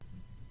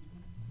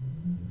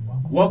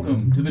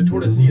Welcome to the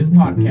Tortoises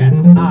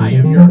Podcast. I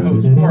am your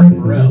host, Mark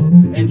Burrell,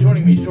 and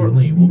joining me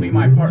shortly will be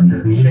my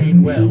partner,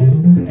 Shane Wells,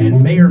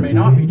 and may or may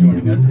not be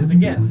joining us as a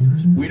guest.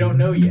 We don't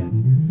know yet.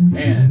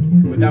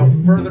 And without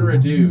further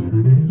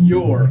ado,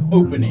 your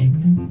opening.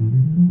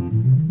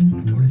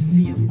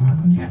 Tortoises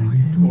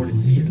Podcast,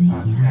 Tortoises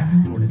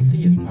Podcast,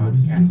 Tortoises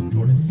Podcast,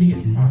 Tortoises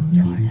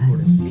Podcast,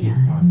 Tortoises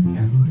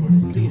Podcast,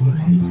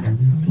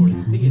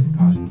 Tortoises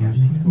Podcast,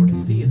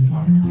 Tortoises Podcast, Tortoises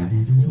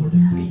Podcast,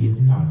 Tortoises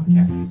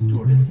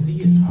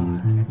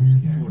Podcast,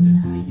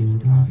 Tortoises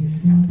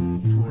Podcast,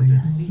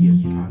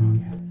 Tortoises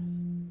Podcast,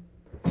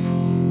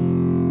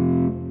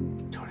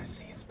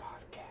 Tortoises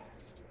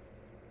Podcast.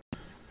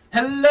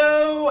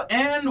 Hello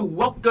and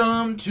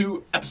welcome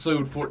to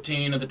episode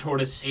 14 of the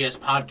Tortoises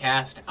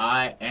Podcast.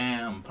 I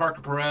am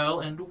Parker Burrell,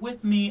 and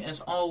with me,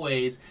 as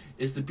always,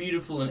 is the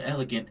beautiful and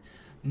elegant,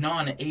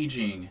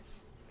 non-aging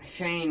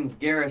Shane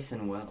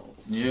Garrison Wells.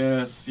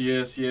 Yes,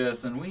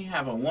 and we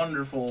have a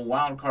wonderful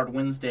Wildcard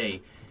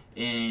Wednesday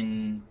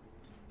in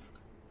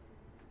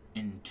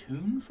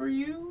tune for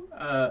you,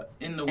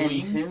 in the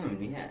wings. In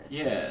tune, yes.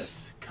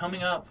 Yes,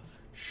 coming up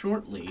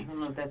shortly. I don't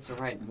know if that's the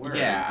right word.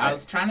 Yeah, I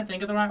was trying to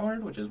think of the right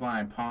word, which is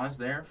why I paused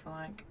there for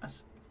like a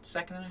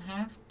second and a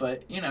half.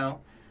 But, you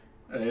know,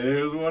 it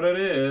is what it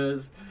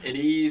is. It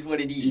is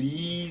what it is. It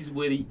is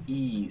what it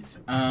is.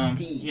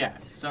 Yeah,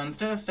 so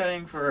instead of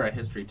studying for a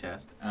history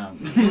test,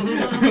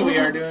 we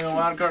are doing a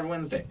Wildcard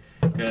Wednesday.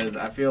 Because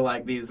I feel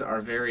like these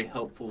are very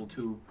helpful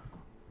to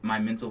my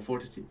mental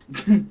fortitude.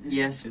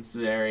 Yes, It's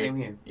very... same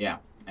here. Yeah,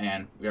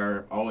 and we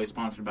are always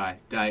sponsored by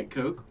Diet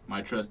Coke,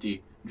 my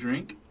trusty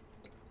drink.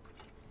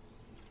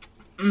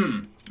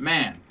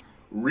 Man,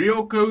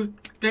 real Coke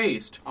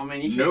taste. Oh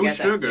man, you should No get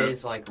sugar. that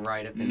fizz like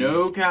right up in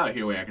No calorie.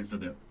 Here, wait, I can still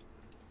do it.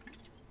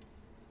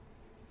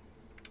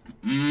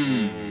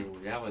 Ooh,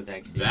 that was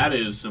actually... That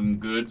is some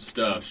good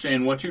stuff.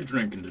 Shane, what you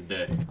drinking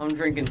today? I'm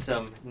drinking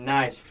some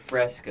nice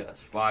Fresca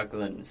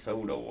sparkling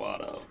soda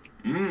water.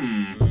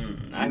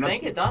 I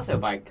think it's also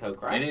by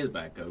Coke, right? It is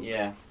by Coke.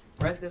 Yeah.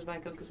 Fresca's by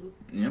Coke as well?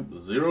 Yep,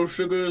 zero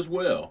sugar as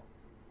well.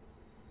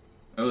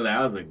 Oh,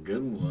 that was a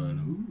good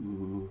one.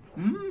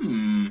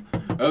 Ooh.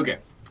 Okay.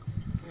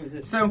 What is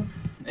it? So,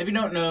 if you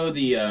don't know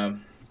the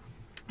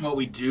what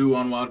we do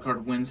on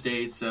Wildcard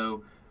Wednesdays,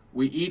 so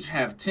we each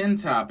have 10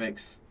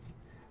 topics,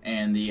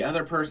 and the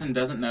other person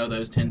doesn't know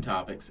those 10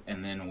 topics,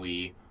 and then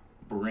we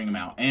bring them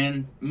out.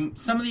 And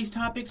some of these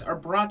topics are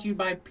brought to you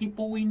by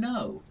people we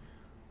know.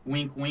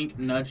 Wink, wink,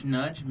 nudge,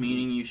 nudge,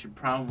 meaning you should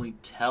probably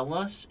tell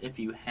us if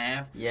you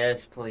have.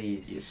 Yes,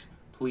 please. Yes,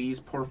 please,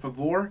 por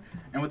favor.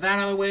 And with that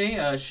out of the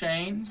way,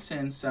 Shane,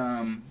 since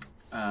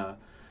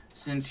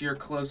you're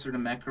closer to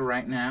Mecca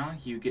right now,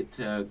 you get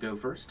to go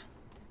first.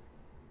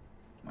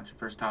 What's your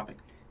first topic?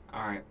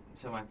 Alright,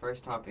 so my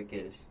first topic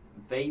is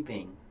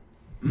vaping.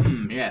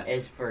 Yes.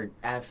 Is for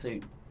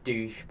absolute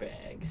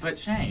douchebags. But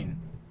Shane,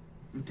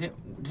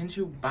 didn't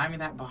you buy me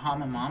that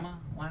Bahama Mama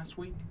last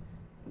week?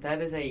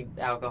 That is a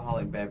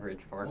alcoholic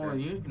beverage, Parker. Well,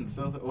 you can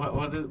still.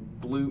 What is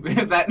blue?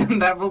 that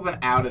flipping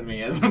outed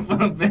me as a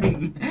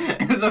flipping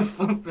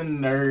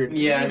nerd.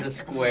 Yeah, as a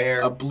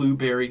square. A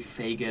blueberry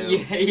Faygo.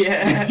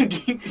 Yeah.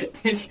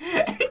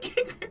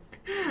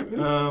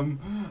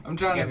 I'm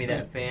trying You to got me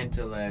that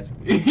Fanta last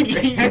week.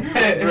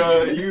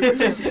 Bro,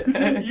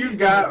 you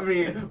got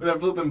me with a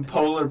flipping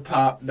Polar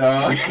Pop,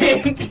 dog.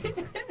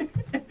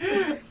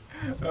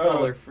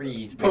 Polar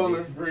Freeze, baby.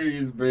 Polar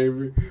Freeze,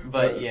 baby.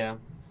 But yeah.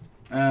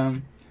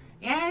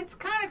 Yeah, it's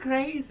kind of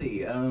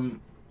crazy.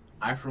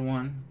 I, for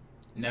one,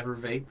 never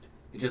vaped.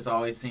 It just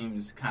always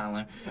seems kind of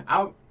lame.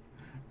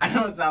 I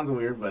know it sounds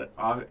weird, but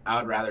I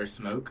would rather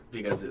smoke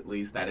because at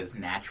least that is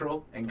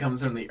natural and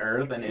comes from the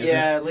earth and isn't...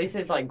 Yeah, at least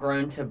it's like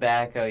grown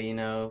tobacco, you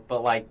know.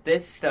 But like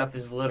this stuff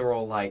is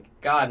literal, like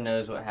God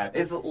knows what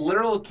happens. It's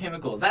literal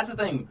chemicals. That's the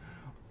thing.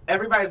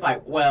 Everybody's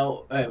like,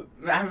 well, I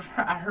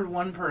heard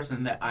one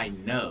person that I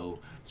know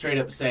straight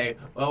up say,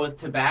 well, with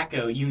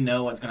tobacco, you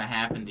know what's going to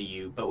happen to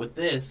you. But with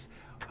this,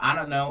 I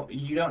don't know.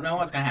 You don't know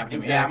what's going to happen to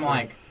me. And I'm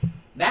like,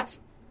 that's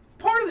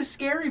part of the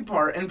scary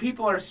part. And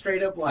people are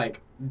straight up,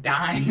 like,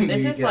 dying.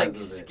 It's just, like, scary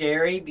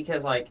scary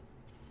because, like,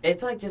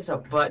 it's, like, just a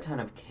butt ton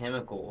of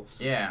chemicals.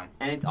 Yeah.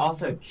 And it's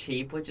also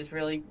cheap, which is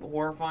really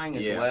horrifying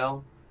as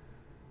well.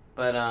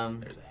 But,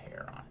 there's a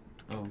hair on it.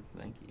 Oh,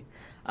 thank you.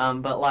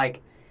 But,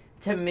 like,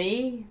 to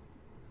me,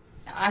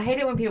 I hate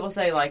it when people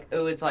say, like,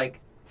 oh, it's, like,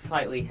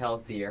 slightly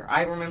healthier.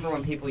 I remember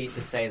when people used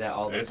to say that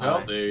all the time. It's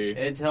healthy.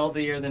 It's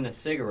healthier than a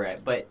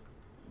cigarette. But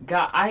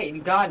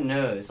God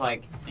knows,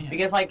 like,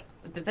 because, like,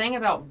 the thing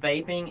about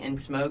vaping and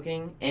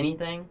smoking,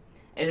 anything,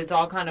 is it's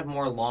all kind of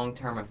more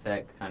long-term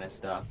effect kind of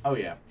stuff. Oh,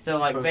 yeah. So,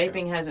 like, For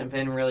vaping sure. hasn't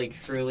been really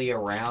truly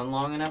around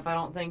long enough, I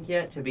don't think,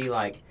 yet, to be,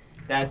 like,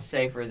 that's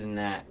safer than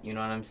that. You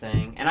know what I'm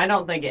saying? And I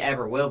don't think it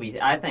ever will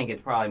be. I think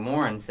it's probably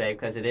more unsafe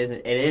because it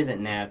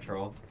isn't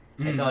natural.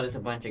 It's all just a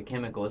bunch of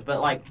chemicals.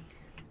 But, like,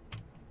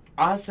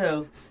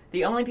 also,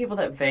 the only people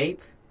that vape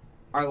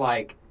are,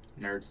 like...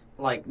 Nerds.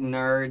 Like,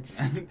 nerds.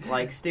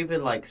 Like,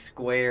 stupid, like,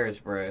 squares,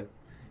 bro.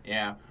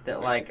 Yeah.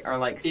 that like are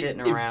like sitting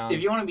if, around.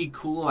 If you want to be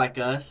cool like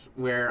us,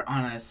 where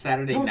on a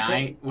Saturday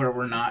night where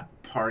we're not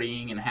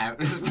partying and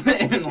having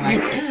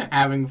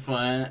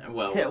fun.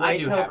 Well, I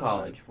do till have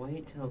college. Fun.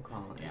 Wait till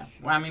college. Yeah.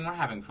 Well, I mean, we're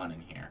having fun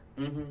in here.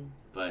 Mm-hmm.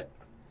 But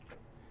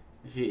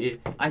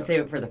I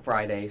save it for the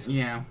Fridays.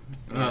 Yeah.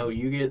 Oh,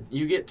 you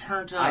get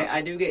turned up.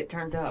 I do get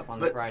turned up on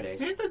the Fridays.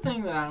 Here's the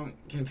thing that I'm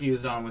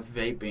confused on with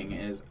vaping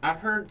is I've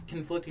heard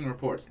conflicting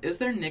reports. Is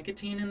there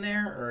nicotine in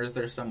there, or is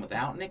there some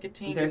without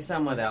nicotine? There's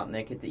some without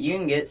nicotine. You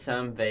can get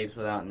some vapes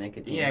without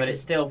nicotine, but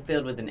it's still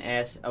filled with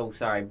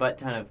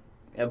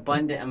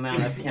abundant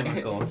amount of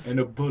chemicals. An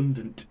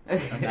abundant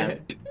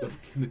amount of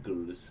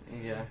chemicals.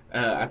 Yeah.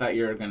 I thought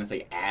you were going to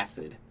say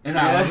acid. And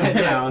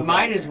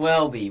Might as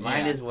well be.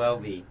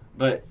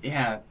 But,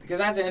 yeah, because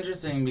that's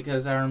interesting,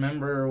 because I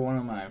remember one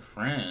of my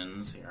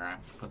friends, here, I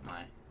put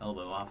my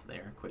elbow off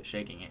there, quit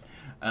shaking it.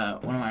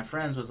 One of my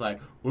friends was like,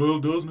 well,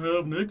 it doesn't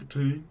have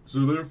nicotine,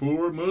 so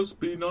therefore it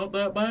must be not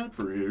that bad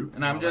for you.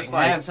 And I'm just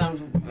like... have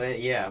some,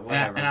 yeah,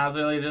 whatever. And I was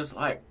really just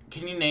like,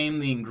 can you name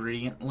the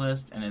ingredient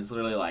list? And it's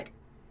literally like,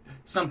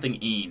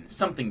 something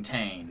something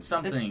tane,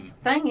 something...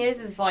 The thing is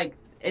it's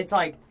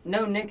like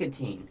no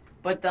nicotine,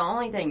 but the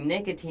only thing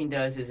nicotine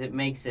does is it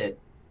makes it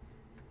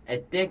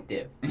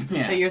addictive.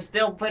 Yeah. So you're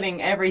still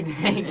putting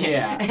everything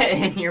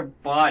in your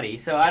body.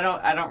 So I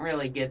don't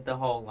really get the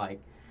whole like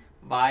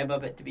vibe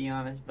of it, to be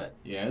honest. But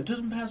yeah, it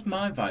doesn't pass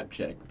my vibe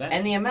check.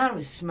 And the amount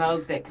of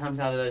smoke that comes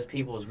out of those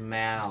people's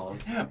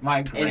mouths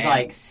is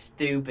like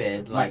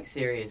stupid. Like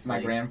seriously,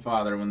 my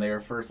grandfather, when they were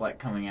first like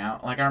coming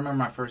out, like I remember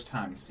my first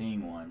time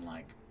seeing one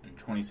like in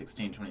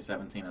 2016,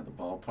 2017 at the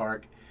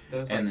ballpark.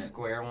 Those like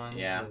square ones?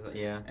 Yeah.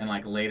 Yeah. And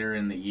like later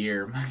in the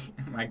year,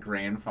 my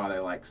grandfather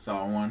like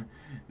saw one,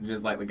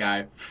 just like the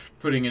guy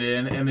putting it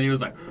in, and then he was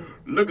like,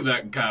 look at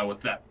that guy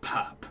with that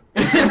pop.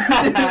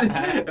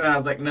 And I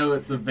was like, no,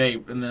 it's a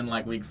vape. And then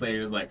like weeks later,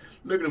 he was like,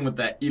 look at him with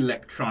that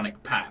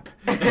electronic pipe.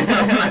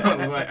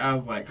 I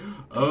was like,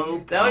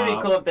 oh, that would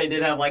be cool if they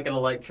did have like an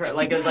like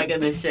it was like in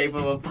the shape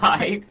of a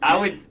pipe. I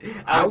would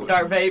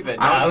start vaping.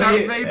 I would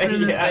start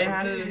vaping if they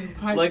had it in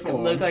pipe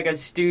form. Look like a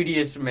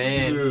studious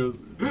man.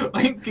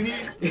 Like, can you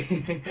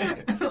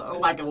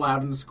like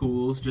allowed in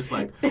schools, just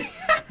like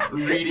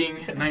reading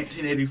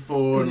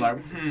 1984 and like,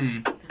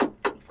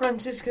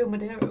 Francisco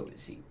Madero,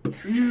 is he?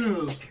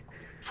 Yes.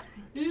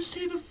 Is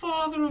he the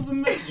father of the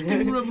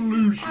Mexican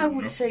Revolution? I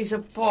would say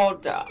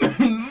Zapata.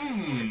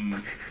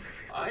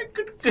 I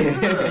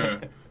concur.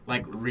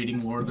 Like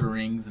reading Lord of the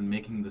Rings and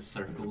making the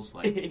circles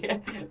like...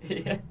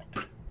 yeah.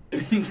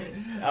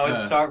 I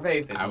would start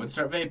vaping. I would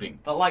start vaping.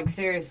 But like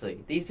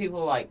seriously, these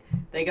people like,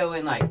 they go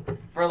in like,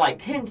 for like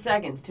 10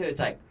 seconds too, it's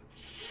like...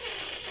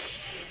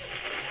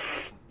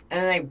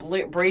 And then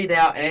they breathe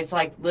out, and it's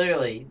like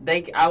literally,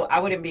 I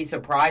wouldn't be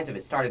surprised if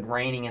it started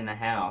raining in the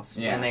house.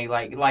 Yeah. And they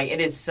like it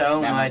is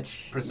so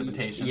much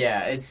precipitation.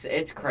 Yeah,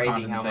 it's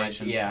crazy how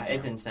much. Yeah,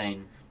 it's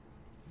insane.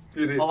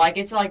 But like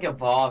it's like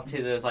evolved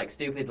to those like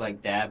stupid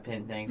like dab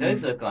pin things.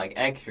 Those look like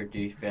extra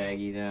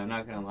douchebaggy though. I'm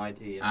not gonna lie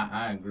to you.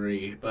 I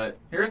agree, but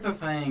here's the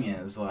thing: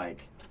 is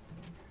like,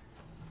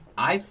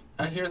 I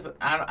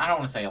don't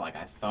want to say like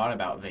I thought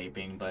about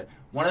vaping, but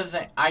one of the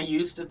things I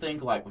used to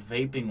think like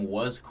vaping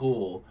was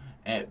cool.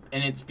 And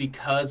it's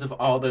because of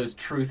all those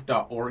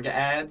truth.org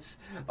ads.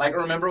 Like,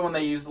 remember when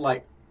they used to,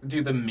 like,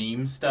 do the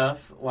meme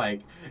stuff?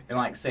 Like, and,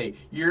 like, say,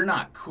 you're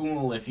not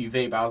cool if you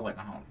vape. I was like,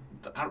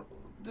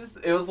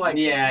 it was like...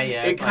 Yeah.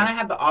 It kind of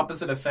had the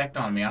opposite effect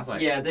on me. I was like...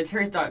 Yeah, the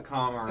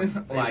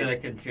truth.com is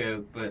like a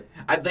joke, but...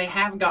 they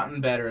have gotten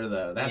better,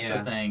 though. That's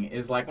the thing.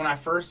 Is, like, when I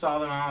first saw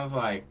them, I was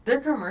like... Their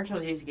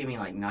commercials used to give me,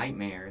 like,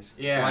 nightmares.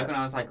 Yeah. Like, when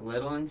I was, like,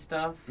 little and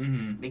stuff.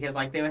 Mm-hmm. Because,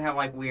 like, they would have,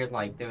 like, weird,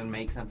 like, they would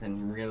make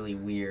something really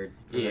weird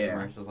for the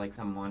commercials, like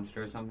some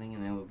monster or something,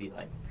 and it would be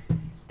like,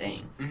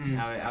 dang. Mm-hmm.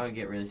 I would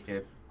get really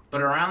scared.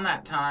 But around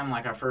that time,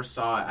 like, I first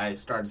saw it, I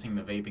started seeing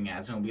the vaping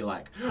ads, and it would be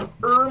like,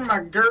 oh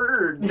my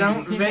god,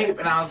 don't vape.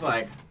 And I was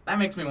like, that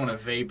makes me want to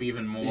vape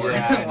even more.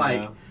 Yeah,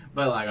 like,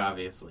 but, like,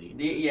 obviously.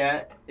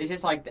 Yeah, it's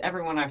just, like,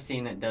 everyone I've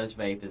seen that does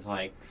vape is,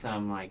 like,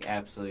 some, like,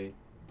 absolute...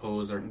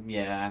 Poser.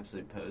 Yeah,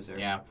 absolute poser.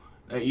 Yeah.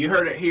 You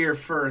heard it here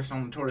first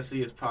on the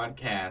Tortosillas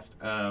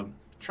podcast.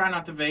 Try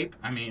not to vape.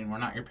 I mean, we're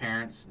not your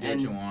parents. Do what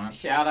you want.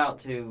 Shout out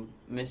to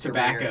Mr.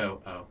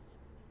 Tobacco.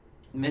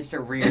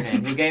 Mr.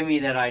 Reardon, who gave me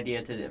that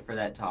idea for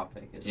that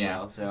topic as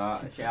well. So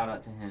shout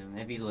out to him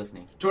if he's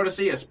listening.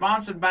 Tortosillas,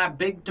 sponsored by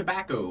Big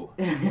Tobacco.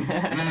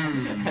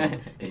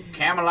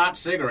 Camelot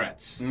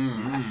cigarettes.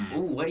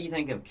 Ooh, what do you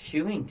think of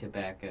chewing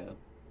tobacco?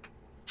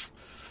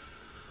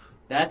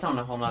 That's on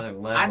a whole nother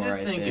level. I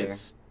just think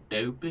it's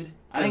stupid.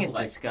 I think it's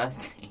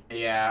disgusting.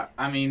 Yeah,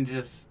 I mean,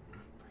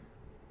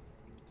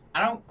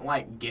 I don't,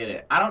 like, get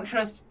it. I don't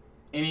trust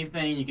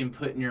anything you can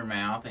put in your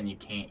mouth and you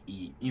can't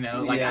eat, you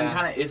know? Like, I'm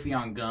kind of iffy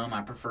on gum.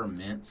 I prefer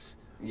mints.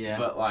 Yeah.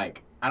 But,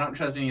 like, I don't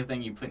trust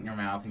anything you put in your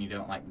mouth and you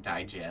don't, like,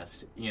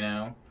 digest, you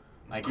know?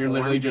 Like, you're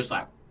literally just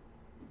like...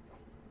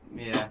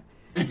 Yeah.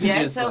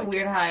 Yeah, it's so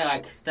weird how I,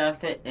 like,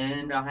 stuff it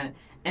in behind...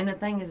 And the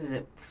thing is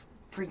it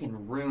freaking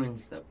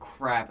ruins the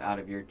crap out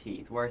of your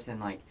teeth. Worse than,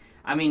 like...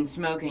 I mean,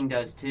 smoking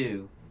does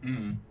too.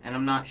 Mm. And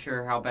I'm not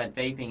sure how bad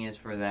vaping is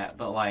for that,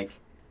 but, like,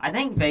 I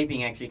think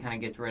vaping actually kind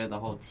of gets rid of the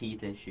whole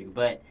teeth issue.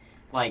 But,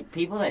 like,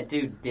 people that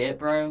do dip,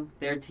 bro,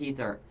 their teeth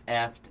are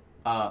effed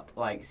up.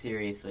 Like,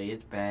 seriously,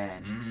 it's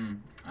bad.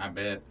 I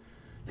bet.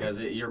 Because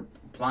you're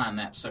applying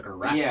that sucker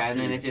right Yeah, and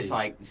to then your it's just, teeth.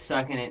 like,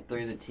 sucking it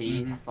through the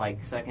teeth.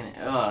 Like, sucking it.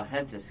 Ugh,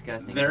 that's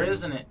disgusting. There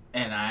isn't,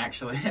 and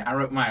I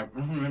wrote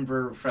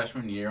remember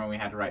freshman year when we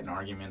had to write an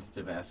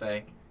argumentative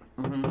essay?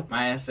 Mm-hmm.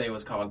 My essay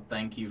was called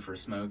 "Thank You for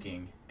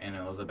Smoking," and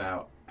it was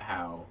about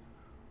how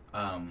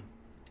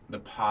the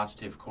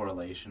positive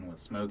correlation with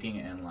smoking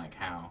and like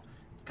how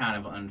kind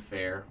of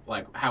unfair,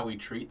 like how we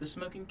treat the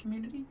smoking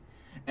community.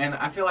 And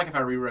I feel like if I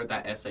rewrote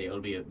that essay, it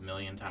would be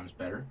 1,000,000 times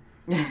better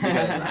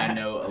because I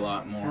know a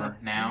lot more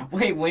now.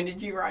 Wait, when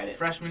did you write it?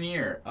 Freshman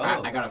year, Oh.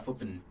 I got a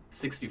flipping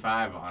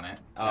 65 on it.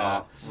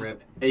 Oh,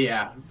 rip.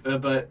 Yeah,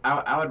 but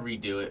I would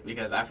redo it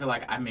because I feel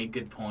like I made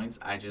good points.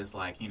 I just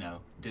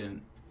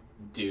didn't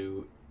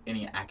do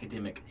any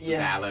academic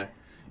valor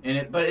in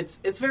it. But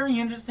it's very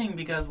interesting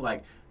because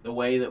like the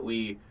way that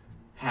we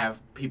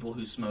have people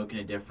who smoke in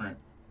a different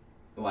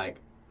like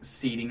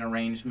seating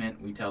arrangement,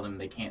 we tell them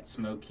they can't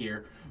smoke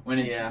here. When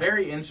it's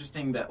very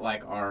interesting that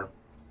like our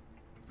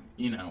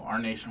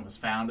nation was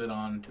founded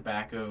on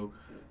tobacco.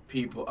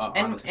 People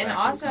and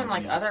also in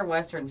like other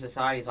Western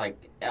societies,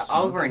 like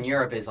over in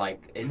Europe is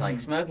like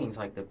smoking's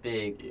like the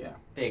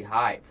big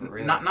hype for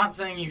real. Not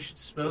saying you should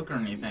smoke or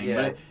anything,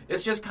 but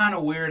it's just kind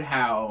of weird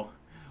how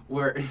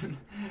we're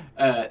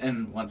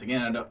and once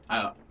again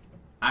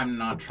I'm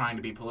not trying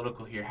to be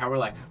political here. How we're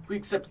like, we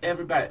accept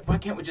everybody. Why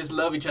can't we just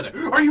love each other?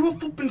 Are you a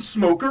flipping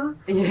smoker?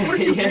 Yeah, what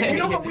are you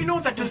doing? We know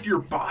what that does to your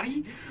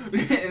body.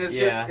 And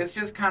it's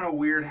just kind of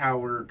weird how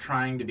we're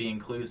trying to be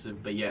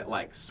inclusive, but yet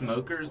like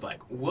smokers, like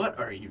what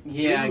are you doing?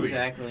 Yeah,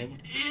 exactly.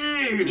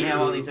 Ew. You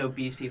have all these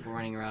obese people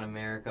running around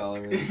America all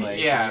over the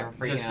place. Yeah, and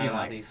you're freaking just out being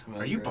about like, these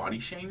smokers. are you body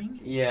shaming?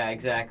 Yeah,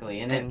 exactly.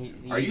 And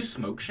then are you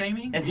smoke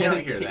shaming? And You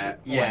don't hear that.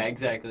 Yeah,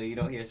 exactly. You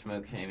don't hear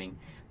smoke shaming,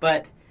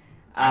 but.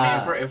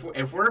 I mean,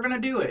 if we're gonna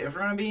do it, if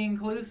we're gonna be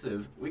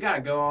inclusive, we gotta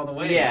go all the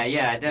way. Yeah,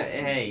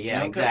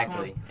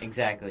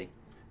 exactly.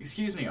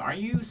 Excuse me, are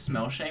you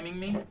smell shaming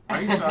me? Are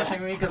you smell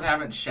shaming me because I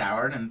haven't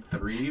showered in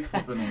 3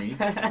 flipping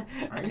weeks?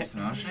 Are you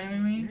smell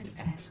shaming me? You're an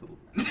asshole.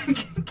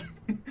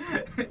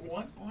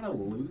 What a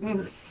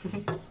loser.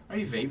 Are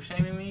you vape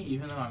shaming me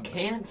even though I'm...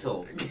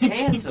 Cancel.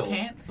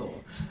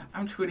 Cancel.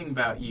 I'm tweeting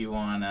about you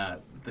on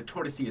the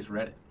Tortoisea's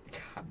Reddit.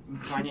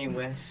 Kanye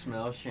West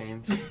smell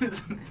shames.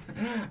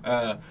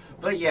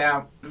 But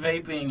yeah,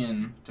 vaping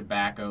and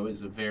tobacco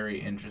is a very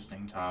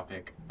interesting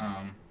topic.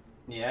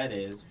 Yeah, it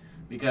is.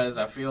 Because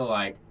I feel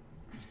like,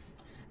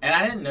 and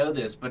I didn't know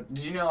this, but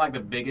did you know like the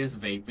biggest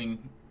vaping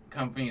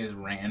company is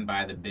ran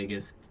by the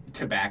biggest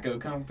tobacco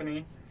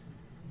company?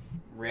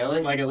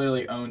 Really? Like it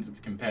literally owns its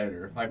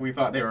competitor. Like we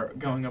thought they were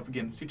going up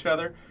against each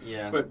other.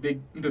 Yeah. But the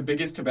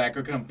biggest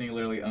tobacco company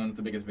literally owns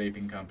the biggest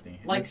vaping company.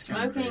 Like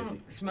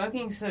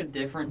smoking's so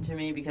different to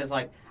me because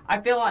like I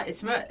feel like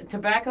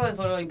tobacco has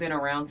literally been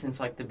around since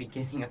like the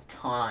beginning of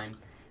time.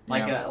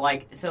 Like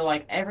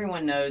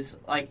everyone knows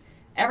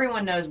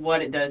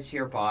what it does to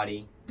your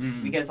body.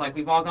 Mm-hmm. Because like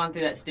we've all gone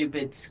through that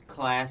stupid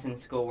class in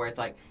school where it's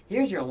like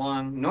here's your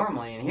lung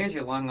normally and here's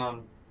your lung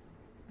on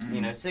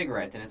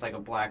cigarettes, and it's like a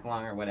black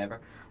lung or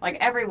whatever. Like,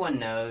 everyone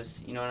knows,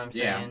 you know what I'm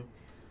saying?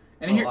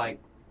 Yeah. And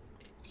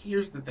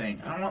here's the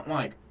thing. I want,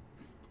 like,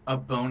 a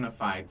bona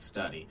fide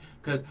study.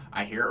 Because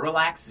I hear it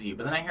relaxes you,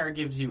 but then I hear it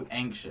gives you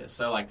anxious.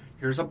 So, like,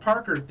 here's a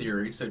Parker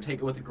theory, so take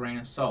it with a grain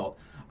of salt.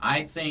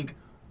 I think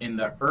in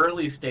the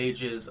early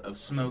stages of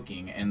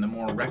smoking and the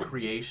more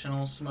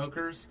recreational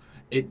smokers,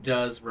 it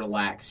does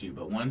relax you,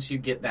 but once you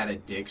get that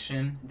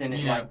addiction, then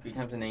it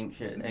becomes an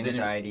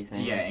anxiety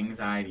thing. Yeah,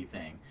 anxiety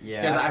thing. Yeah,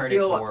 because I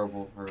feel it's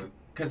horrible for.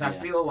 Because I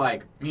feel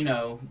like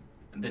the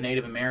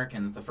Native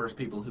Americans, the first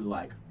people who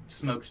like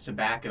smoked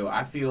tobacco,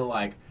 I feel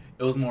like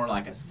it was more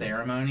like a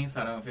ceremony,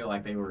 so I don't feel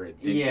like they were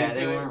addicted to it. Yeah,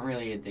 they weren't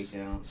really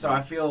addicted. So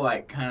I feel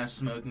like kind of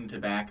smoking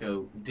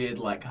tobacco did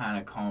like kind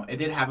of calm. It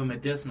did have a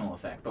medicinal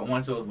effect, but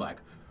once it was like,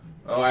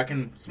 oh, I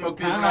can smoke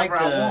these whenever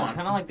I want.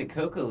 Kind of like the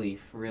coca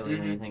leaf, really,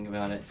 when you think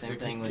about it. Same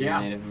thing with the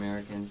Native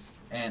Americans.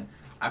 And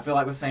I feel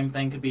like the same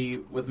thing could be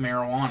with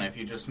marijuana. If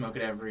you just smoke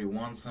it every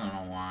once in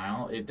a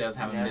while, it does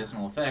have a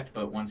medicinal effect,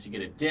 but once you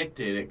get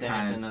addicted, it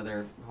kind of... That's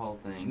another whole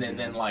thing.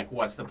 Then, like,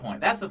 what's the point?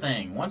 That's the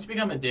thing. Once you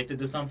become addicted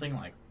to something,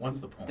 like, what's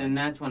the point? Then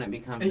that's when it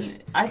becomes...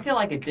 I feel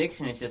like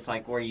addiction is just,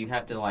 like, where you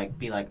have to, like,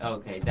 be like,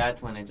 okay,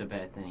 that's when it's a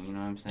bad thing, you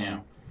know what I'm saying? Yeah.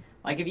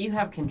 Like, if you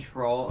have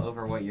control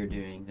over what you're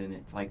doing, then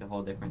it's, like, a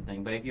whole different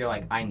thing. But if you're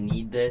like, I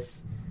need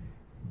this,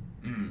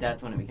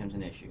 that's when it becomes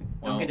an issue.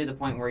 Don't get to the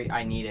point where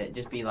I need it.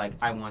 Just be like,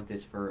 I want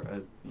this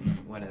for,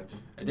 whatever.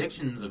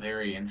 Addiction's a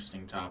very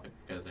interesting topic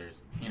because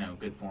there's,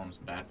 good forms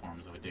and bad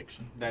forms of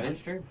addiction. That is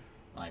true.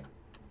 Like,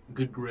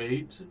 good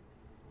grades.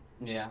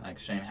 Yeah. Like,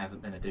 Shane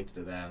hasn't been addicted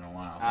to that in a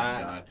while,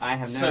 thank God. I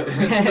have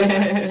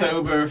never.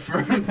 Sober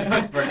for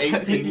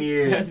 18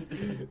 years.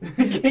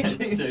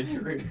 That's so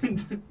true.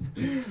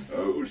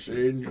 Oh,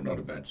 Shane, you're not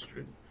a bad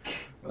student.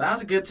 Well, that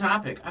was a good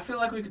topic. I feel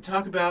like we could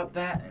talk about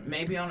that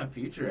maybe on a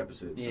future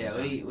episode Yeah,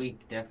 sometime. we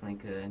definitely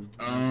could.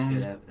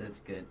 That's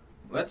good.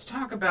 Let's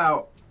talk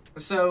about...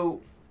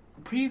 So,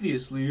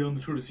 previously on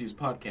the True to Seas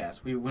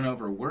podcast, we went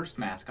over worst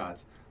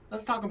mascots.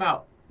 Let's talk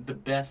about the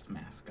best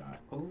mascot.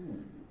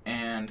 Ooh.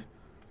 And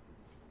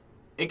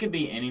it could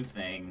be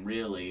anything,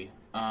 really.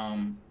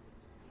 I'm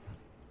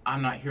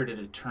not here to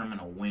determine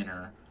a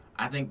winner.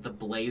 I think the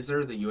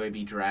Blazer, the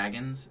UAB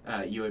Dragons,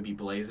 UAB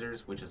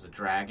Blazers, which is a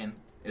dragon,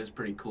 is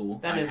pretty cool.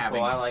 That is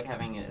cool. I like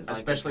having it.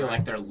 Especially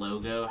like their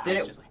logo.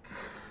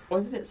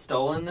 Wasn't it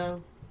stolen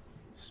though?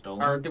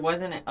 Stolen? Or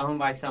wasn't it owned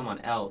by someone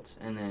else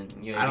and then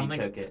UAB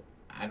took it?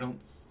 I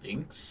don't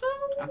think so.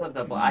 I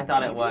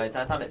thought it was.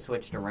 I thought it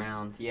switched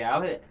around. Yeah, I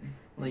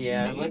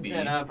looked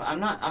it up. I'm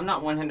not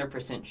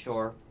 100%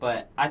 sure,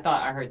 but I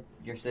thought I heard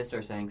your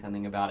sister saying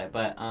something about it.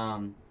 But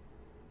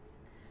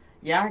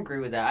yeah, I agree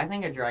with that. I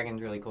think a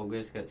dragon's really cool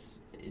just because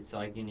it's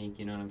like unique.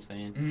 You know what I'm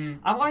saying? Mm-hmm.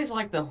 I've always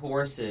liked the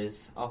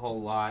horses a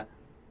whole lot.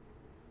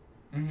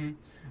 Mm-hmm.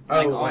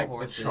 Like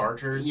the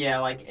Chargers? Yeah,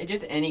 like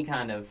just any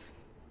kind of,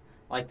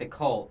 like the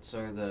Colts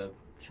or the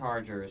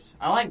Chargers.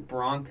 I like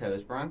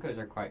Broncos. Broncos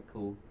are quite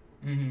cool.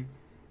 Mm-hmm.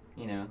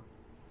 You know?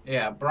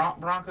 Yeah,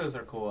 Broncos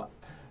are cool.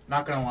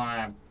 Not gonna lie,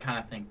 I kind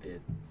of think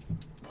that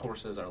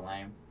horses are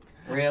lame.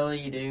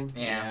 Really, you do?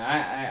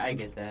 Yeah. I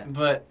get that.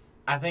 But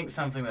I think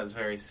something that's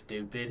very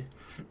stupid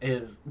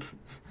is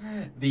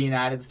the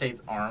United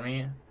States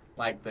Army,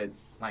 like the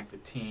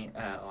team,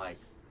 like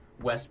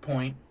West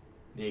Point,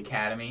 the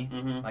academy,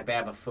 like they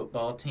have a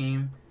football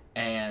team,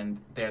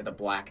 and they're the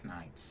Black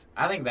Knights.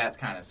 I think that's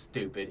kind of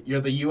stupid.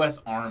 You're the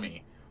U.S.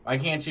 Army. Why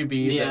can't you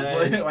be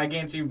Why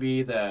can't you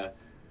be the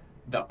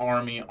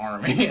Army?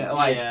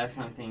 Like, yeah,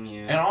 something.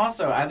 Yeah. And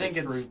also, I think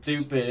it's troops.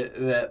 stupid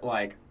that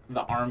like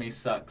the Army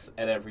sucks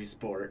at every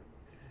sport.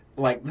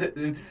 Like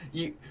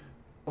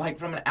like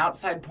from an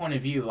outside point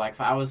of view, like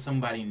if I was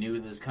somebody new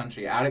to this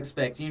country, I'd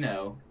expect, in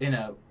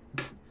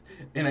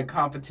a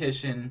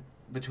competition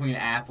between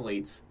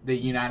athletes, the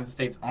United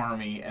States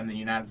Army and the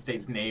United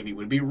States Navy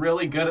would be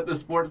really good at the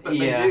sports that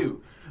they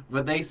do.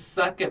 But they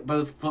suck at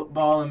both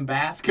football and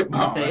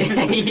basketball.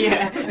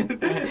 Yeah.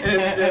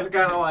 It's just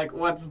kind of like,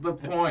 what's the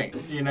point,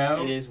 you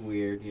know? It is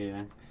weird,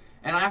 yeah.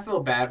 And I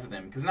feel bad for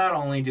them, because not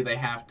only do they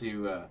have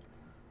to,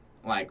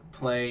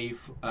 play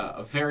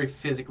a very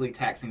physically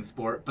taxing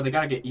sport, but they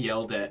gotta get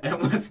yelled at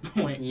West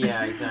Point.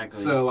 Yeah,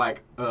 exactly. So,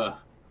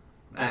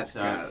 that's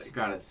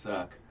gotta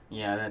suck.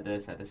 Yeah, that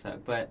does have to suck.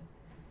 But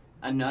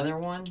another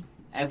one,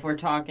 if we're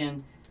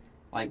talking,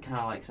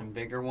 kind of some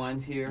bigger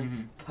ones here,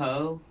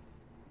 Poe.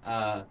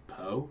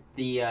 Poe?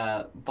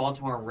 The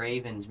Baltimore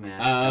Ravens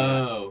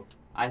mascot. Oh.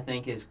 I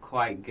think is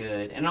quite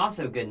good. And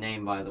also a good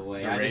name, by the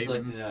way. Just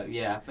looked it up.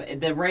 Yeah.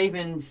 But the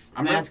Ravens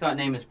mascot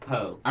name is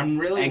Poe. I'm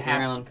really Edgar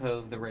Allan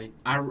Poe, the Raven.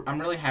 I'm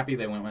really happy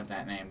they went with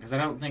that name, because I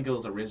don't think it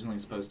was originally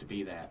supposed to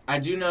be that. I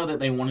do know that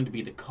they wanted to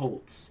be the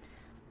Colts.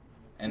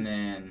 And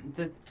then...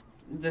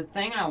 The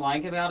thing I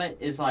like about it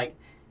is,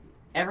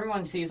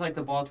 everyone sees,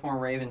 the Baltimore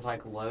Ravens,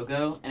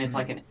 logo, and it's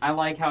I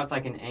like how it's,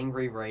 an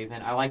angry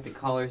raven. I like the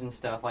colors and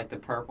stuff, the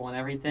purple and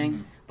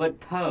everything. But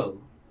Poe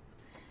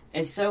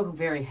is so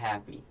very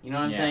happy. You know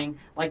what I'm saying?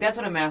 That's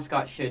what a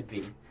mascot should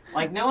be.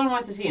 No one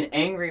wants to see an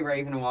angry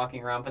raven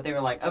walking around, but they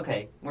were like,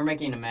 okay, we're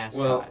making a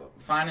mascot. Well,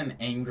 find an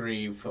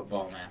angry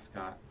football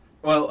mascot.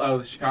 Well,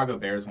 the Chicago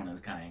Bears one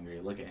is kind of angry.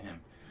 Look at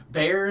him.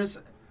 Bears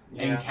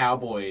and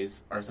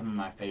Cowboys are some of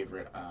my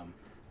favorite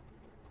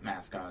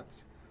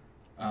mascots.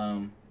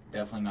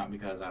 Definitely not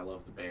because I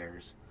love the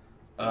Bears.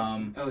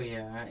 The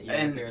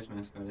Bears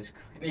mascot is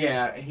great.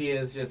 Yeah, he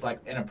is just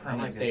in a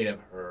permanent state of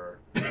her.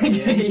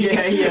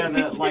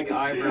 The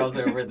eyebrows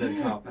over the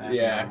top.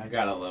 Yeah,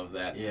 gotta love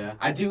that. Yeah,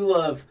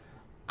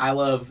 I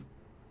love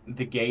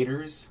the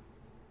Gators.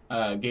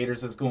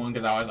 Gators is cool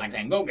because I always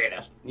saying "Go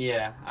Gators."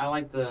 Yeah, I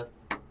like the,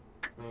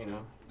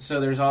 So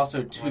there's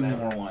also two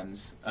more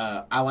ones.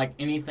 I like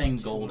anything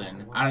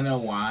golden. I don't know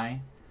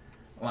why.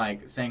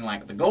 Saying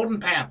the Golden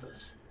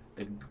Panthers,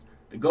 the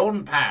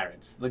Golden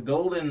Pirates, the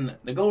Golden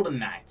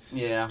Knights.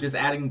 Yeah. Just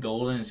adding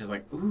golden is just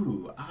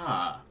ooh,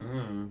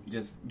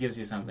 just gives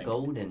you something.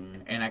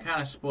 Golden. And I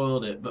kind of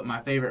spoiled it, but my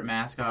favorite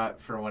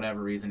mascot, for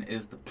whatever reason,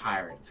 is the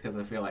Pirates, because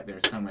I feel like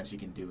there's so much you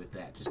can do with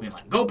that. Just being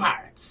go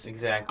Pirates!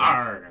 Exactly.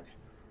 Arrgh.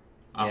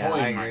 Yeah,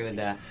 I agree with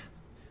that.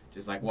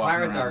 Just walking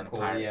Pirates around are in a cool.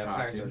 pirate Yeah,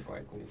 costume. Pirates are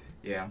quite cool.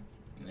 Yeah.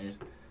 And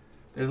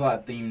there's a lot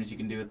of themes you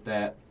can do with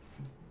that.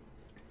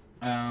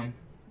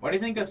 What do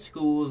you think of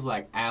schools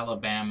like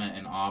Alabama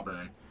and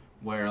Auburn,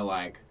 where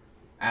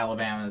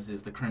Alabama's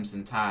is the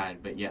Crimson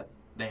Tide, but yet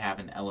they have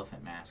an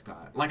elephant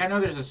mascot? I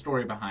know there's a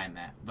story behind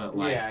that, but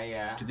do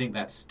you think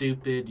that's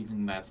stupid? Do you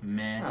think that's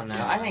meh? I don't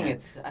know. I think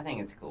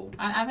it's cool.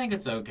 I think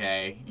it's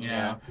okay. You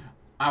know,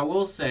 I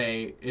will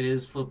say it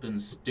is flipping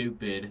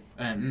stupid,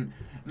 and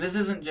this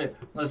isn't just.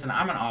 Listen,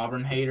 I'm an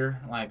Auburn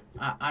hater.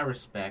 I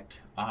respect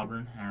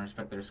Auburn and I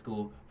respect their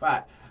school,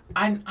 but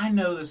I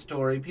know the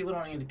story. People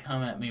don't need to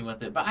come at me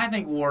with it, but I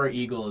think War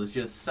Eagle is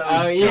just so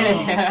Oh, dumb.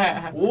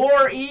 yeah.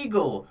 War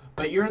Eagle,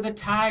 but you're the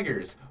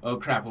Tigers. Oh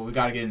crap! Well, we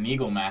got to get an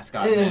eagle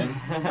mascot then.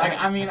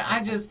 Like, I mean,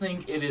 I just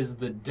think it is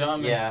the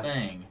dumbest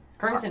thing.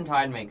 Crimson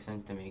Tide makes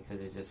sense to me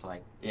because it's just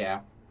like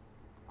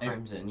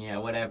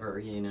crimson, whatever,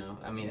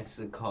 I mean, it's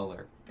the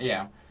color.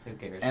 Yeah. Who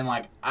cares? And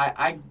like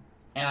I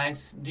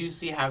do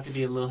see how it could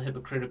be a little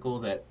hypocritical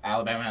that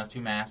Alabama has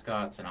 2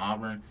 mascots and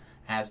Auburn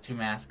has 2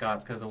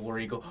 mascots because of War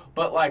Eagle.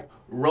 But like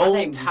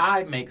Roll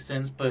Tide makes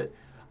sense. But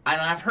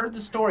I've heard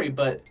the story,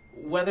 but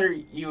whether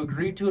you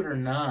agree to it or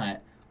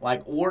not,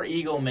 like War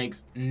Eagle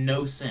makes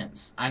no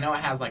sense. I know it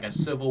has like a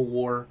Civil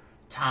War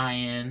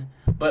tie-in,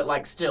 but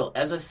like still,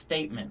 as a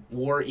statement,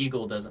 War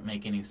Eagle doesn't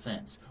make any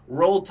sense.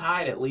 Roll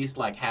Tide at least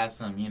like has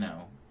some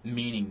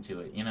meaning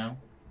to it.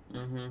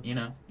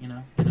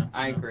 Mm-hmm.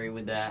 I agree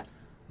with that.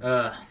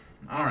 All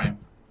right.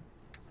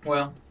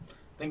 Well,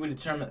 I think we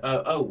determined.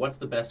 What's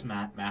the best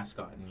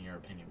mascot in your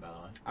opinion, by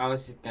the way? I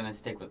was just gonna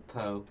stick with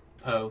Poe.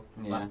 Poe.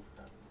 Yeah.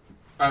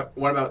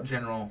 What about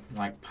general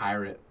like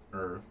pirate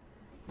or?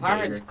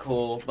 Pirate's gator?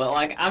 cool, but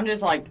like I'm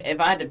just like if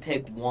I had to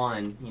pick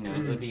one,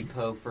 it would be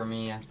Poe for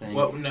me. I think.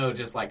 Well, no,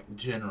 just like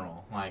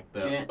general, like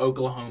the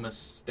Oklahoma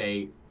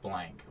State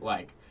blank,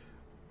 like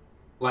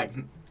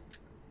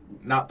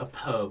not the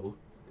Poe,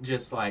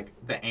 just like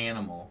the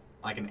animal.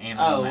 Like an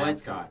animal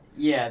mascot.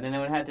 Yeah, then it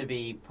would have to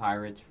be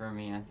Pirates for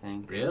me, I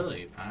think.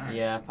 Really? Pirates?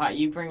 Yeah,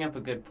 you bring up a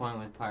good point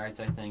with Pirates,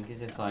 I think.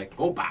 It's just like...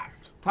 Go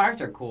Pirates! Pirates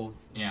are cool.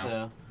 Yeah.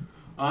 So.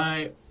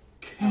 I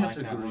can't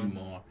agree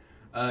more.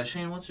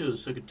 Shane, what's your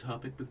second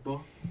topic, big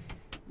boy?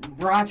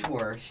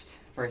 Bratwurst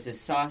versus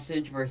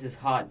sausage versus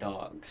hot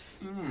dogs.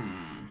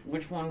 Hmm.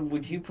 Which one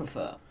would you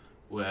prefer?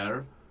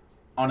 Well,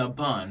 on a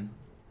bun,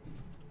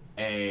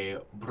 a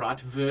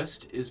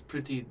bratwurst is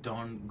pretty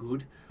darn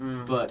good,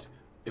 but...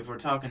 If we're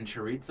talking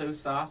chorizo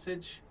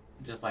sausage,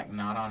 just like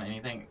not on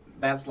anything,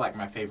 that's like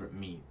my favorite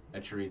meat, a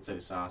chorizo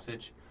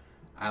sausage.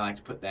 I like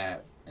to put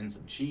that in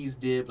some cheese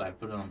dip, I like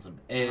to put it on some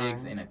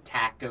eggs, in a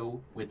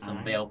taco with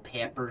some bell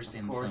peppers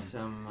and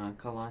some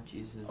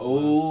kolaches as well.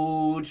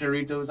 Oh,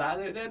 chorizo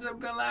sausage and some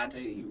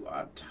kolache. You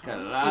are talking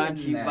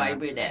kolache,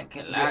 baby, that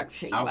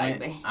kolache,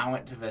 baby. I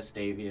went to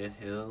Vestavia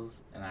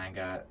Hills and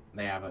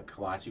they have a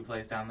kolache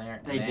place down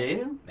there. They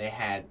do? They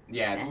had,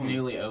 it's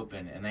newly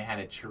open, and they had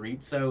a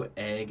chorizo,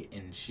 egg,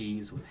 and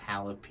cheese with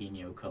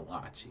jalapeno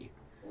kolache.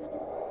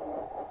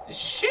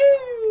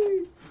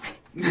 Shoo!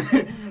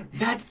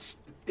 That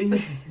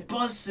is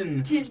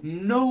bussin'.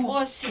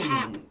 No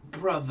cap,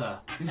 brother.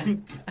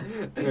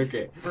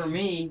 Okay. For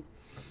me,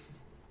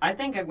 I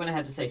think I'm going to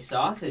have to say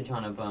sausage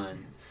on a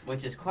bun,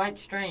 which is quite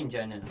strange,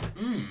 I know.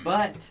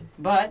 But...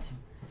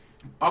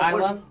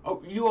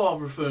 you are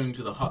referring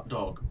to the hot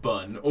dog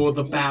bun, or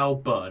the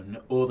bao bun,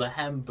 or the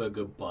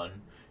hamburger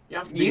bun. You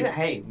have to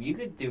be... you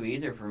could do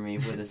either for me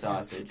with a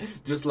sausage.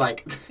 Just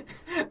like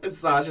a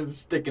sausage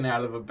sticking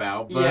out of a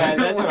bao bun. Yeah,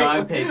 that's what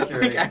I'm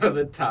picturing. Out of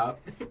the top.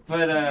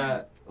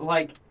 But,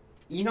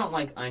 you don't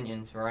like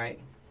onions, right?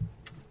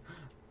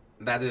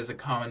 That is a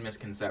common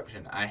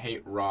misconception. I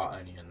hate raw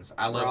onions.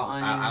 I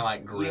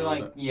like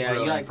grilled.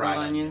 You like grilled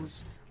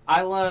onions?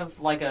 I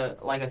love like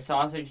a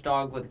sausage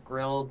dog with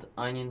grilled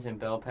onions and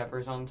bell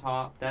peppers on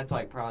top. That's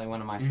like probably one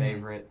of my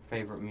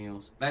favorite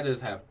meals. That does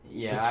have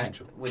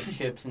potential. With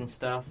chips and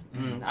stuff.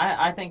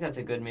 I think that's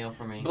a good meal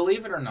for me.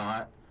 Believe it or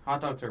not,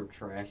 hot dogs are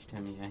trash to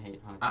me. I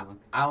hate hot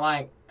dogs. I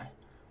like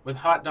with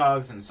hot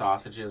dogs and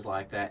sausages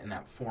like that in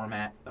that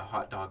format, the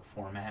hot dog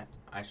format,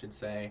 I should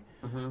say.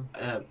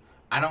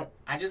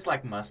 I just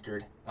like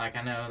mustard. Like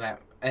I know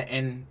that,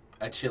 and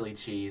a chili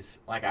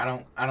cheese. Like I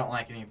don't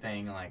like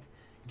anything like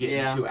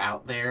getting too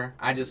out there.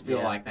 I just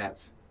feel like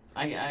that's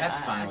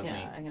fine with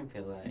me. I can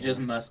feel that. Just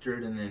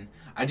mustard, and then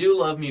I do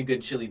love me a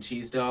good chili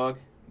cheese dog.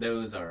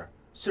 Those are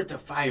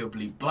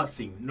certifiably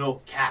bussing,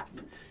 no cap.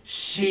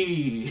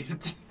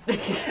 Shit.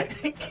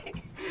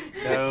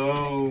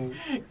 No.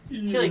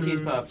 Chili cheese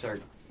puffs are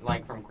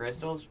like from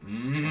Crystals.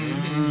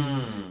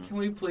 Can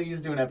we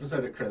please do an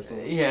episode of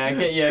Crystals? Yeah.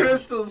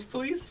 Crystals,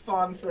 please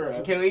sponsor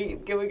us. Can we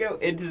go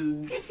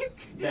into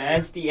the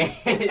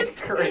SDS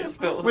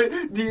Crystals?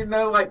 Wait, do you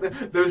know like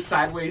those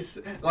sideways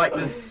like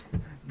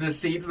the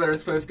seats that are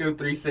supposed to go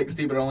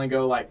 360 but only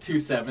go like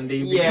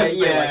 270 because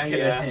they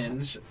hit a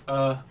hinge?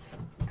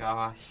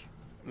 Gosh,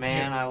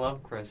 man, I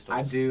love Crystals.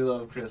 I do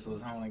love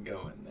Crystals. I want to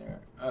go in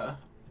there.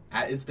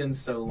 It's been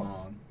so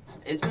long.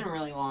 It's been a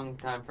really long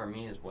time for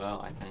me as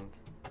well, I think.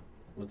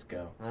 Let's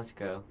go.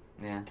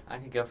 Yeah, I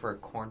could go for a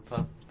corn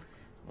puff.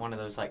 One of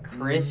those like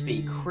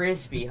crispy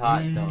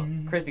hot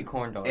dog, crispy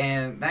corn dog.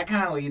 And that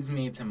kind of leads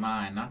me to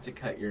mine, not to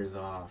cut yours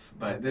off,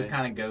 but this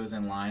kind of goes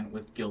in line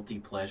with guilty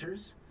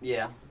pleasures.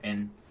 Yeah.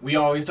 And we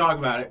always talk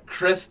about it,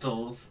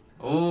 Crystals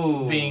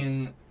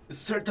being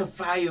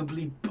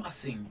certifiably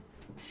bussing.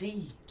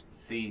 See.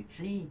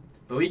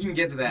 But we can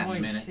get to that in a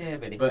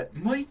minute. But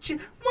my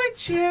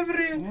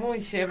chévere. Muy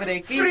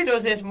chévere.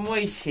 Cristos es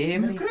muy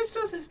chévere.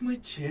 Cristos es muy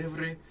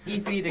chévere. Y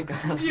Frida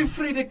Kahlo. E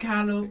Frida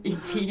Kahlo. Y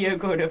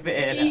Diego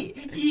Rivera.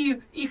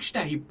 E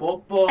está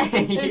hipopo.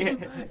 Yeah.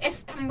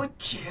 Está muy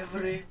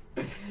chévere.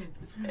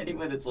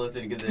 Anyone that's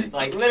listening to this,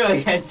 like,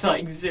 literally has,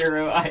 like,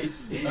 zero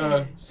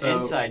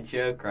inside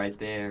joke right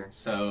there.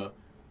 So,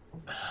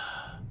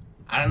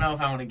 I don't know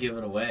if I want to give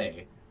it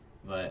away,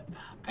 but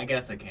I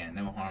guess I can.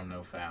 No harm,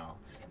 no foul.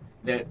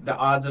 The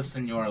odds of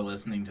Senora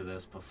listening to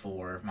this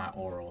before my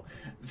oral.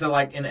 So,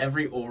 like, in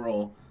every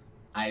oral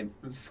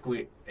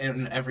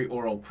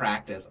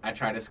practice, I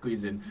try to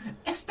squeeze in,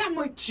 está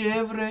muy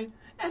chévere,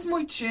 es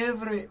muy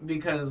chévere,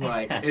 because,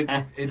 like,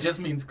 it just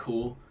means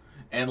cool.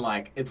 And,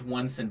 like, it's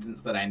one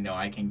sentence that I know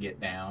I can get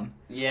down.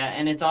 Yeah,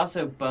 and it's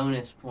also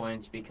bonus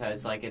points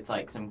because, like, it's,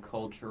 like, some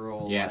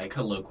cultural... Yeah, like, it's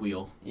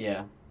colloquial.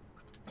 Yeah.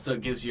 So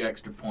it gives you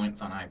extra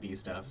points on IB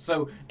stuff.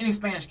 So, any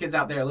Spanish kids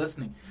out there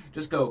listening,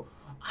 just go,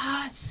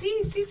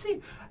 sí.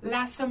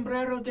 La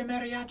sombrero de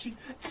mariachi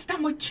está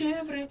muy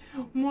chévere,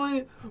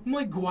 muy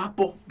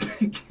guapo.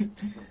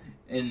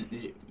 And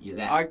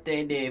that.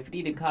 Arte de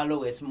Frida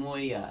Kahlo es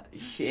muy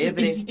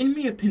chévere. En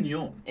mi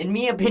opinión. En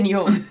mi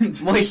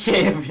opinión, muy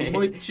chévere.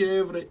 Muy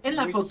chévere. En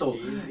la Muy foto,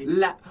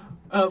 chévere.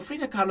 la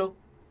Frida Kahlo,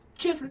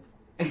 chévere.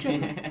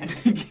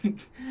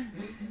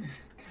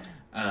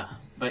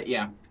 But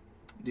yeah,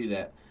 do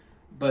that.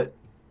 But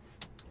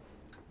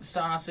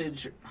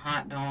sausage,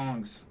 hot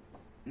dogs,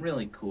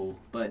 really cool.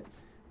 But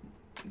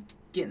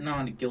getting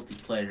on to guilty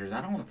pleasures,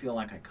 I don't want to feel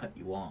like I cut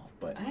you off,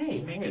 but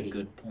you make a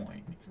good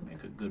point. You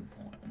make a good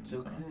point. It's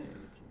okay.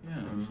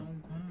 Yeah, it's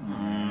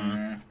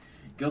okay.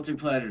 Guilty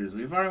pleasures.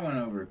 We've already went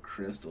over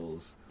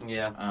crystals.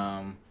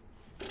 Yeah.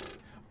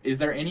 Is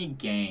there any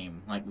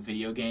game, like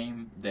video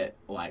game, that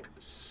like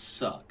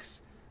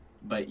sucks,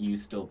 but you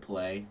still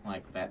play,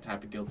 like that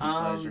type of guilty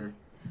pleasure?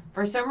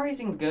 For some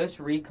reason, Ghost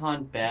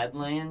Recon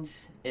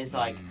Badlands is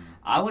like,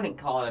 I wouldn't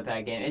call it a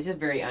bad game. It's just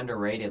very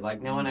underrated.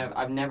 Like, no one,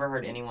 I've never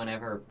heard anyone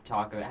ever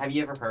talk about it. Have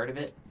you ever heard of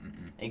it?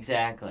 Mm-mm.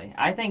 Exactly.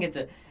 I think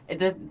the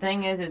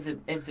thing is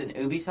it's an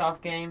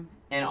Ubisoft game,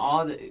 and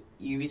all the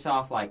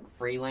Ubisoft, like,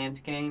 freelance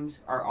games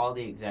are all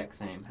the exact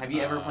same. Have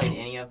you ever played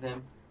any of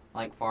them?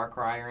 Like Far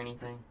Cry or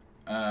anything?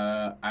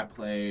 I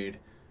played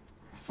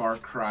Far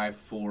Cry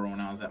 4 when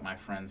I was at my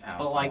friend's house.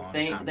 But, like,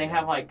 they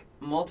have, like,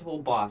 multiple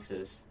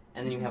bosses.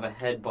 And then you have a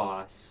head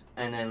boss,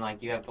 and then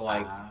like you have to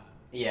like,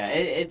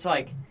 it's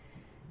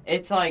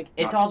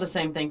all the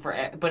same thing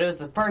but it was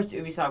the first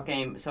Ubisoft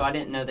game, so I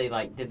didn't know they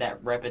like did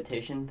that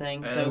repetition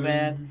thing so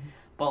bad.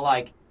 But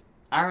like,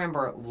 I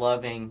remember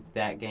loving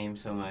that game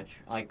so much.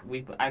 Like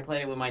I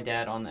played it with my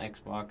dad on the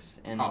Xbox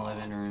in the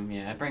living room.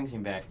 Yeah, it brings me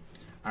back.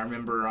 I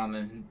remember on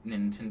the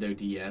Nintendo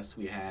DS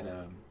we had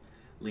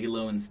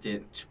Lilo and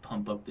Stitch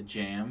Pump Up the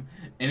Jam,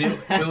 and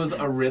it was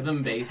a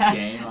rhythm-based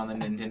game on the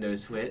Nintendo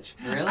Switch.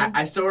 Really?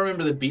 I still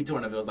remember the beat to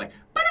one of it. It was like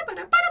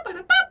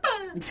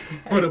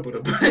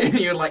and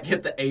you would like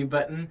hit the A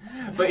button.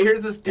 But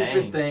here's the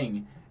stupid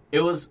thing: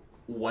 it was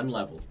one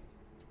level.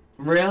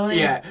 Really?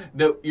 Yeah,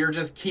 you're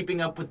just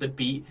keeping up with the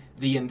beat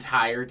the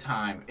entire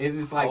time.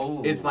 It's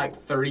like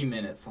 30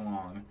 minutes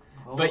long.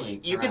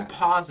 But you could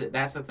pause it.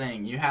 That's the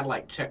thing. You had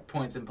like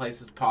checkpoints in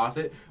places to pause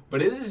it,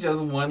 but it is just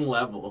one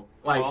level.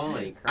 Like,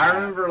 holy crap. I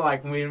remember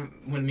like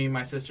when me and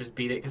my sisters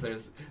beat it,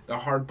 because the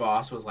hard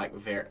boss was like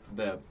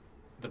the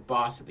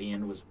boss at the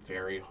end was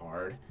very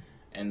hard,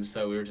 and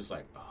so we were just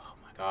like, oh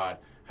my god,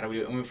 how do we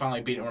do it? And we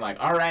finally beat it, and we're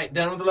like, all right,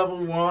 done with level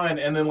 1,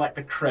 and then like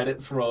the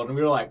credits rolled, and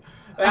we were like,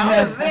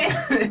 that was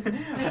it.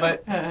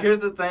 But here's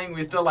the thing: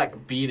 we still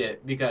like beat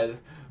it because.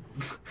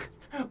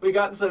 We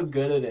got so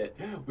good at it.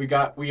 We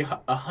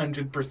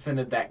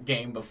 100%ed that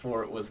game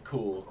before it was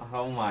cool.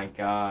 Oh my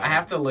god! I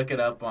have to look it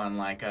up on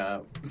like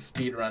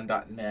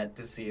speedrun.net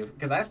to see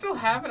because I still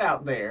have it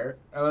out there.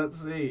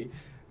 Let's see.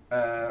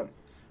 But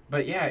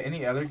yeah,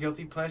 any other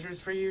guilty pleasures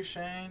for you,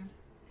 Shane?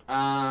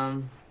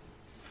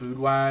 Food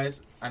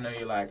wise, I know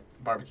you like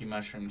barbecue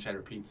mushroom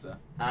cheddar pizza.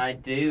 I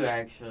do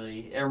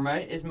actually.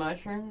 Is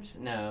mushrooms?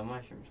 No,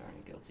 mushrooms aren't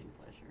a guilty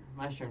pleasure.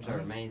 Mushrooms are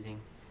amazing.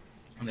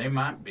 They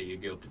might be a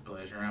guilty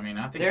pleasure. I mean,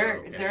 I think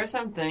there are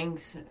some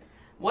things.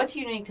 What's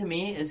unique to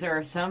me is there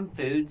are some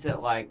foods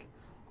that like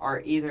are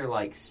either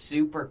like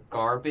super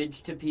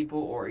garbage to people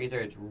or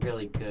either it's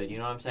really good. You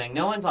know what I'm saying?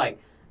 No one's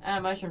like,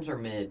 mushrooms are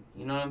mid.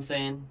 You know what I'm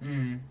saying?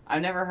 Mm-hmm.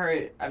 I've never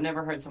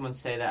heard someone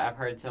say that. I've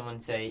heard someone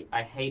say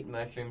I hate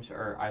mushrooms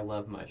or I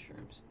love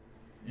mushrooms.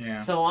 Yeah.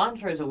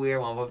 Cilantro is a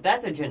weird one, but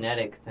that's a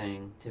genetic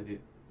thing. To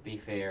be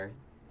fair,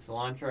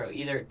 cilantro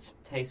either it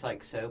tastes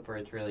like soap or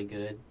it's really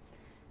good.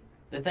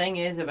 The thing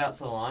is about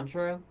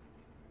cilantro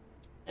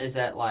is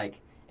that, like,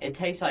 it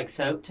tastes like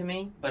soap to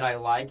me, but I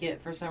like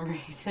it for some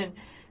reason.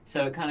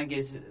 So it kind of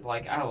gives,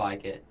 like, I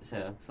like it.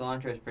 So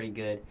cilantro is pretty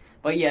good.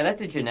 But, yeah,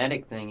 that's a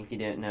genetic thing if you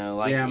didn't know.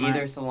 Like,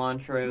 either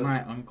cilantro...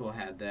 My uncle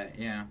had that,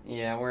 yeah.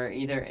 Yeah, where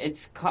either...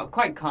 It's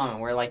quite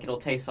common where, like, it'll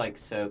taste like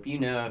soap. You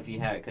know if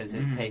you have it because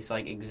it tastes,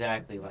 like,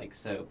 exactly like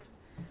soap.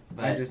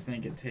 But I just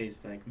think it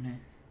tastes like meh.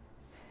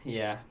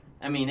 Yeah.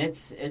 I mean,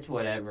 it's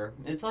whatever.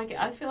 It's like...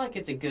 I feel like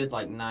it's a good,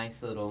 like,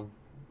 nice little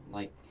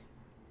like,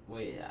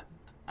 wait,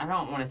 I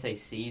don't want to say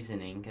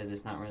seasoning because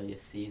it's not really a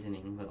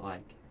seasoning, but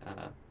like,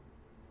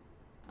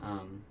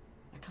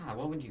 God,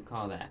 what would you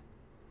call that?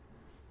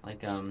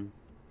 Like,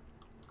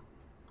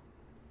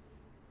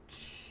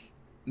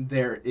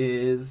 There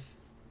is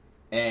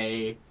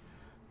a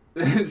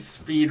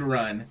speed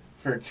run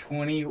for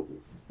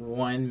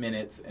 21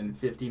 minutes and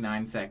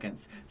 59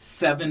 seconds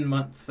 7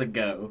 months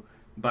ago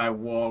by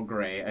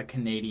Walgray, a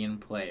Canadian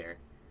player.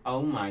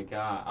 oh my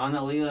God, on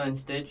the Lilo and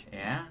Stitch.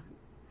 Yeah.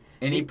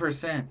 Any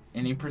percent.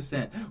 We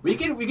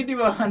could do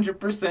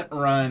 100%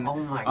 run Oh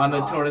my on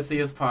God. the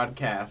Tordesillas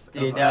podcast.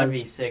 Dude, that would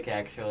be sick,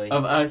 actually.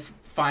 Of us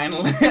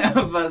finally,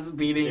 of us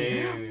beating.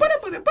 Dude.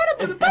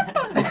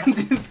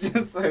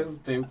 Just so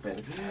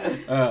stupid.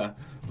 But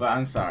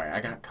I'm sorry,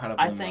 I got caught up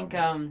in I the think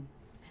moment.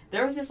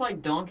 there was this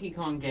like Donkey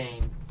Kong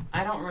game.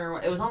 I don't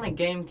remember. It was on the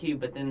GameCube,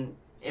 but then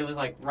it was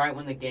like right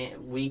when the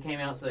Wii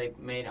came out, so they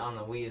made it on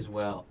the Wii as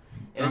well.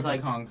 It was Donkey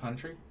like Kong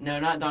Country? no,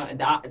 not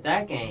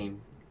that game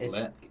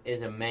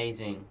is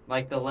amazing.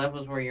 Like the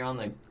levels where you're on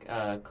the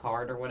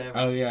cart or whatever.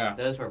 Oh, yeah.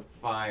 Those were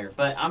fire.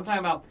 But I'm talking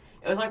about.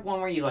 It was like one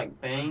where you like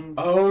banged.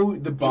 Oh,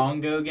 the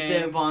bongo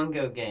game? The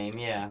bongo game,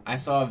 yeah. I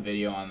saw a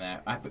video on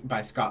that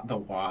by Scott the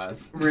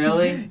Woz.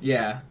 Really?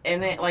 Yeah.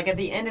 And then, like at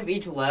the end of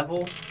each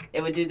level, it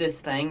would do this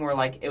thing where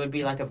like it would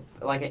be like an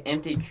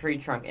empty tree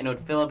trunk, and it would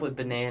fill up with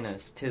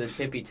bananas to the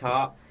tippy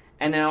top.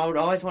 And then I would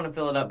always want to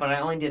fill it up, but I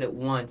only did it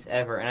once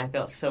ever, and I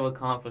felt so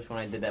accomplished when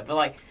I did that. But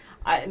like,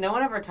 no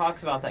one ever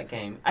talks about that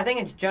game. I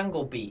think it's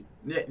Jungle Beat.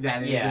 Yeah,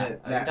 that is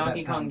it.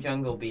 Donkey Kong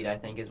Jungle Beat, I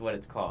think, is what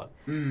it's called.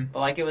 Mm. But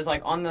like, it was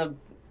like on the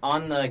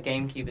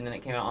GameCube, and then it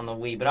came out on the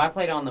Wii. But I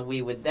played it on the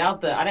Wii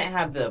without I didn't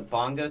have the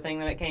bongo thing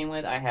that it came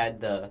with. I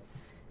had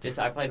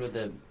I played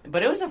with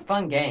but it was a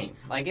fun game.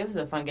 Like, it was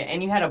a fun game.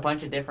 And you had a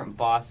bunch of different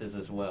bosses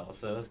as well,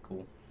 so it was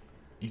cool.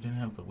 You didn't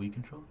have the Wii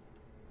controller?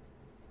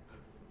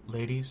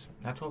 Ladies,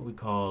 that's what we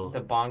call... The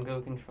bongo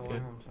controller,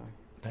 Yeah. I'm sorry.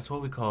 That's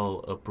what we call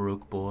a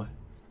broke boy.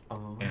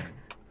 Oh. And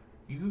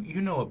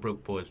you know what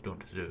broke boys don't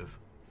deserve.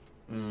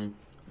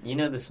 You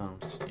know the song.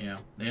 Yeah,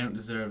 they don't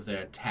deserve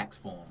their tax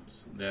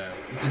forms. I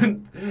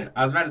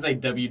was about to say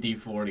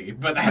WD-40,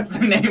 but that's the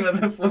name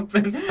of the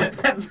flippin'.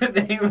 That's the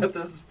name of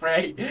the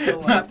spray,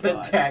 Oh my not the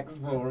God. tax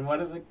form. What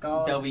is it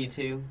called?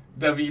 W2.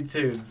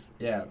 W2s.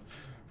 Yeah.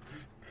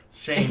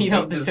 Shane, You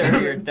don't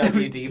deserve your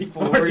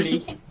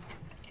WD-40.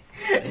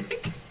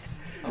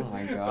 Oh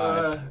my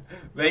gosh.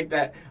 Make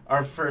that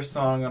our first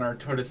song on our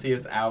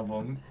Tordesillas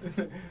album.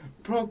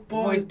 Broke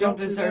boys don't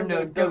deserve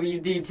no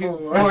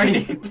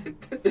WD-240.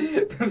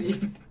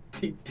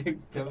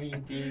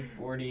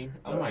 WD-40.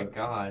 Oh my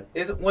God.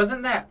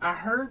 Wasn't that? I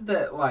heard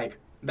that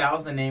that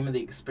was the name of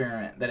the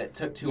experiment. That it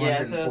took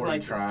 240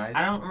 tries.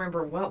 I don't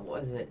remember what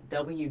was it.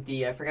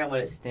 WD. I forgot what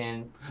it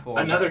stands for.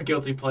 Another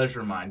guilty pleasure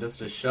of mine, just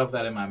to shove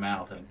that in my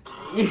mouth and.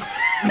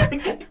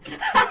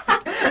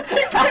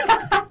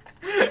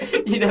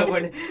 You know,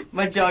 when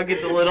my jaw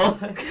gets a little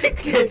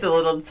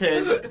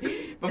tense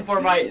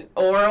before my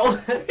oral,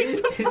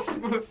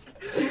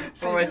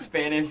 for my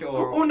Spanish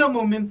oral. Un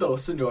momento,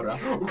 señora.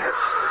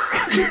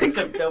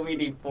 Some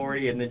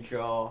WD-40 in the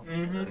jaw.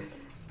 Mm-hmm.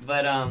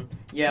 But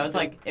yeah, it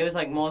was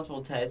like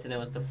multiple tests, and it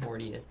was the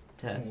 40th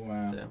test.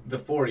 Wow. So. The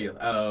 40th.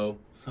 Oh,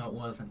 so it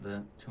wasn't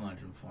the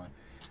 240.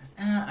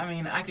 I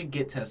mean, I could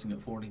get testing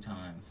it 40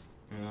 times.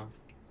 Yeah.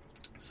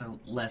 So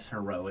less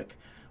heroic.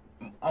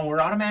 Oh, we're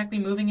automatically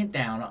moving it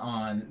down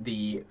on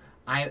the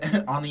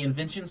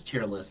inventions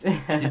tier list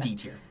to D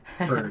tier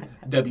for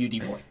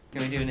WD-40.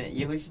 Can we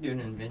do we should do an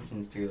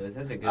inventions tier list.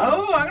 That's a good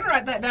Oh, one. I'm gonna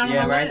write that down.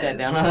 Yeah, on the write list.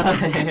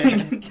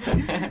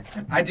 that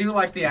down. I do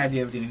like the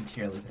idea of doing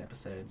tier list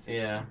episodes.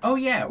 Yeah. Oh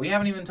yeah, we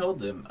haven't even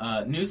told them.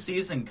 New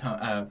season,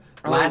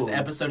 last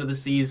episode of the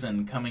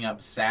season coming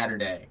up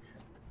Saturday.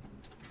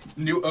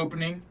 New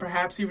opening,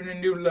 perhaps even a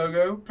new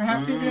logo,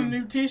 perhaps even a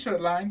new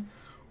T-shirt line.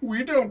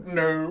 We don't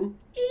know.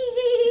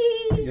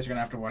 I guess you're gonna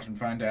have to watch and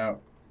find out.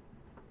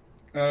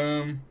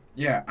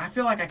 Yeah, I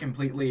feel like I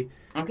completely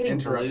I'm getting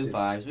interrupted. blue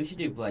vibes. We should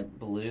do like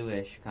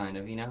bluish kind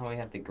of. You know how we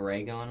have the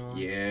gray going on?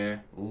 Yeah.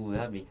 Ooh,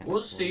 that'd be kind of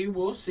We'll cool.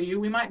 We'll see.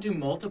 We might do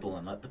multiple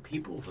and let the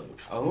people vote.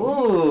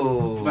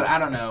 Oh. But I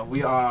don't know.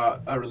 We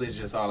are a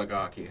religious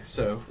oligarchy,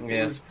 so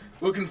Yes.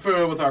 we'll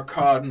confer with our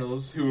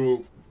cardinals,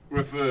 who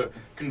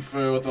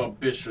confer with our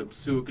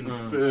bishops, who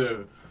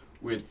confer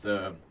with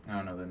I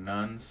don't know, the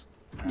nuns.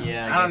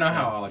 Yeah, I don't know guess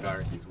how so.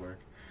 oligarchies work.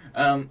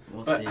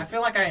 We'll But see. I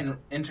feel like I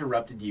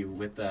interrupted you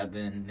with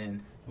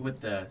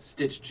with the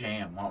Stitch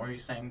Jam. What were you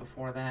saying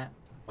before that?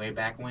 Way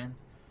back when?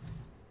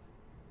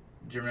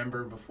 Do you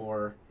remember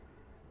before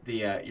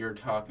you were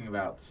talking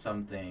about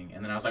something,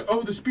 and then I was like,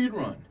 oh, the speed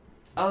run.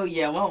 Oh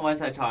yeah, what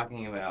was I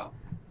talking about?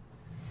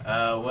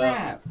 Well,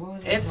 Crap. What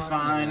was I it's talking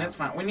fine. about? It's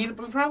fine. We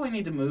probably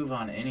need to move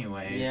on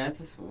anyways. Yeah,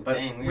 it's a But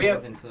thing. we have-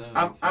 moving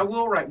slow. I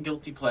will write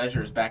guilty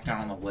pleasures back down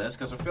on the list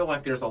because I feel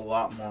like there's a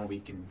lot more we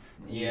can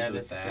use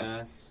with that.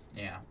 discuss.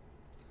 Yeah.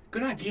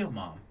 Good idea,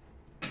 Mom.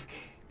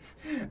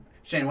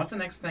 Shane, what's the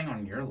next thing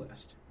on your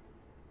list?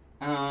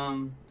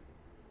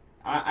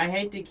 I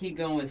hate to keep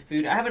going with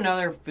food. I have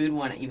another food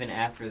one even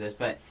after this,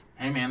 but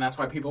Hey, man, that's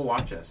why people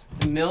watch us.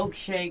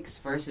 Milkshakes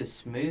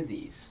versus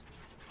smoothies.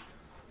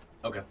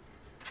 Okay.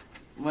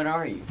 What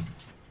are you?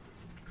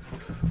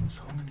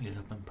 So I'm gonna get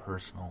up and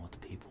personal with the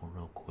people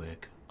real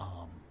quick.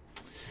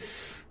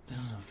 This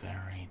is a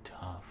very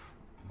tough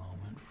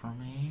moment for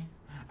me.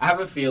 I have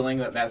a feeling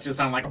that's just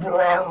sound like on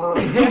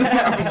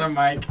the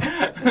mic.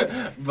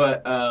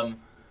 But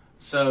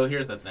so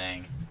here's the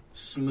thing: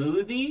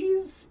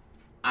 smoothies,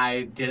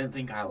 I didn't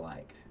think I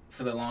liked.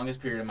 For the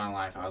longest period of my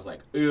life, I was like,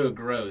 "Ew,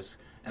 gross."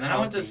 And then I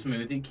went to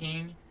Smoothie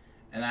King,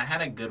 and I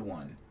had a good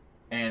one.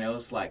 And it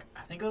was like,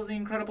 I think it was the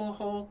Incredible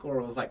Hulk, or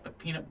it was like the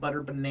peanut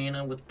butter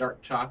banana with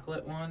dark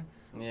chocolate one.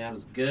 Yeah. Which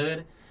was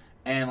good.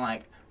 And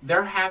like,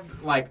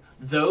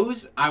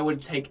 those I would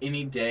take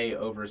any day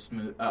over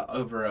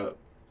over a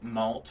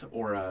malt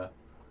or a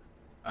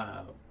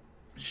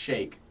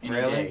shake any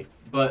day.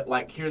 But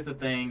like, here's the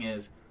thing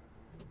is,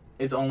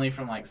 it's only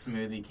from like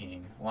Smoothie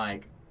King.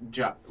 Like,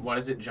 what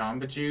is it,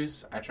 Jamba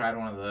Juice? I tried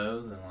one of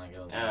those, and like,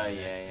 it was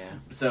yeah.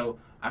 So,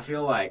 I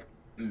feel like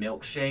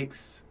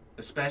milkshakes,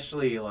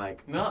 especially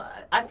like...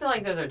 I feel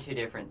like those are two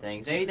different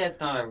things. Maybe that's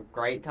not a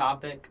great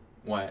topic.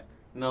 What?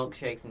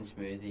 Milkshakes and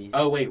smoothies.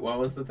 Oh, wait, what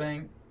was the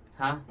thing?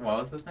 Huh? What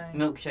was the thing?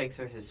 Milkshakes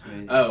versus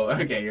smoothies. Oh,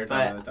 okay, you're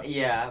talking about the topic.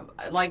 Yeah,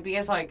 like,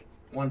 because like...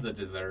 One's a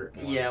dessert.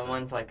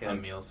 One's like a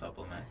meal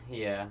supplement.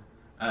 Yeah.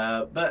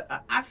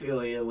 But I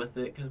feel you with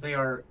it, because they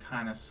are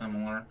kind of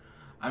similar.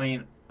 I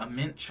mean, a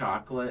mint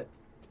chocolate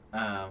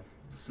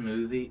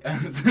smoothie,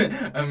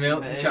 a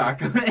milk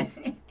chocolate...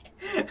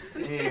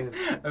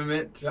 A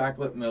mint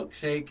chocolate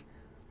milkshake,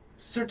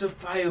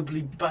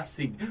 certifiably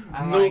bussing,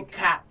 no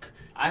cap.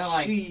 I don't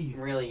like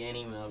really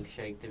any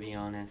milkshake, to be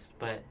honest,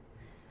 but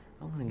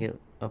I want to get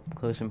up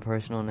close and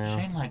personal now.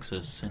 Shane likes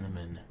a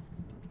cinnamon.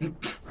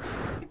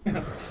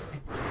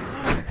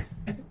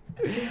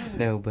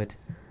 No, but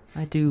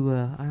I do.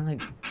 I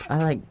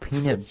like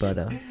peanut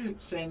butter.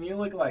 Shane, you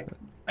look like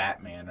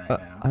Batman right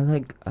now. I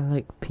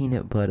like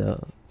peanut butter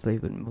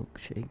flavored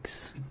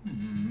milkshakes.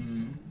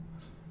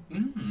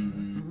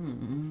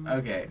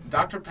 Okay,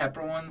 Dr.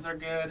 Pepper ones are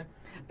good.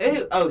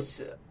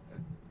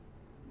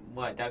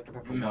 What, Dr.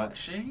 Pepper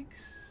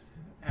milkshakes?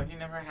 Have you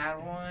never had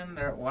one?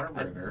 They're at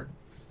Whataburger.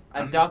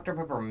 A Dr.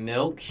 Pepper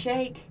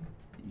milkshake?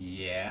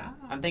 Yeah.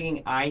 I'm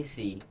thinking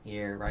icy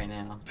here right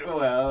now.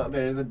 Well,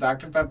 there's a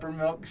Dr. Pepper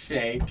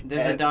milkshake.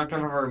 There's a Dr.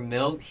 Pepper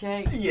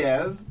milkshake?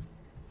 Yes.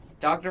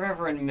 Dr.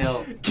 Pepper and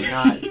milk do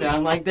not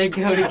sound like they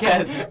go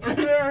together.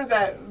 Remember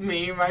that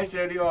meme I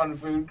showed you on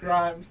Food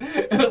Crimes?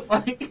 It was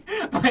like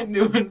my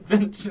new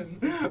invention,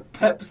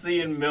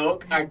 Pepsi and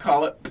milk. I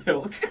call it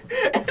Pilk.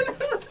 And it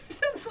was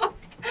just like...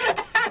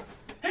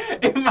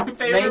 my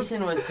favorite,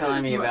 Mason was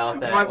telling me about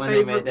that when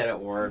they made that at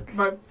work.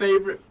 My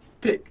favorite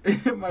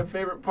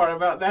part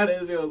about that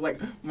is it was like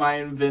my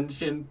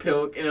invention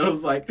Pilk, and it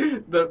was like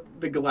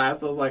the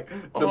glass was like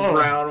the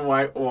brown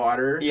white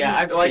water. Yeah,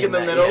 I've like seen in the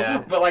that, middle,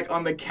 yeah. But like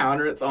on the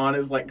counter it's on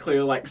is like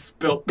clear like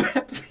spilt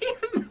Pepsi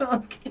and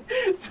milk.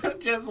 So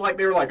just like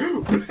they were like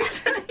trying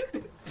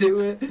to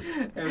do it,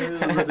 and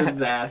it was a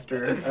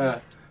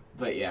disaster.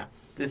 But yeah,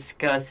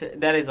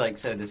 That is like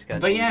so disgusting.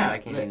 But yeah, I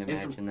can't even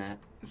imagine that.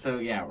 So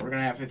yeah, we're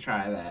gonna have to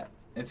try that.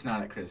 It's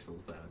not at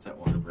Crystal's though; it's at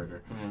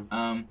Whataburger.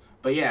 Yeah.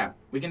 But yeah,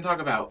 we can talk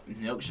about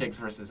milkshakes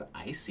versus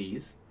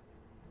ices.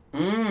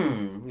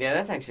 Yeah,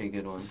 that's actually a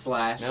good one.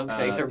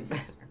 Milkshakes are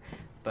better,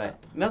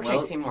 but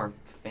milkshakes seem more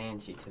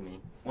fancy to me.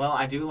 Well,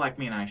 I do like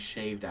me a nice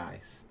shaved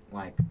ice,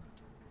 like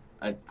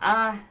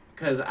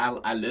because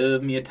I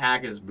love me a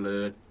tiger's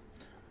blood.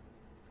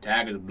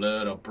 Tiger's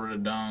blood are pretty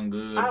darn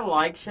good. I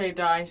like shaved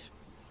ice,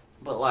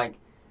 but like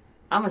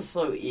I'm a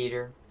slow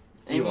eater.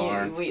 And you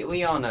are.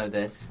 We all know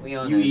this.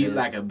 You eat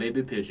like a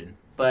baby pigeon.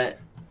 But,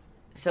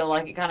 so,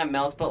 like, it kind of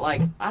melts. But,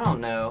 like, I don't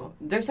know.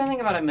 There's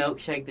something about a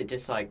milkshake that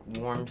just, like,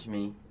 warms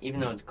me, even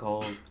though it's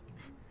cold.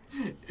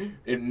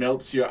 It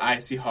melts your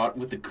icy heart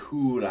with the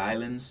cool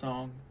island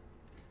song.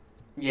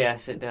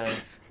 Yes, it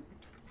does.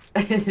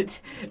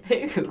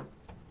 Ew.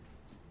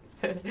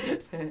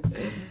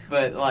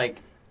 But, like,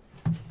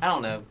 I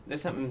don't know.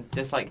 There's something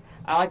just, like,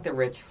 I like the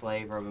rich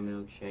flavor of a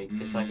milkshake.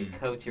 Just, like, it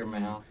coats your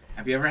mouth.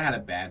 Have you ever had a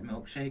bad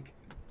milkshake?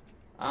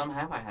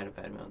 Have I had a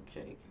bad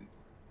milkshake?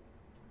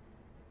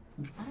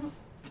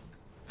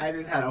 I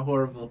just had a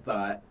horrible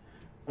thought.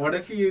 What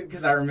if you,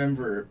 because I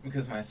remember,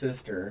 because my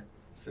sister,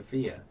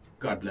 Sophia,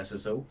 God bless her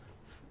soul,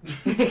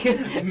 guest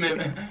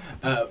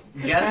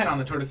on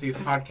the Tortoises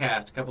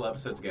podcast a couple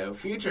episodes ago,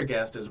 future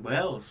guest as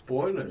well,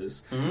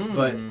 spoilers.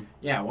 But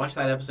yeah, watch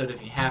that episode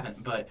if you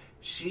haven't. But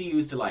she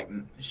used to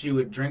she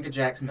would drink a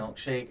Jack's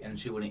milkshake and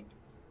she wouldn't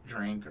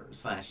drink or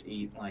 /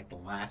 eat like the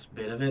last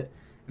bit of it,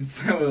 and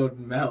so it would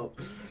melt.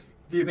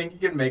 Do you think you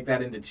can make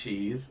that into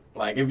cheese?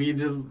 Like if you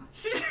just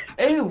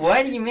Ooh,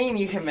 what do you mean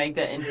you can make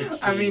that into cheese?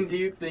 I mean, do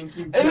you think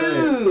you could?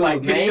 Ooh,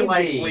 like, can you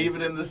like maybe. leave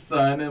it in the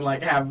sun and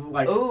like have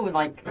like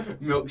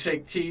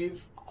milkshake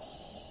cheese?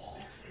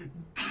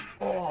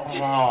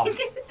 Oh.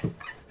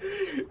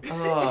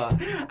 Oh.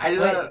 I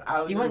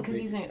Do you want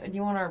cookies and do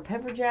you want our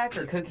pepper jack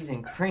or cookies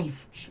and cream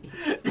cheese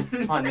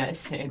on that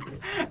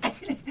sandwich?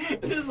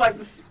 Just like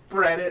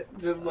spread it,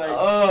 just like.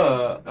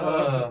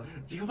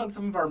 Do you want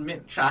some of our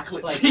mint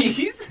chocolate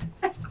cheese?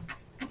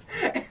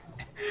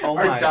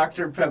 Our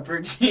Dr.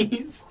 Pepper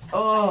cheese.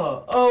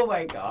 Oh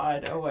my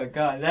god.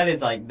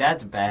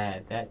 That's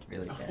bad. That's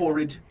really bad.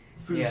 Horrid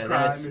food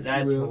crime.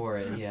 That's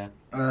horrid. Yeah.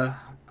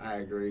 I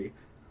agree.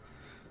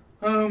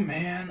 Oh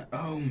man.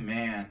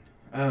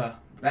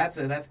 That's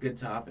a good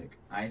topic.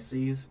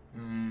 Ices.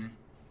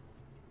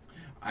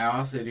 I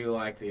also do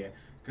like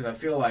because I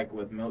feel like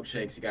with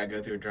milkshakes you gotta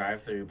go through a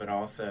drive-through, but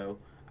also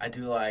I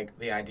do like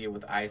the idea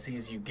with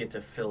ices you get to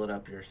fill it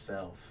up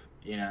yourself.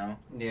 You know?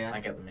 Yeah.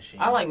 Like at the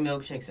machine. I like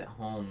milkshakes at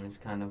home is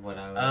kind of what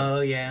I was.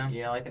 Oh, yeah.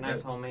 Yeah, like a nice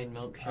homemade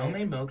milkshake.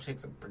 Homemade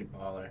milkshakes are pretty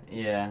baller.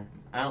 Yeah.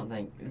 I don't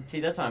think... See,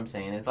 that's what I'm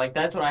saying. It's like,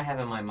 that's what I have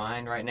in my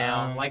mind right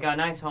now. Like, a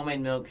nice homemade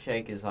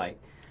milkshake is like...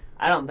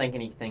 I don't think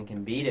anything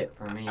can beat it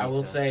for me. I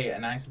will say a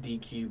nice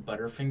DQ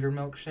Butterfinger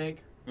milkshake.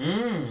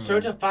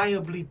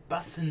 Certifiably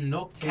bussin'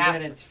 no Too cap.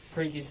 bad it's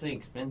freakishly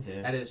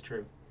expensive. That is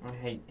true. I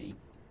hate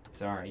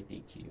Sorry,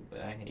 DQ, but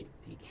I hate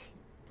DQ.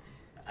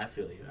 I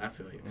feel you.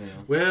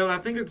 Yeah. Well, I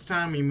think it's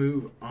time we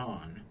move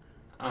on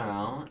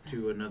Oh.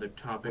 to another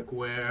topic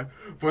where,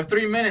 for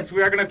 3 minutes,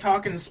 we are going to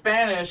talk in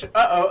Spanish.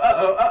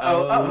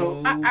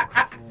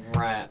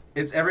 Crap.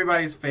 It's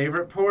everybody's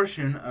favorite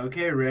portion.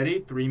 Okay,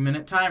 ready?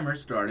 3-minute timer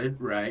started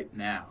right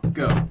now.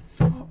 Go.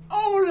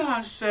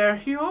 Hola,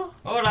 Sergio.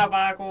 Hola,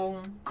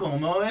 Paco.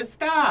 ¿Cómo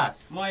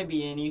estás? Muy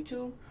bien, ¿y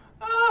tú?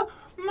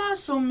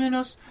 Más o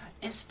menos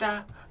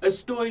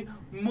estoy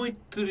muy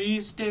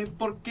triste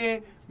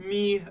porque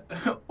mi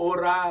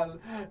oral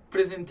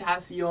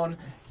presentación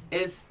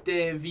es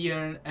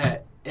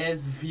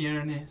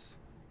viernes.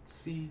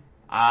 Sí.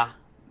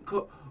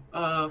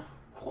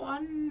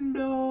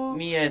 ¿Cuándo?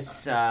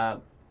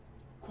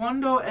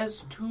 ¿Cuándo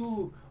es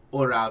tu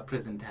oral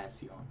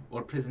presentación?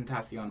 ¿O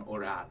presentación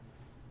oral?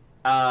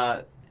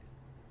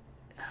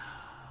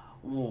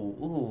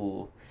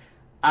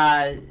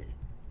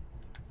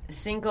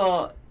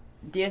 5,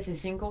 10 y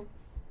 5.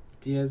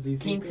 10 y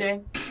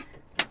 15.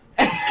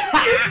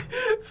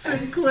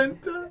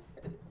 50.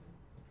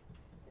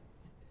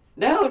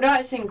 No,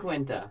 not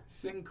 50.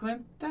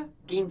 50.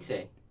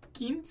 15.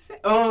 15.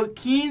 Oh,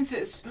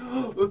 15.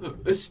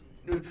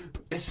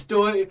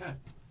 Estoy.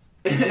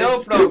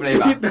 No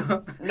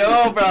problema.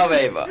 No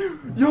problema.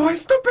 Yo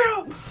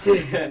estúpido.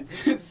 Sí.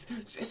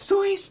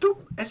 Estoy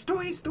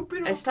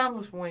estúpido.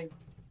 Estamos muy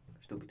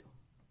estúpidos.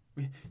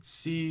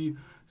 Sí,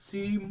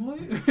 muy.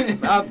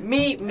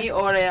 Mi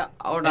hora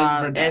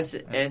es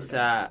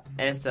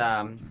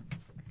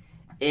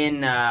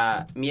en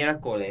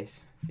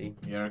miércoles. Sí.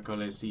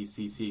 Miércoles,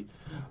 sí.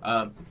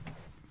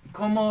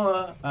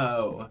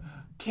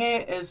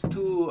 ¿Qué es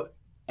tu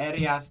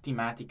áreas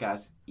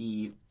temáticas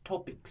y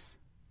topics?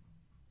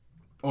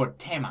 O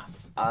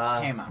temas.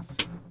 Temas.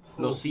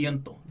 Lo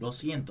siento.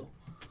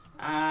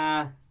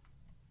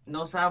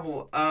 No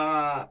sabo.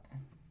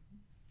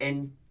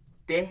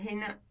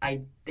 Indígena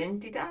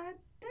identidades.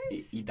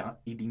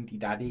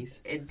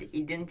 Identidades.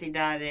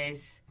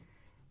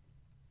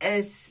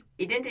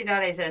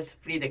 Identidades es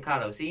Frida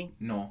Kahlo, ¿sí?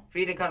 No.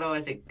 Frida Kahlo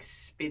es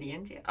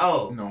experiencia.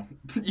 Oh. No.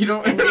 You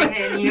don't.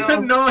 Ingenio.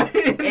 no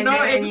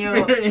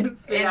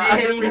experience.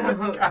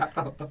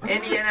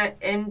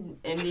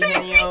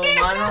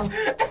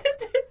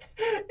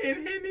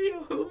 Ingenio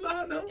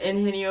humano.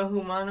 Ingenio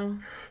humano.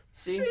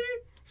 Sí.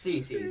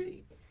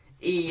 Sí.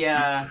 Y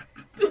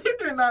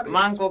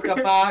Manco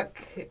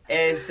Capac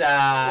es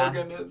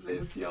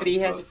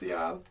organización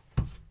social.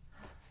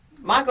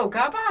 Manco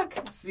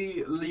Capac.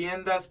 Sí,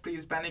 leyendas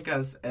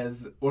prehispánicas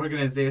es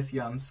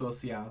organización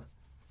social.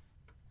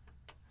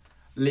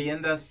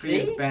 Leyendas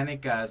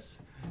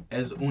prehispánicas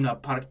es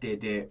una parte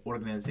de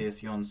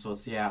organización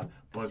social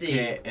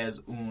porque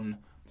es una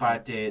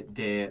parte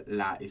de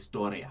la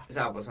historia.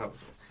 Sabe.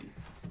 Sí.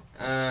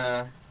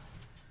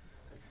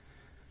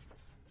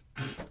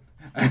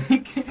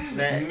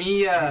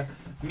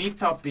 mi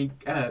topic,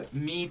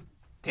 mi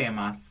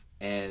temas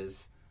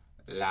es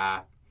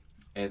la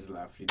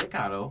Frida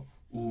Kahlo,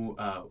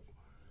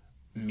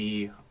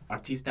 mi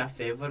artista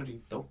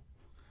favorito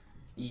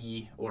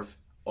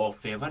o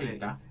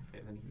favorita.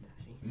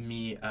 Sí.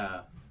 Mi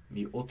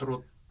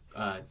otro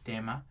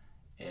tema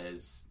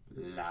es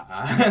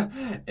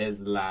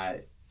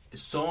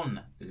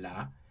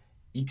la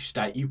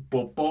Ixta y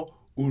Popo,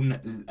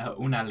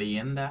 una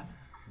leyenda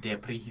de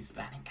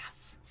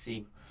prehispánicas.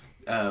 Sí.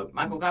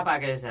 Manco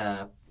Capac es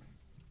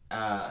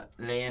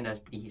leyendas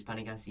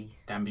prehispánicas, sí.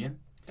 También,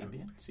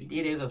 sí.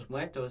 Día de los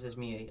Muertos es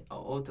mi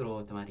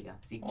otro temática,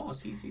 sí. Oh,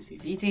 sí. Sí.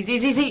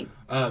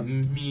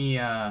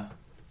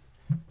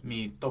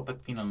 Mi topic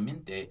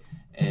finalmente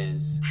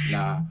es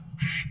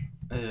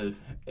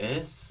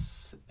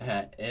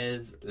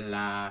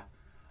la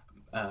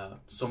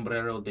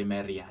sombrero de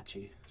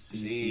mariachi.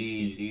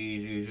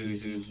 Sí.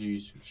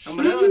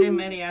 Sombrero de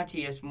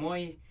mariachi es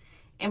muy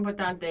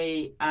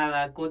importante a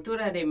la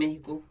cultura de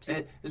México. Sí.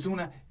 Es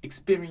una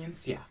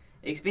experiencia.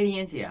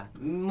 Experiencia.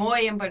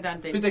 Muy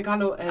importante. Frida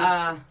Kahlo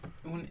es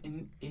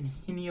un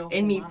ingenio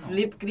En mi humano.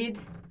 Flipgrid.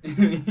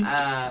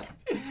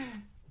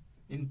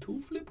 In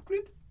tu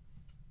Flipgrid?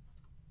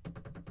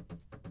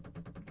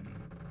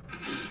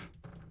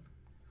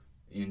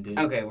 Indeed.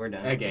 Okay, we're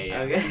done. Okay,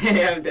 yeah.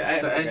 Okay. I'm done.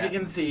 So as you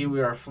can see, we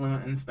are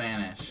fluent in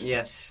Spanish.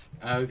 Yes.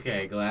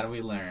 Okay, glad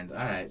we learned. All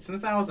right,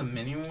 since that was a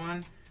mini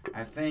one,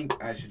 I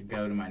think I should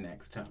go to my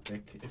next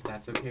topic, if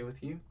that's okay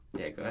with you.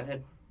 Yeah, go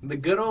ahead. The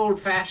good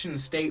old-fashioned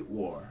state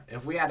war.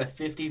 If we had a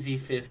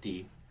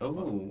 50v50,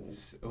 Oh.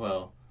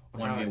 well,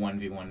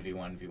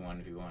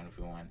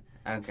 1v1v1v1v1v1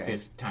 Okay.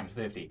 times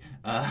 50.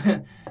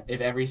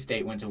 If every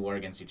state went to war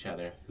against each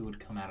other, who would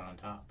come out on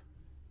top?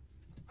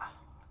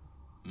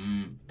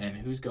 And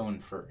who's going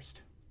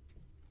first?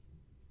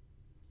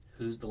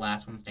 Who's the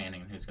last one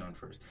standing and who's going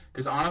first?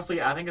 Because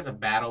honestly, I think it's a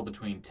battle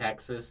between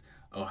Texas,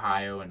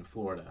 Ohio, and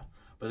Florida.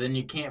 But then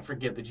you can't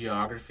forget the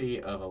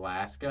geography of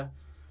Alaska.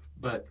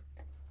 But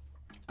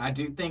I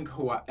do think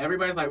Hawaii,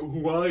 everybody's like,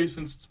 Hawaii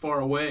since it's far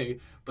away.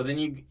 But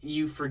then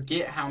you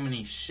forget how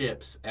many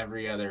ships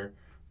every other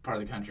part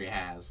of the country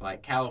has.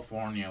 Like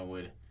California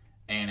would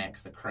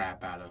annex the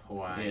crap out of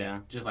Hawaii. Yeah.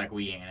 Just like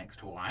we annexed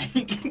Hawaii.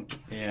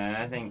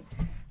 Yeah,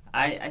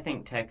 I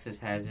think Texas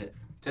has it.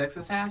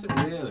 Texas has it?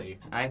 Really?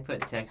 I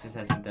put Texas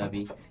as a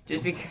W.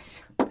 Just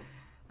because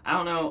I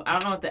don't know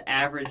what the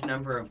average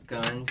number of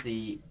guns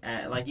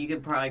like you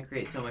could probably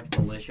create so much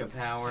militia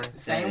power.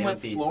 Same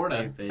with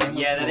Florida.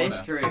 That is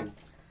true.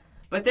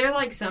 But there are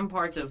like some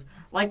parts of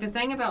like the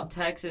thing about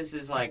Texas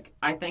is like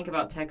I think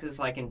about Texas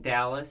like in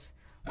Dallas.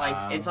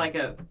 Like it's like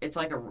a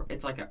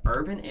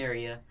urban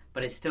area,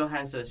 but it still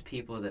has those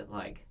people that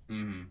like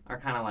are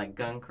kind of like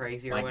gun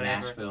crazy or like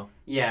whatever. Nashville.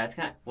 Yeah, it's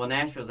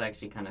Nashville's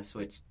actually kind of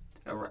switched.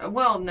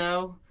 Well,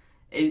 no,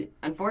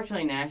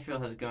 unfortunately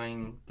Nashville is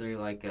going through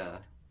like a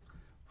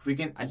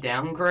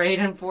downgrade.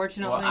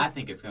 Unfortunately, Well, I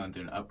think it's going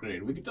through an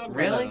upgrade. We could talk about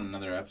Really? that in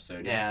another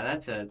episode. yeah,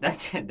 that's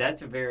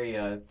a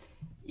very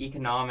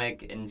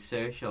economic and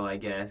social, I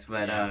guess.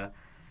 But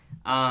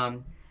I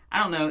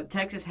don't know.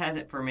 Texas has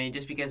it for me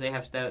just because they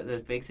have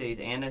those big cities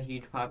and a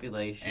huge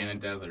population And a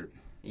desert.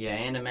 Yeah,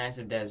 and a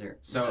massive desert.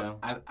 So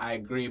I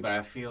agree, but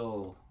I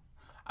feel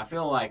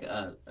like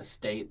a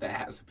state that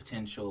has a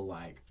potential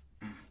like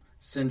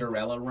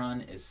Cinderella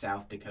run is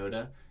South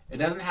Dakota. It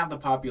doesn't have the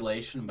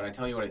population, but I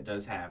tell you what, it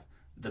does have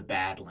the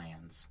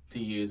Badlands to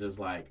use as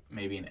like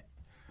maybe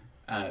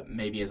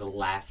as a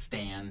last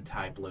stand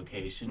type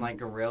location. like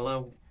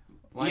guerrilla.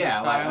 Yeah,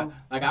 style.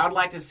 like I would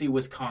like to see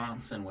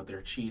Wisconsin with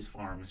their cheese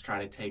farms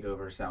try to take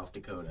over South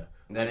Dakota.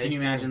 Can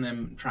you imagine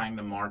them trying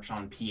to march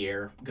on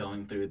Pierre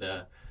going through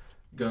the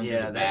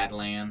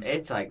Badlands?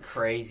 It's like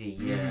crazy,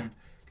 yeah.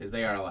 Because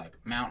they are like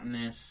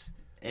mountainous.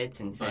 It's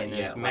insane. But,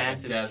 There's like a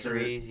massive desert.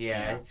 trees. Yeah,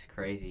 Yeah. it's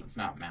crazy. It's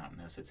not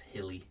mountainous. It's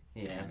hilly.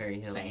 Yeah, and very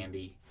hilly.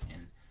 sandy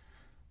and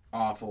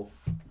awful.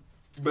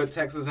 But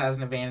Texas has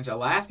an advantage.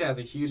 Alaska has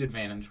a huge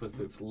advantage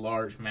with its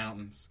large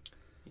mountains.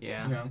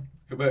 Yeah. You know?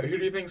 But who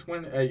do you think's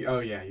winning?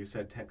 You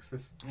said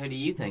Texas. Who do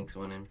you think's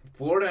winning?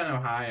 Florida and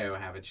Ohio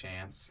have a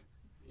chance.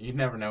 You'd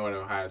never know what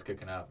Ohio's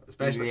cooking up,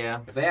 especially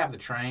if they have the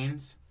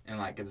trains and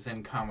like it's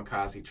in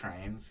kamikaze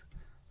trains,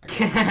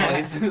 like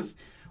places.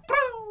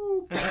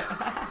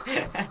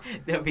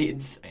 That'd be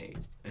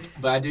insane.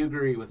 But I do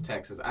agree with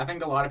Texas. I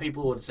think a lot of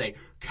people would say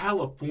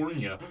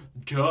California.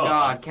 Duh.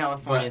 God,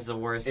 California is the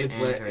worst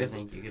answer I it's-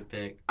 think you could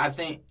pick. I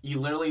think you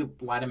literally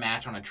light a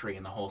match on a tree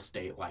and the whole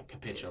state like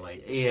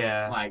capitulates.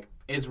 Yeah. Like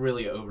it's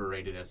really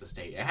overrated as a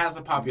state. It has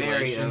the Very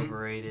population,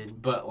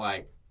 overrated. but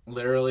like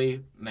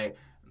literally my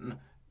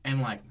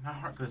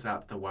heart goes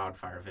out to the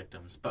wildfire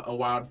victims. But a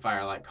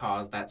wildfire like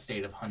caused that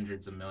state of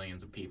hundreds of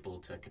millions of people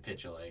to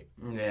capitulate.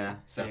 Yeah.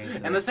 So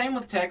seriously. and the same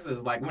with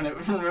Texas. Like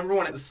remember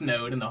when it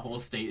snowed and the whole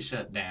state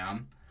shut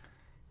down.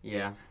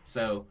 Yeah.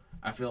 So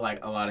I feel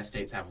like a lot of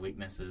states have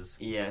weaknesses.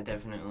 Yeah,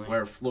 definitely.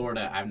 Where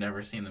Florida, I've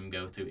never seen them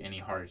go through any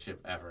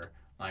hardship ever.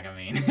 Like, I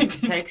mean...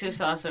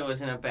 Texas also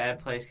was in a bad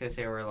place because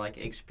they were, like,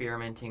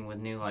 experimenting with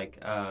new, like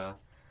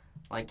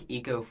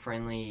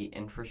eco-friendly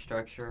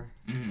infrastructure.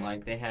 Mhm.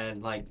 Like,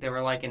 they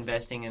were, like,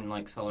 investing in,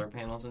 like, solar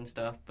panels and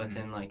stuff. But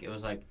then, like, it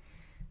was, like,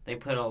 they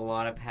put a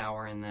lot of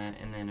power in that.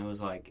 And then it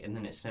was, like, and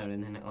then it snowed.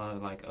 And then it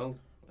was, like, oh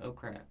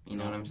crap. You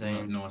know what I'm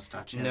saying? No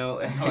está chévere. No,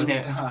 No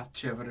está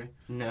chévere.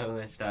 No,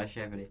 it's not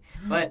chévere.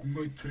 But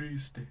Muy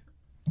triste.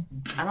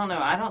 I don't know.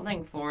 I don't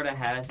think Florida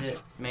has it,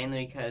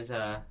 mainly because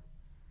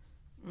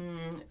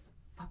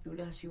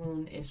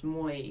populación es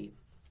muy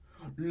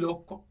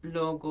Loco.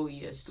 loco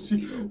y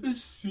estúpido.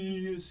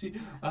 Sí.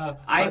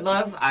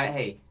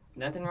 Hey,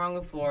 nothing wrong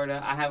with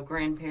Florida. I have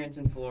grandparents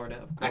in Florida,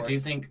 of course. I do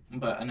think,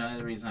 but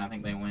another reason I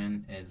think they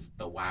win is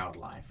the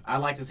wildlife. I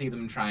like to see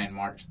them try and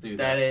march through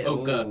the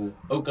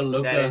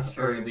Ocaloka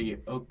or the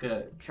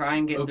Oka. Try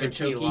and get through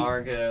Key Okeechobee.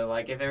 Largo.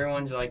 Like, if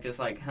everyone's, like, just,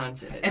 like,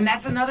 hunching it. And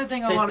that's another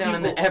thing a Sits lot of down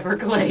in people... the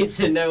Everglades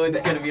and no one's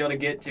going to be able to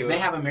get to it. They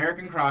have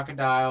American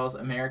crocodiles,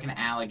 American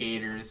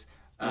alligators.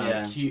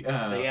 They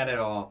got it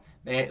all.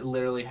 They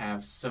literally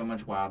have so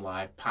much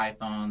wildlife.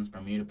 Pythons,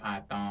 Bermuda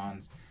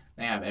pythons.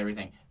 They have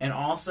everything. And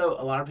also,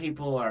 a lot of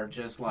people are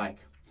just like,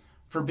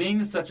 for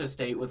being such a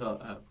state with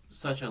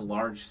such a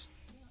large,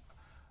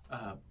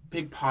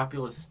 big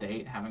populous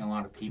state, having a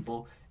lot of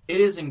people, it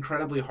is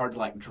incredibly hard to,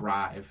 like,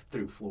 drive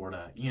through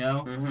Florida, you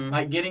know? Mm-hmm.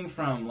 Like, getting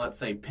from, let's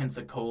say,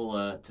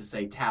 Pensacola to,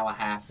 say,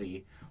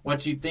 Tallahassee,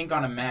 what you think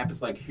on a map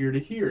is, like, here to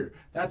here.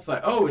 That's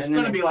like, oh, it's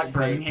going to be like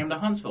Birmingham to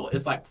Huntsville.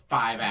 It's, like,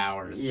 5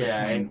 hours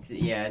between.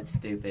 It's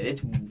stupid.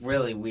 It's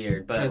really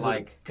weird, but,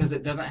 Because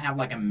it doesn't have,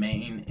 like, a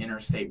main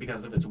interstate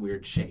because of its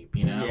weird shape,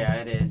 you know? Yeah,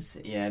 it is.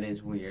 Yeah, it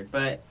is weird.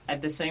 But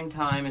at the same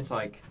time, it's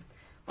like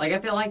I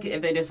feel like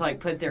if they just, like,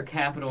 put their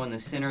capital in the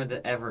center of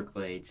the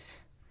Everglades...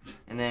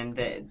 And then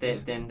they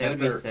would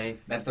be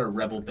safe. That's their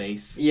rebel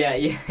base. Yeah.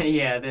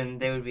 Then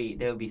they would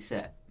be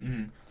set.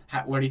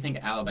 Mm-hmm. Where do you think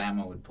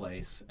Alabama would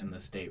place in the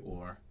state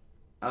war?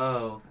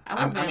 Oh,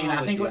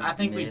 Alabama I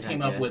think we'd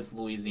team up with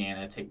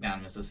Louisiana, take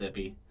down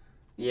Mississippi.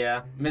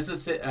 Yeah,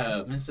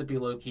 Mississippi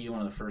low key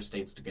one of the first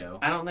states to go.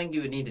 I don't think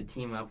you would need to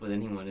team up with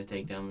anyone to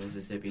take down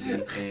Mississippi. To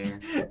be fair,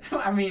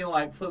 I mean,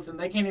 like flipping,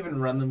 they can't even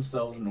run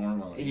themselves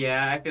normally.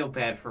 Yeah, I feel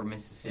bad for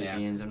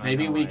Mississippians. Yeah.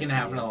 Maybe we can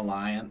have an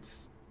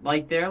alliance.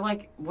 Like, they're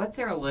like, what's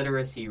their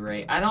literacy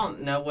rate? I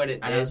don't know what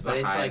it is, but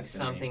it's like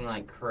something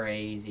like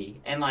crazy.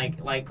 And like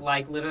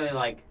literally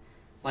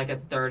like a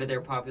third of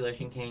their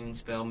population can't even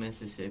spell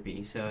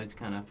Mississippi, so it's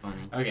kind of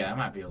funny. Okay, that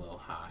might be a little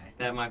high.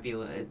 That might be a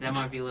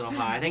little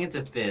high. I think it's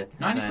a fifth.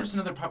 90%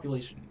 of their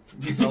population.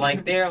 But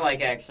like they're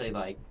like actually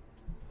like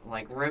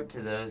rip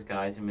to those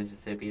guys in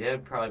Mississippi. They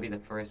would probably be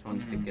the first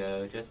ones to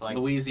go. Just like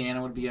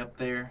Louisiana would be up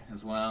there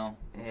as well.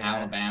 Yeah.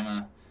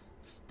 Alabama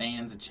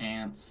stands a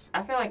chance.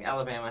 I feel like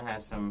Alabama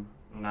has some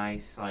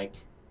nice, like,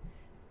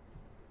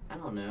 I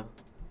don't know.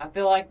 I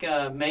feel like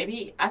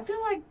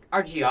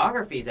our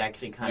geography is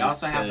actually kind of. We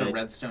also have the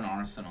Redstone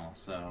Arsenal,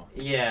 so.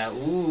 Yeah,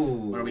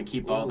 ooh. Where we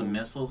keep all the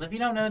missiles. If you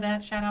don't know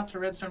that, shout out to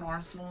Redstone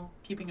Arsenal,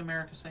 keeping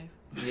America safe.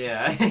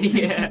 Yeah,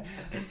 yeah.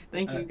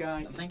 Thank you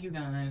guys. Thank you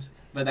guys.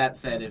 But that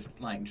said, if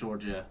like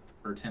Georgia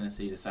or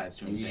Tennessee decides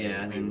to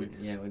invade,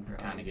 we'd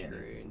probably get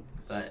screwed.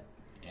 But.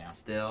 Yeah.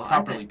 Still,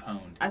 properly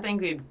pwned. I think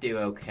we'd do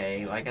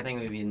okay. Like, I think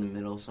we'd be in the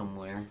middle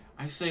somewhere.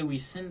 I say we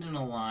send an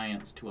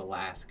alliance to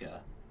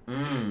Alaska.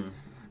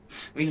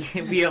 We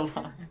can be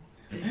alliance.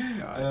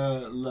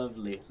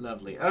 Lovely.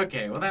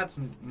 Okay, well, that's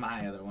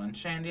my other one.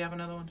 Shane, do you have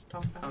another one to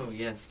talk about? Oh,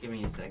 yes. Give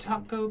me a second.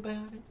 Talk about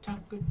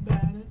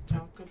it.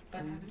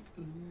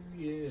 Ooh,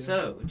 yeah.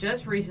 So,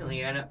 just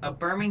recently, a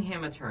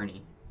Birmingham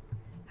attorney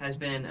has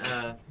been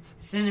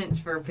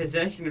sentenced for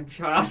possession of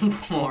child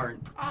porn.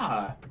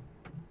 Ah.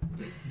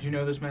 Do you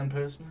know this man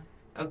personally?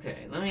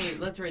 Okay,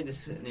 let's read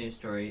this news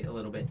story a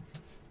little bit.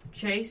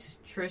 Chase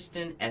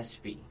Tristan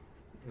Espy,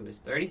 who is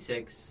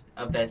 36,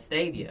 of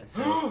Vestavia.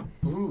 So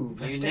ooh,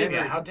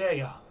 Vestavia! How dare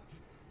y'all?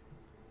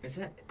 Is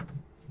that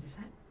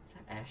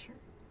Asher?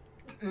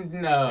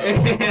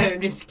 No,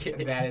 just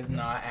kidding. That is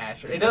not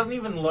Asher. It doesn't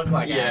even look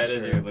like Asher. Yeah, it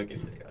doesn't even look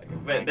anything like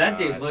it. But that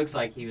dude looks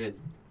like he would.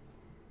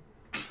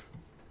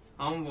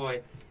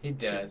 Homeboy. He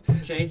does.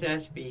 Chase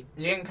Espy.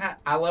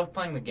 I love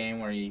playing the game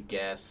where you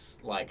guess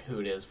like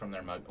who it is from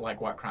their mug, like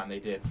what crime they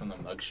did from the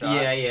mugshot.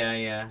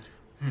 Yeah.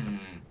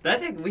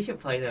 That's we should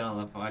play that on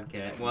the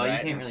podcast. Well, right?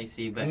 You can't really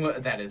see, but well,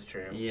 that is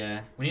true.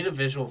 Yeah, we need a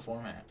visual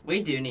format.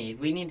 We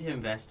need to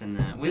invest in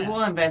that. We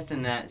will invest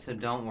in that, so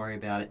don't worry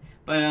about it.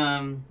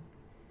 But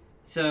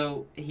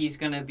so he's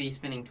gonna be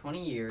spending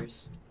 20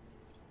 years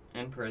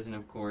in prison,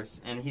 of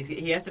course, and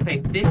he has to pay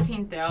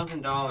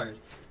 $15,000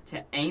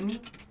 to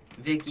Amy,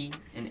 Vicky,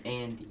 and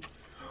Andy,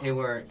 who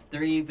were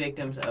 3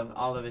 victims of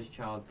all of his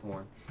child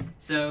porn.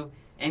 So,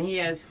 and he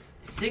has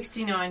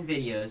 69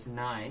 videos,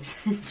 nice,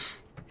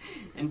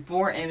 and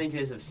 4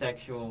 images of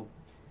sexual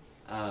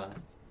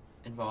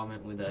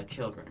involvement with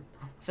children.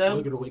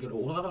 So,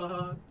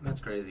 what? That's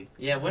crazy.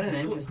 Yeah, what an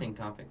interesting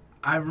topic.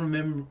 I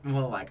remember,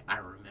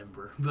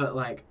 but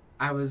like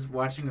I was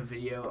watching a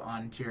video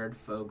on Jared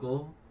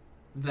Fogle,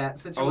 that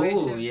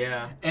situation. Oh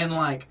yeah. And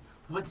like,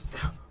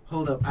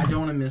 hold up, I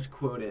don't want to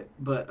misquote it,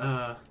 but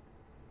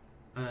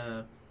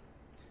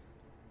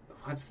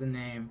what's the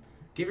name?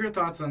 Give your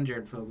thoughts on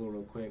Jared Fogle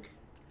real quick.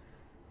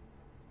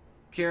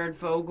 Jared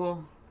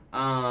Fogle,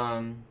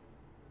 when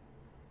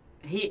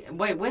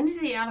is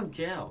he out of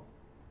jail?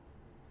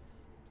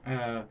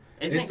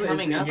 Isn't it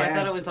coming up? Yeah, I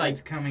thought it was like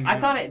it's coming I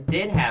up. thought it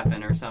did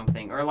happen or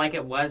something, or like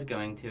it was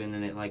going to, and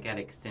then it like got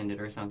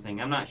extended or something.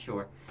 I'm not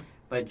sure,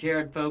 but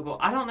Jared Fogle,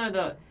 I don't know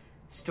the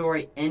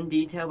story in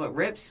detail, but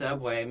Rip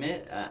Subway,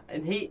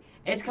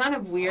 it's kind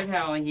of weird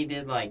how he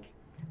did like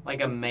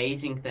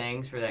amazing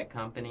things for that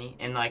company,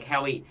 and like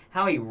how he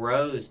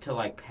rose to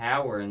like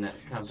power in that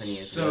company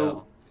as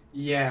well.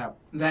 Yeah,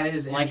 that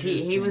is like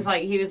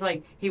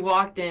interesting. he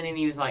walked in and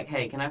he was like,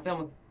 hey, can I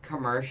film a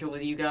commercial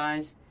with you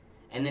guys?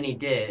 And then he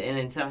did, and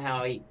then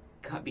somehow he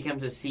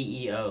becomes a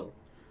CEO.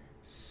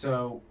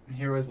 So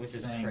here was the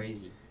thing. Which is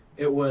crazy.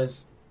 It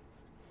was,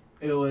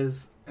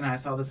 and I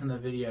saw this in the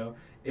video.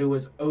 It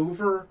was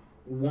over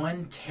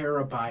 1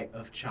 terabyte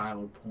of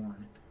child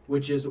porn,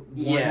 which is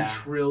 1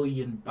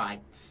 trillion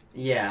bytes.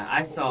 Yeah,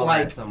 I saw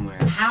Like, that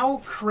somewhere. How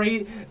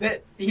crazy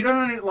that you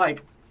don't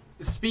like.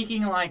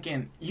 Speaking like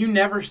you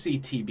never see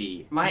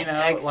TB. My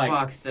Xbox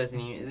Xbox doesn't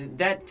even.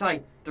 That's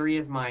like 3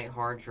 of my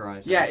hard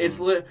drives. Yeah,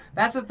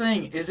 that's the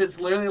thing. It's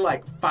literally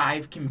like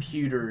 5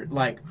 computers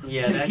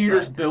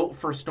built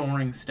for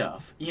storing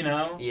stuff.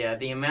 Yeah,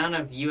 the amount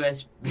of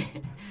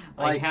USB.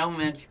 like how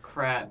much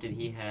crap did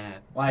he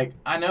have? Like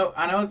I know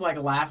it's like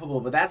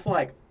laughable, but that's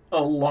like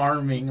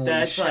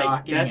alarmingly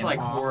shocking. That's and like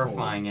awful.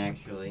 horrifying,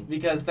 actually.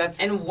 Because that's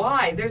and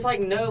why? There's like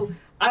no.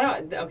 I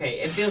don't.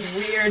 Okay, it feels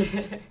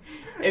weird.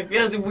 It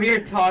feels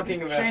weird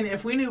talking about. Shane,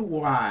 if we knew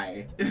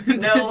why.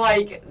 No,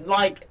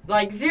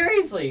 like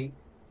seriously,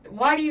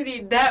 why do you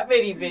need that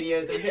many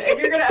videos? If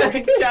you're gonna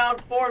have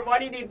child porn, why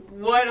do you need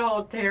 1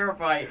 whole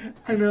terabyte?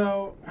 I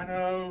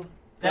know.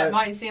 That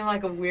might seem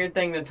like a weird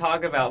thing to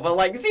talk about, but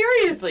like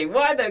seriously,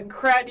 why the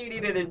crap do you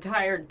need an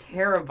entire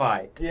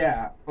terabyte?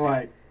 Yeah,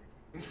 like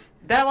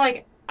that.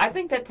 Like I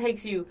think that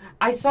takes you.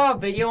 I saw a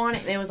video on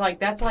it, and it was like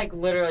that's like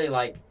literally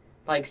like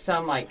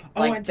some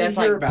that's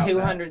like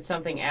 200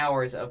 something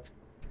hours of.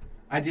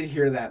 I did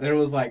hear that. There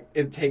was like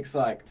it takes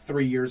like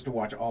 3 years to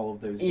watch all of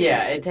those videos.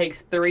 Yeah, it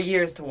takes 3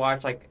 years to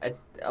watch like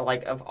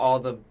of all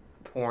the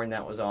porn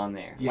that was on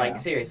there. Yeah. Like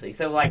seriously.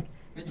 So like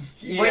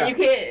well, you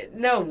can't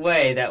no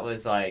way that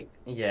was like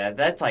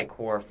that's like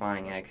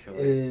horrifying actually.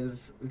 It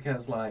is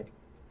because like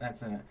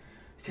that's in it.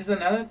 Because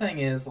another thing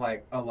is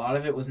like a lot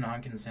of it was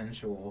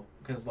non-consensual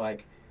because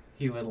like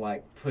he would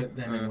like put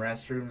them in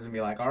restrooms and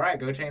be like, "All right,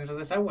 go change to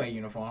the subway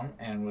uniform,"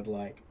 and would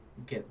like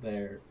get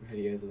their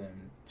videos of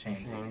them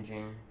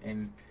changing.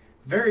 And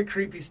very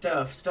creepy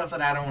stuff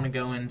that I don't want to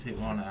go into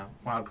on a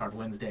Wildcard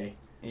Wednesday.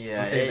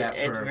 Yeah,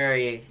 it's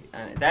very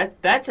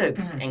that's a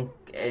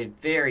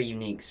very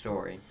unique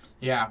story.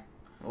 Yeah,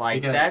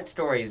 like that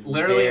story is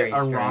literally very a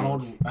strange.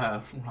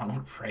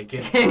 Ronald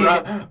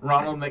Reagan,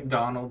 Ronald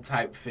McDonald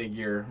type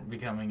figure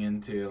becoming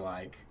into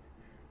like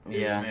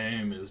his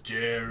name is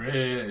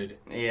Jared.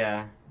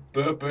 Yeah.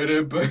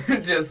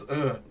 Just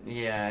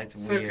yeah,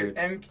 it's so weird.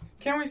 And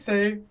can we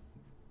say,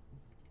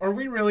 are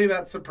we really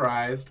that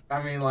surprised?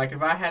 I mean, like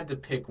if I had to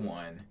pick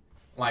one,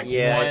 like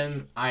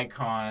one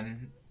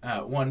icon,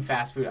 one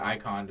fast food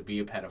icon to be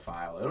a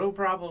pedophile, it'll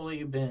probably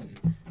have been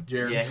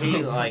Jared. Yeah, Fogle.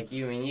 he like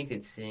you. I mean, you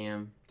could see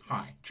him.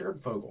 Hi, Jared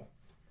Fogle.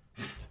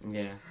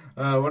 Yeah.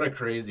 What a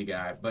crazy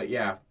guy. But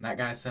yeah, that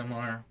guy's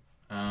similar.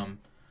 I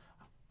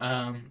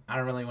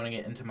don't really want to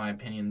get into my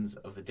opinions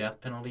of the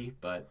death penalty,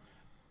 but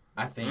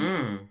I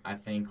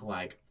think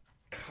like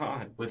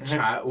God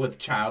with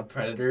child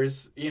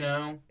predators,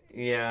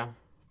 Yeah.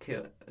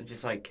 Kill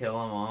them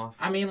off.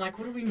 I mean, like,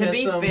 would we to miss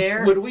be them?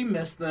 Fair, would we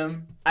miss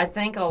them? I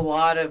think a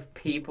lot of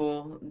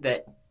people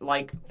that,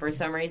 like, for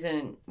some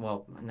reason,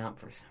 well, not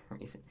for some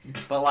reason,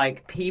 but,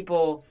 like,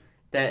 people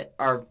that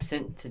are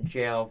sent to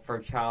jail for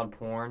child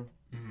porn,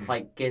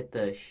 like, get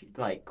the,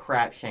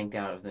 crap shanked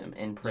out of them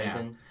in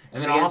prison. Yeah.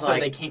 And then also,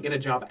 like, they can't get a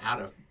job out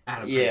of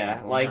prison.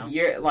 Yeah, like,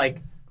 you're,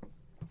 like,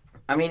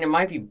 I mean, it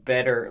might be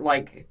better,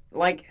 like,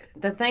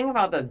 the thing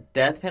about the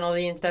death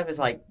penalty and stuff is,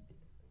 like,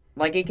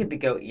 it could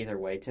go either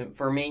way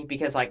for me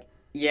because, like,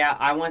 yeah,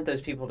 I want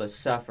those people to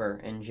suffer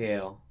in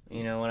jail.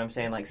 You know what I'm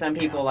saying? Like, some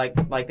people,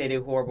 like they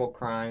do horrible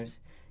crimes.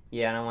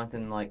 Yeah, and I want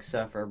them to, like,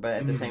 suffer. But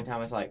at the same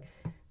time, it's like,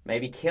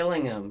 maybe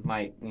killing them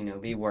might,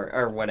 be worse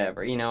or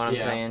whatever. You know what I'm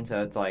saying?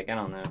 So it's like, I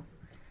don't know.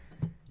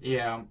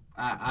 Yeah,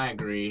 I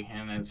agree.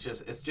 And it's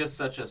just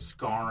such a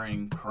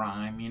scarring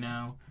crime,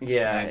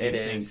 Yeah, it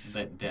is. Think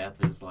that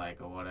death is,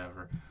 like, or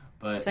whatever.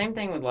 But same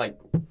thing with, like,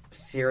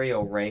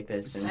 serial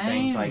rapists and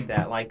things like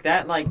that. Like,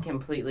 that, like,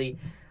 completely,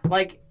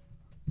 like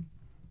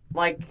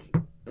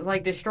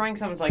destroying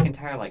someone's, like,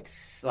 entire, like,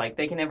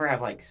 they can never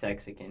have, like,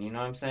 sex again, you know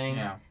what I'm saying?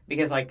 Yeah.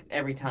 Because, like,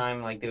 every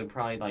time, like, they would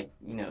probably, like,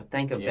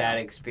 think of that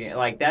experience.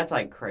 Like, that's,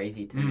 like,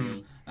 crazy to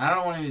me. I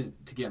don't want you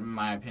to get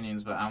my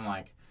opinions, but I'm,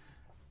 like,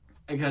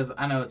 because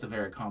I know it's a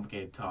very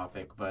complicated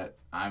topic, but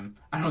I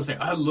don't say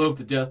I love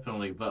the death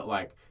penalty, but,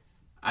 like,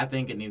 I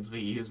think it needs to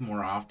be used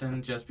more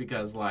often just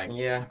because, like,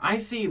 I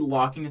see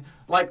locking,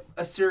 like,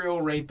 a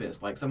serial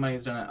rapist, like, somebody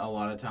who's done it a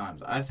lot of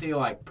times. I see,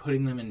 like,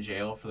 putting them in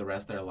jail for the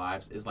rest of their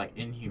lives is, like,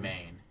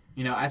 inhumane.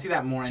 I see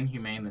that more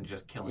inhumane than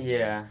just killing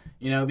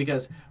them.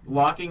 Because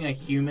locking a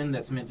human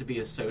that's meant to be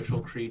a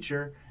social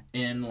creature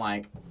in,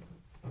 like,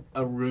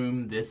 a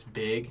room this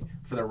big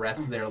for the rest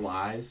of their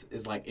lives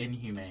is, like,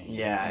 inhumane.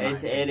 Yeah,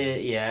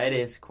 it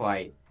is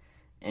quite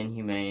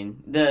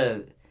inhumane.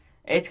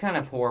 It's kind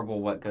of horrible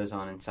what goes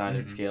on inside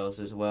of jails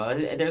as well.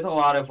 There's a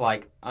lot of,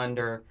 like,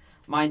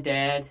 my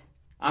dad,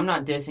 I'm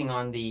not dissing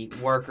on the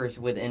workers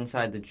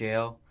inside the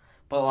jail,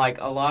 but,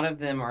 like, a lot of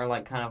them are,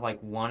 like, kind of,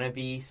 like,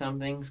 wannabe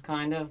somethings,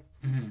 kind of,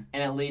 and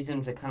it leads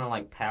them to kind of,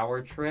 like,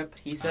 power trip,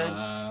 he said.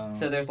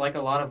 So there's, like,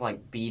 a lot of,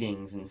 like,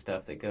 beatings and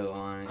stuff that go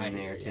on in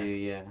there, too,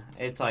 yeah.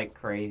 It's, like,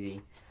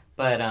 crazy.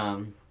 But,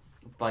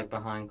 like,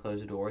 behind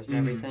closed doors and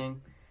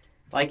everything.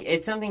 Like,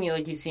 it's something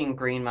you see in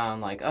Green Mile,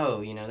 like,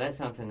 oh, that's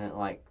something that,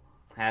 like,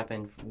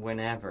 happen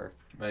whenever.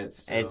 But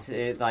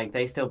still, like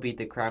they still beat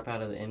the crap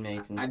out of the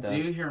inmates and stuff. I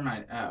do hear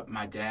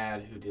my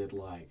dad, who did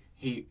like,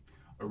 he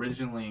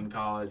originally in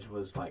college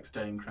was like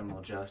studying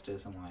criminal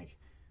justice and like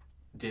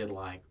did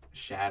like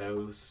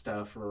shadow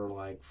stuff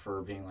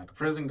for being like a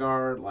prison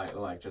guard,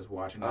 like just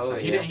watching. Oh,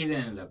 he didn't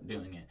end up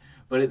doing it,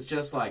 but it's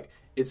just like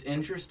it's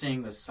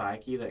interesting the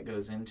psyche that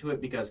goes into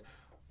it, because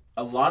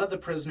a lot of the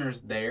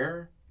prisoners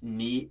there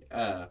need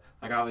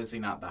like obviously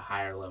not the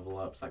higher level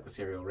ups like the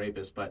serial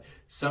rapists, but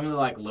some of the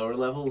like lower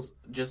levels,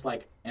 just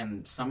like,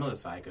 and some of the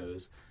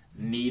psychos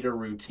need a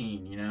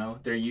routine, you know?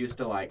 They're used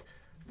to like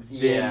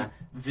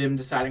them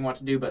deciding what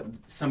to do, but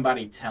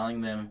somebody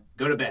telling them,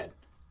 go to bed,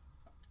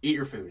 eat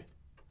your food,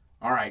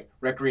 all right,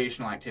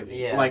 recreational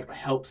activity, like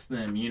helps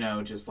them, you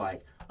know, just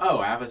like, oh,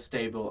 I have a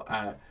stable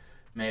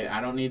maybe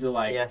I don't need to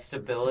like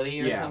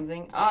stability or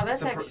something. Oh,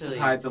 that's actually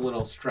provides a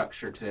little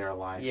structure to their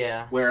life.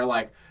 Yeah. Where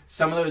like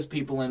some of those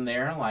people in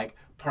there, like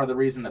part of the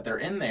reason that they're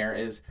in there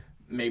is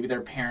maybe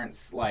their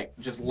parents like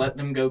just let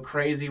them go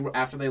crazy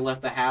after they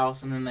left the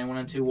house, and then they went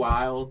into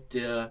wild,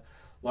 did a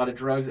lot of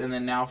drugs, and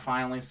then now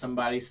finally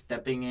somebody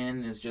stepping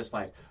in is just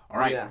like, all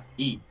right,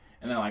 eat,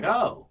 and they're like,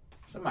 oh.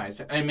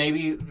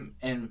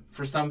 And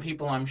for some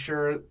people, I'm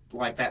sure,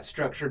 like, that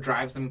structure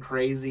drives them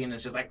crazy, and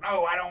it's just like,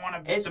 no, I don't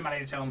want somebody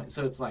to tell me.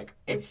 So it's like...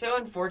 It's so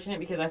unfortunate,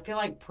 because I feel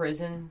like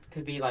prison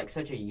could be, like,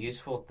 such a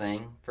useful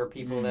thing for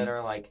people that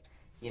are, like,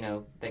 you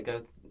know, that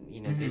go, you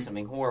know, do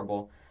something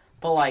horrible.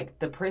 But, like,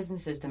 the prison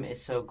system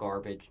is so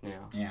garbage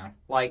now. Yeah.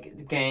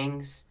 Like,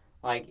 gangs...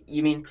 Like,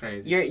 you mean...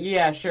 Crazy.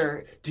 Yeah,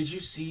 sure. Did you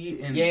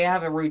see... Yeah, you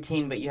have a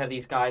routine, but you have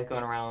these guys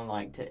going around,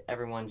 like, to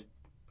everyone's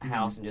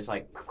house and just,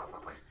 like...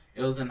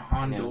 It was in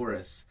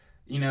Honduras.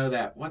 You know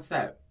that... What's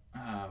that?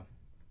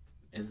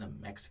 Is it a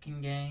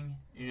Mexican gang?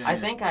 You know, I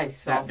think I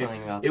saw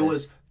something about this. It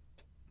was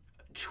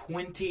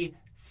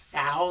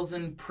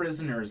 20,000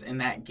 prisoners in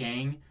that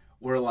gang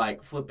were,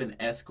 like, flipping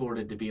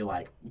escorted to be,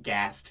 like,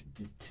 gassed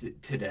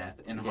to death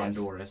in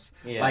Honduras.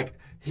 Yeah. Like,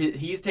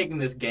 he's taking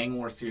this gang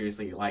war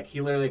seriously. Like,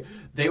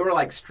 they were,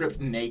 like, stripped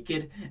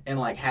naked and,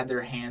 like, had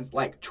their hands,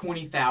 like,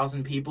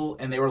 20,000 people,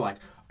 and they were, like,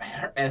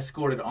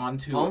 escorted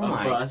onto a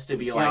bus to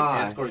be,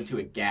 like, escorted to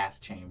a gas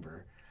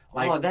chamber.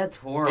 Like, that's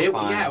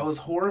horrifying. It was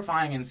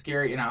horrifying and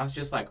scary, and I was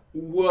just like,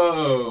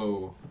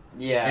 whoa.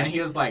 Yeah. And he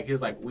was like,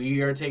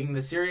 we are taking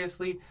this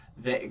seriously,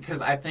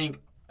 because I think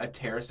a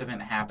terrorist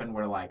event happened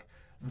where, like,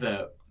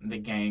 the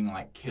gang,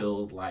 like,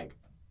 killed, like,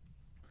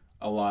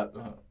 a lot,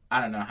 I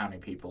don't know how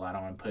many people, I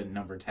don't want to put a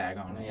number tag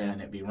on it and then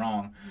it'd be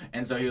wrong.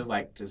 And so he was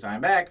like, to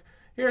sign back,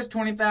 here's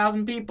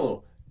 20,000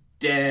 people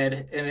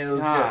dead, and it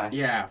was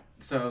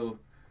so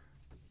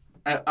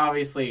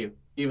obviously,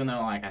 even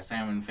though, like I say,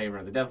 I'm in favor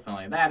of the death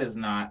penalty, that is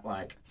not,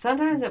 like...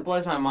 Sometimes it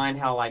blows my mind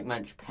how, like,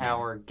 much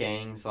power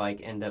gangs,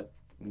 like, end up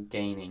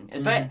gaining.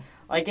 Like,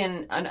 I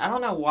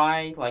don't know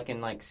why, like,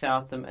 in, like,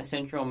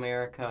 Central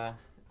America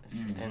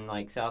and,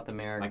 like, South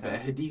America... Like the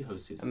Hidijo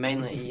system.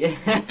 Mainly, a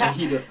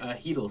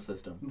Hidal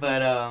system.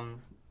 But,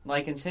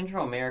 like, in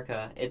Central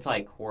America, it's,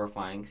 like,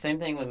 horrifying. Same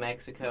thing with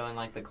Mexico and,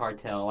 like, the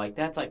cartel. Like,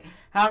 that's, like,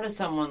 how does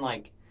someone,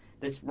 like...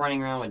 that's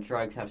running around with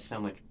drugs have so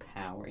much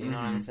power. You know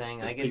what I'm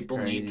saying? Like, people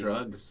need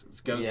drugs.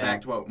 It goes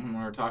back to when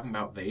we were talking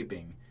about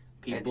vaping.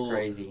 It's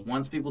crazy.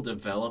 Once people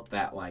develop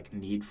that, like,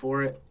 need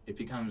for it, it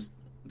becomes,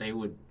 they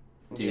would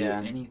do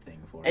anything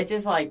for it. It's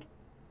just like,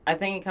 I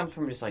think it comes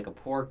from just like a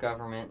poor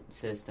government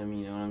system,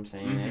 you know what I'm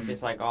saying? It's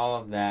just like all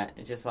of that.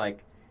 It's just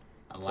like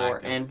poor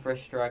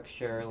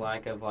infrastructure,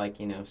 lack of, like,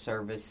 you know,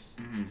 services.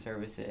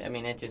 I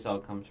mean, it just all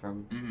comes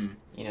from,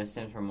 you know,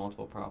 stems from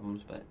multiple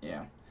problems, but...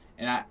 Yeah.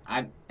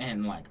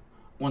 And like,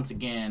 once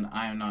again,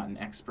 I am not an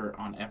expert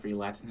on every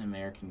Latin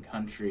American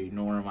country,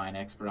 nor am I an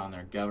expert on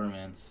their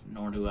governments,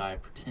 nor do I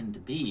pretend to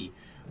be.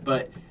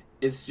 But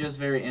it's just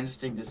very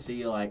interesting to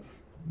see, like,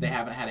 they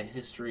haven't had a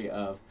history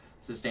of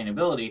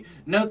sustainability.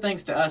 No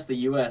thanks to us, the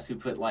U.S., who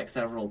put, like,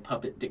 several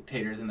puppet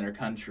dictators in their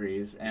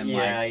countries, and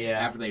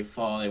after they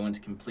fall, they went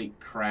to complete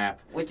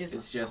crap. Which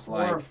is just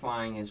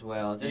horrifying as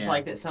well. Just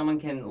like that someone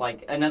can,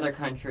 like, another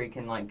country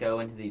can, like, go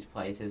into these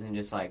places and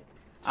just, like,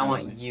 I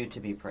want you to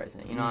be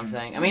president. You know what I'm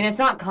saying? I mean, it's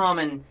not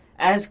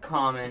as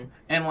common.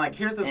 And, like,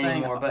 here's the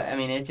anymore, thing. But, I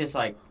mean, it's just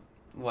like,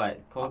 what?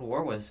 Cold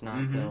War was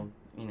not so,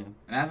 you know. And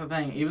that's the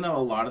thing. Even though a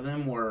lot of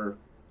them were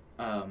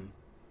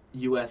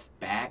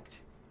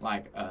U.S.-backed,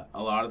 like,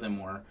 a lot of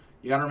them were,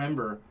 you got to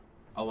remember,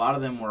 a lot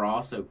of them were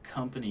also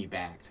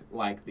company-backed.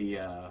 Like,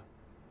 the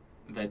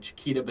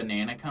Chiquita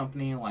Banana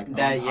Company, like,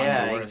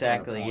 that,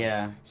 exactly,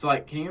 So,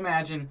 like, can you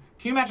imagine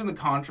the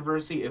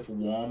controversy if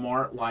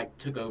Walmart, like,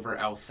 took over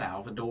El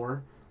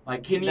Salvador?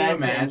 Like, can you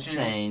imagine? That's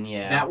insane,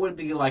 That would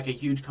be, like, a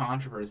huge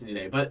controversy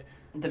today. But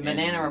the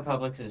Banana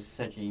Republics is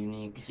such a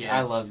unique... Yes.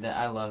 I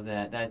love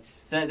that. That's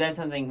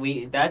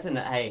something that's an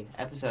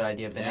episode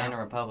idea, Banana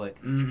Republic.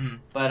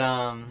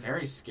 But,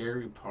 very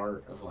scary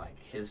part of, like,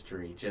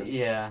 history. Just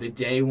the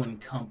day when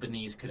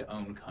companies could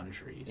own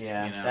countries.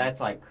 Yeah, you know? That's,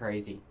 like,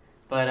 crazy.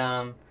 But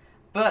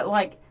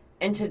like,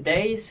 in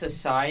today's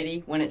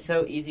society, when it's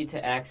so easy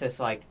to access,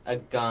 like, a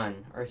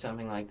gun or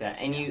something like that,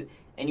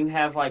 and and you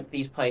have like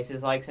these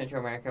places like Central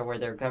America where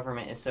their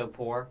government is so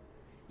poor,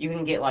 you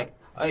can get like,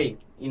 hey,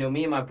 you know,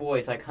 me and my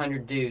boys, like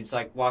 100 dudes,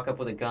 like walk up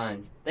with a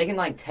gun. They can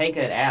like take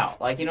it out.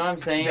 Like, you know what I'm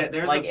saying?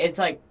 It's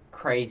like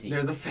crazy.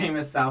 There's a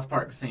famous South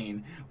Park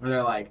scene where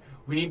they're like,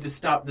 we need to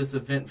stop this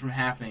event from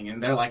happening.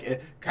 And they're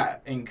like,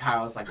 and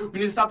Kyle's like, we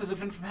need to stop this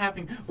event from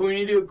happening, but we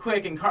need to do it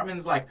quick. And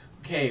Cartman's like,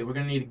 okay, we're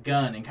going to need a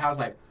gun. And Kyle's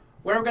like,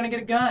 where are we going to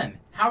get a gun?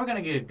 How are we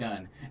going to get a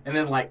gun? And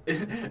then, like,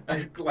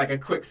 a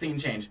quick scene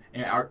change.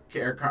 And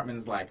Eric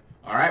Cartman's like,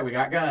 all right, we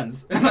got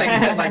guns.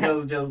 like it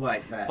was just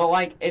like that. But,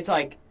 like, it's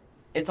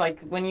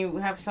like when you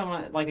have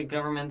someone, like, a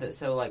government that's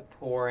so, like,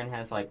 poor and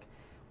has, like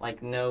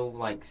no,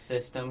 like,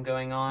 system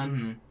going on,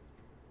 mm-hmm.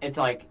 It's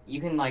like,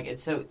 you can, like,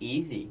 it's so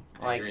easy.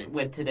 Like,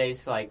 with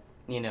today's, like,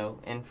 you know,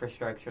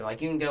 infrastructure.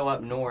 Like, you can go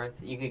up north.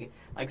 You could,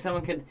 like,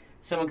 someone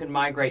could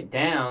migrate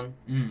down,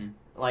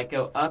 like,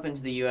 go up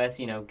into the U.S.,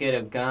 you know, get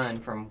a gun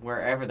from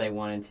wherever they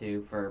wanted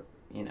to for,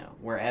 you know,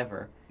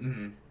 wherever.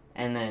 Mm-hmm.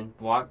 And then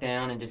walk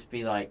down and just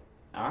be like,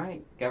 all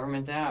right,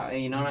 government's out.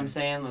 You know what I'm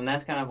saying? And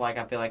that's kind of like,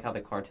 I feel like how the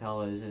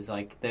cartel is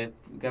like, the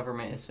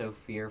government is so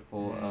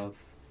fearful of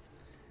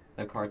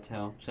the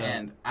cartel. So.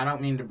 And I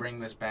don't mean to bring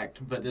this back,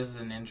 but this is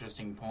an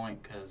interesting point,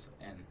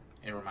 and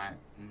it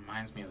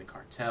reminds me of the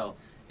cartel,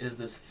 is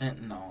this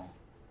fentanyl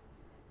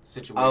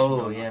situation.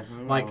 Oh, yeah.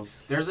 Like,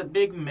 there's a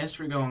big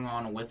mystery going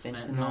on with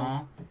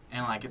fentanyl,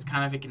 and, like, it's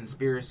kind of a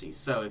conspiracy.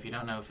 So, if you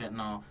don't know,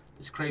 fentanyl,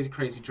 this crazy,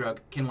 crazy drug,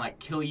 can, like,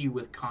 kill you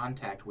with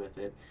contact with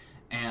it,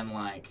 and,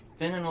 like...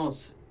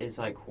 Fentanyl is,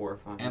 like,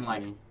 horrifying and, to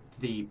like, me.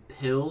 the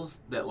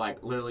pills that,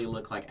 like, literally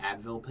look like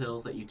Advil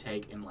pills that you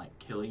take and, like,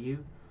 kill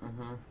you.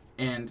 Mm-hmm.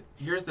 And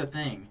here's the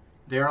thing.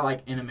 They're,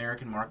 like, in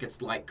American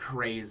markets like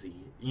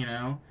crazy, you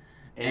know?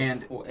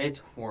 It's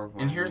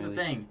horrifying. And here's the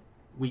thing.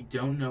 We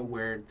don't know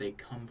where they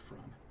come from.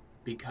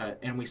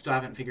 And we still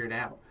haven't figured it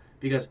out.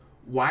 Because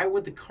why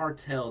would the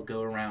cartel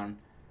go around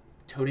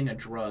toting a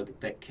drug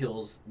that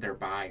kills their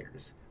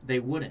buyers? They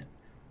wouldn't.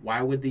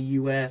 Why would the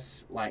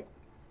U.S., like...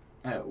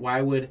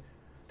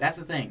 That's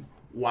the thing.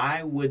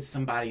 Why would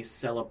somebody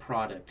sell a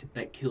product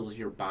that kills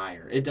your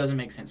buyer? It doesn't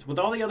make sense. With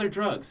all the other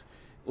drugs,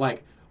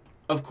 like...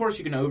 Of course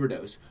you can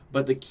overdose,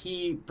 but the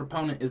key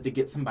proponent is to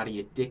get somebody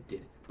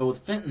addicted. But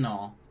with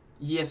fentanyl,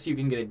 yes, you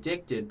can get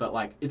addicted, but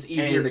like it's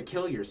easier to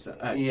kill yourself.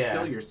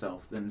 Kill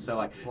yourself than so.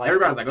 Like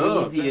everybody's like,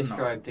 oh, easiest fentanyl.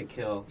 drug to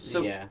kill.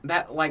 So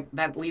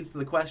that leads to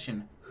the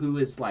question: who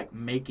is like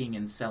making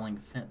and selling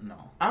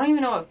fentanyl? I don't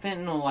even know what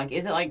fentanyl like.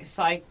 Is it like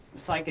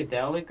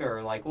psychedelic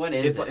or like what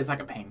is it? It's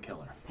like a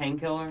painkiller.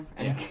 Painkiller.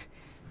 Yeah.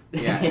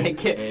 Yeah,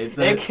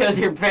 it kills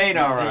your pain,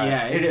 all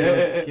right.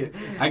 Yeah,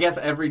 I guess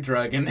every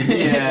drug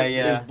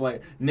is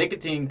like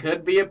nicotine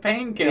could be a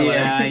painkiller.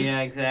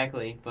 Yeah,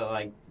 exactly. But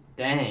like,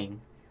 dang,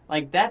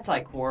 like that's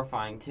like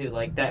horrifying too.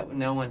 Like that,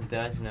 no one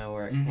does know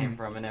where it came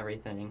from and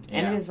everything. Yeah.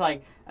 And just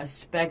like a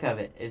speck of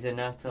it is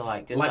enough to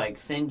like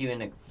send you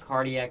into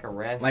cardiac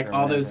arrest. Like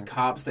all those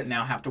cops that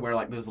now have to wear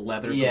like those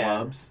leather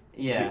gloves.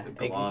 Yeah,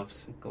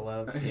 gloves.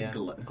 Yeah,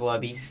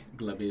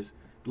 glubbies.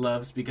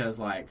 Gloves because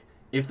like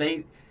if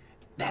they.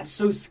 That's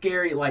so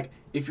scary. Like,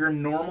 if your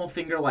normal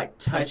finger, like,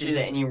 touches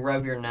it and you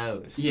rub your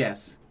nose.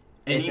 Yes.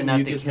 It's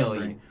enough to kill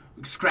you.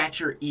 Scratch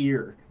your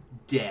ear.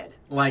 Dead.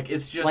 Like,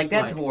 it's just like...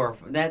 That's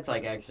horrifying. That's,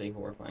 like, actually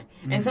horrifying.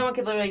 Mm-hmm. And someone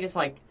could literally just,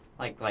 like,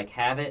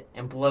 have it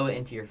and blow it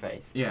into your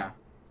face. Yeah.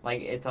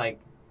 Like, it's, like...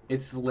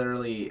 It's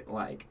literally,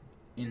 like,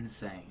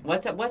 insane.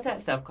 What's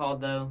that stuff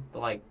called, though? The,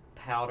 like,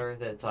 powder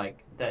that's,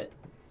 like... That...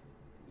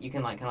 You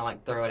can, like, kind of,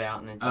 like, throw it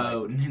out and it's,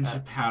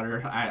 ninja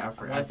powder. I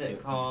forgot. What's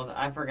it called?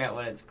 I forgot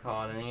what it's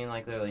called. And you can,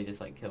 like, literally just,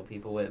 like, kill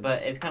people with it.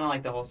 But it's kind of,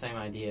 like, the whole same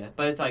idea.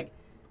 But it's, like,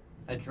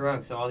 a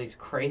drug, so all these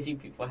crazy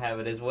people have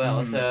it as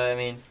well. Mm-hmm. So, I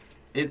mean...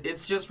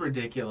 It's just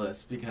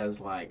ridiculous because,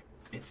 like,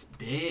 it's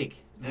big.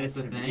 That's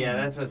the thing. Yeah,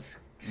 that's what's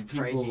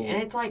crazy.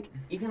 And it's, like,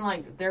 you can,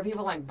 like... There are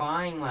people, like,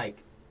 buying, like,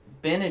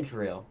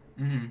 Benadryl.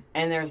 Mm-hmm.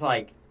 And there's,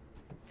 like,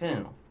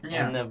 fentanyl.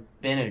 Yeah. And the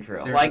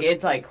Benadryl. Like,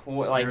 it's, like,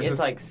 it's,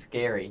 like,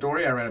 scary.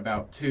 Story I read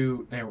about,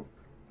 too, they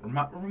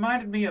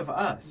reminded me of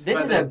us. This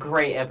is a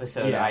great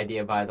episode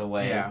idea, by the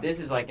way. Yeah. This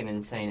is, like, an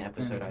insane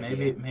episode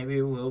idea. Maybe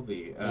it will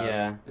be.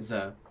 It's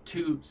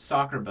two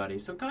soccer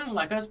buddies, so kind of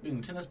like us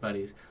being tennis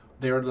buddies.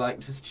 They were, like,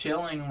 just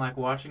chilling, like,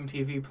 watching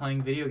TV,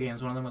 playing video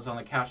games. One of them was on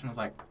the couch and was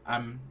like,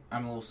 I'm a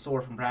little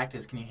sore from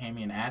practice. Can you hand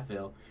me an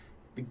Advil?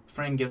 The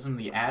friend gives him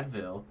the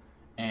Advil,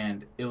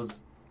 and it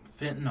was...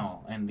 fentanyl,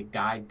 and the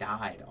guy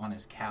died on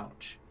his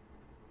couch,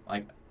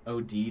 like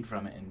OD'd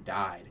from it and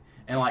died.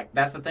 And like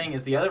that's the thing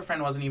is the other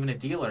friend wasn't even a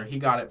dealer. He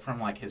got it from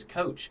like his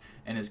coach,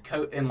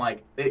 and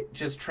like it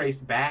just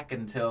traced back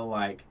until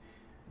like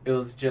it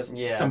was just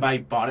somebody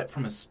bought it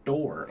from a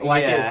store,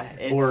 like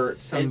or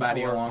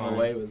somebody along the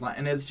way was like,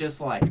 and it's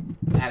just like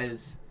that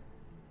is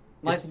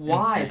like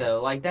why insane.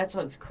 Though? Like that's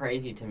what's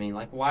crazy to me.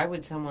 Like why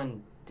would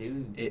someone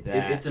do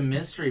that? It's a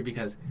mystery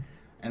because,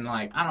 and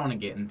like I don't want to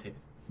get into.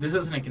 This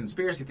isn't a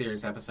conspiracy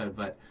theories episode,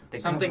 but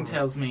something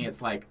tells me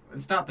it's like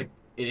it's not it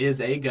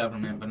is a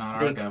government, but not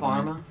Big our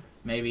government. Pharma?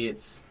 Maybe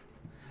it's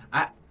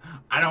I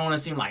don't want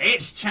to seem like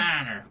it's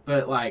China,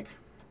 but like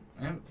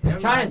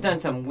China's done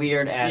some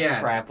weird ass Yeah.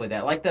 crap with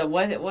that. Like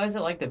was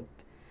it like the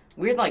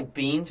weird like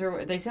beans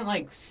or they sent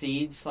like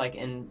seeds like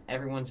in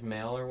everyone's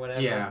mail or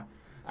whatever. Yeah.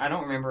 I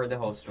don't remember the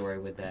whole story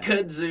with that.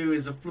 Kudzu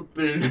is a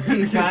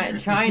flippin'...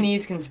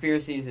 Chinese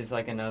conspiracies is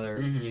like another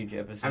huge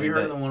episode. Have you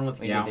heard of the one with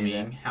we Yao could do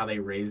Ming? that. How they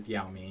raised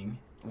Yao Ming?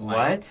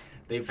 What?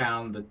 They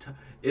found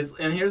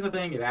and here's the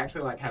thing, it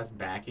actually like has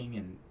backing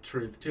and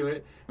truth to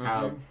it.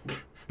 How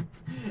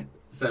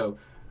so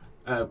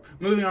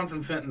moving on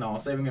from fentanyl,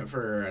 saving it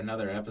for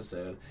another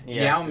episode.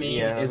 Yes, Yao Ming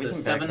yeah, is we a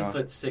can back off.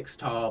 7'6"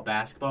 tall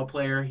basketball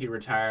player. He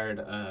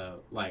retired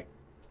like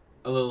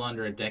a little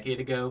under a decade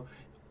ago.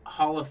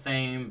 Hall of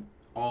Fame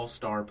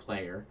all-star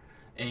player,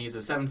 and he's a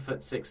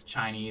 7'6"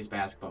 Chinese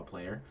basketball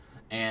player.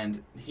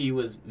 And he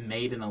was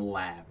made in a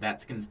lab.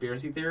 That's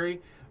conspiracy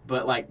theory.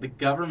 But like the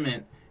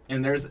government,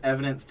 and there's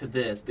evidence to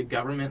this, the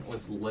government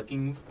was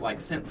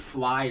sent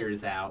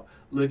flyers out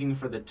looking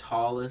for the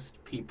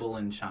tallest people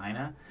in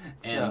China,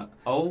 and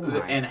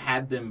and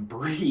had them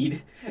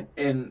breed.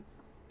 And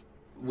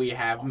we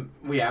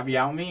have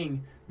Yao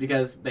Ming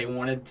because they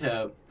wanted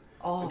to,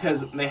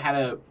 because they had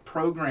a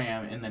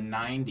program in the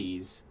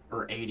 90s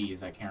or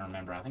 80s, I can't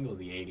remember. I think it was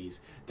the 80s.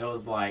 That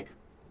was like,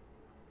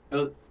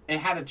 it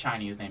had a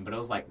Chinese name, but it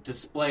was like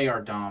display our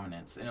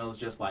dominance, and it was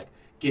just like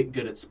get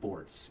good at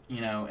sports,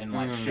 and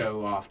like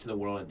show off to the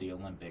world at the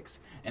Olympics.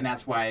 And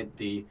that's why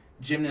the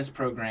gymnast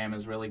program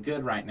is really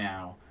good right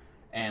now,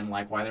 and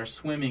like why their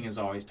swimming is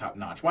always top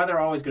notch. Why they're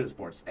always good at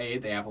sports. They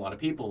have a lot of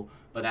people,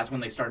 but that's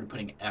when they started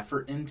putting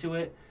effort into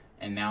it,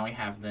 and now we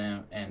have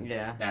them, and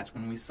that's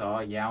when we saw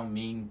Yao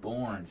Ming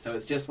born. So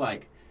it's just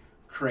like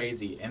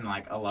crazy, and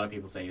like a lot of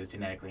people say he was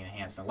genetically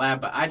enhanced in a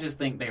lab, but I just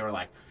think they were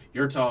like,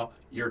 you're tall,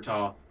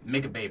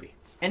 make a baby.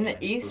 And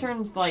the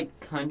Eastern like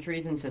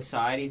countries and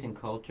societies and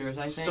cultures,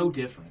 I think, so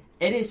different.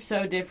 It is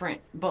so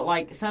different, but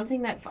like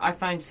something that I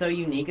find so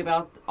unique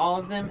about all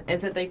of them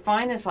is that they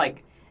find this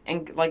like,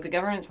 and like the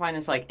governments find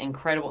this like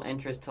incredible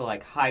interest to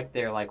like hype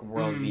their like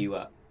worldview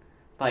up.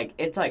 Like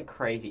it's like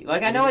crazy.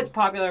 Like I know it's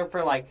popular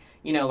for like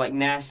like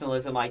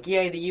nationalism, like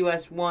yay the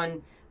U.S.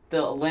 won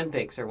the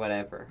Olympics or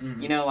whatever.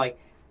 Like.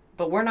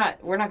 But we're not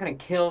gonna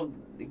kill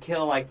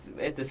like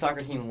if the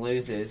soccer team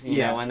loses, you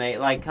know, when they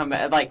like come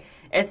back. Like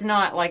it's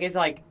not like it's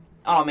like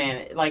oh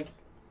man, like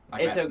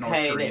it's that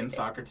okay. North Korean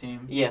soccer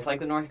team. Yes, like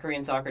the North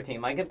Korean soccer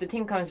team. Like if the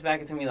team comes back,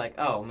 it's gonna be like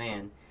oh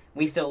man,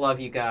 we still love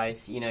you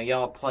guys.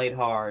 Y'all played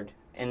hard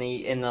in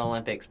the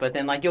Olympics. But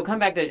then like you'll come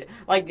back to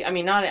like I'm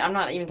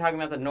not even talking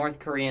about the North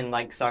Korean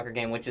like soccer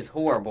game, which is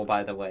horrible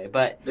by the way.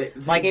 But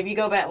like if you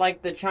go back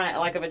like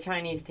if a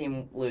Chinese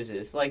team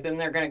loses, like then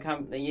they're gonna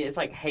come. It's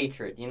like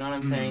hatred. You know what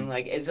I'm saying?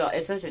 Like it's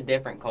such a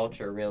different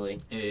culture, really.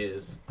 It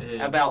is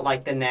About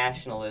like the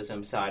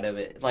nationalism side of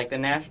it. Like the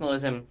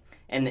nationalism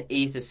in the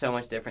East is so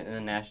much different than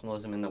the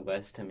nationalism in the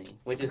West to me,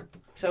 which is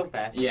so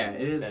fascinating. Yeah,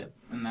 it is,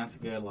 and that's a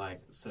good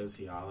like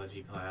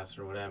sociology class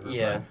or whatever.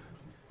 Yeah. But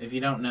if you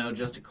don't know,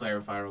 just to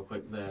clarify real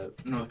quick, the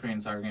North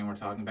Korean soccer game we're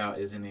talking about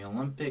is in the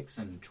Olympics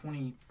in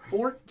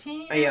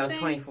 2014. Oh yeah, it was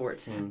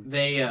 2014.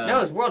 They no,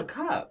 it was World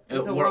Cup. It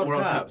was a World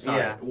Cup. Sorry,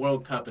 yeah.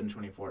 World Cup in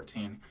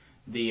 2014.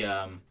 The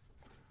I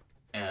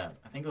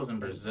think it was in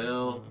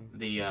Brazil.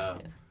 The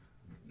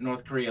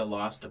North Korea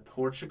lost to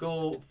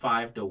Portugal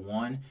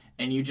 5-1,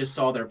 and you just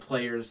saw their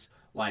players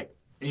like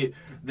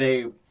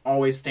they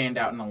always stand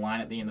out in the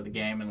line at the end of the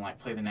game and like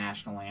play the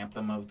national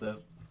anthem of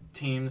the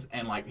teams,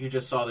 and like you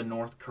just saw the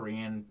North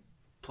Korean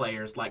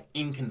players like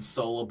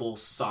inconsolable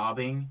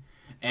sobbing,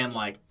 and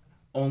like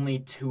only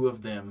two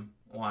of them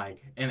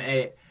like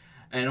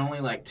and only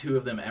like two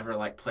of them ever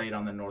like played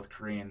on the North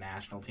Korean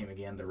national team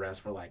again. The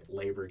rest were like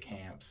labor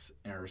camps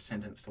or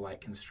sentenced to like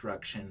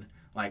construction.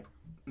 Like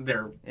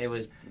it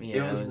was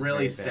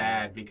really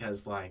sad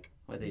because like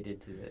what they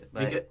did to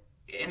it.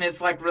 And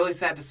it's like really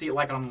sad to see it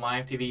like on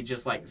live TV,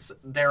 just like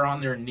they're on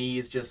their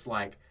knees, just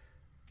like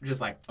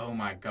oh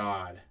my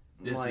god.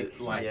 This is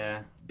like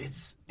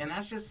and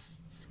that's just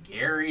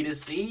scary to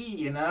see,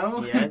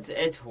 Yeah,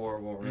 it's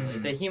horrible, really.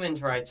 The human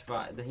rights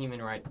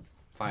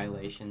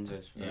violations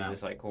are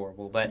just like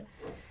horrible. But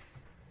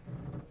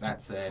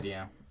that said,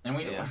 and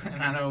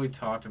and I know we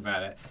talked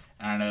about it,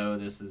 and I know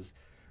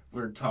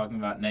we're talking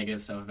about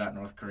negative stuff about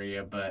North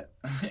Korea, but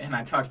and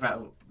I talked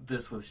about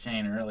this with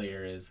Shane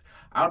earlier. Is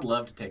I would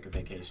love to take a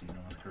vacation to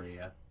North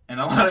Korea, and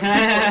a lot of people,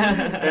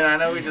 and I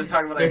know we just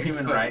talked about their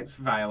human rights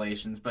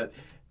violations, but.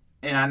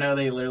 And I know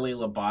they literally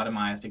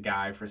lobotomized a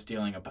guy for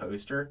stealing a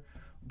poster,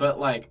 but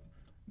like,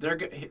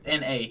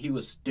 he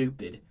was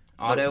stupid.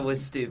 Otto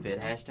was stupid.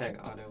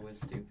 Hashtag Otto was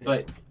stupid.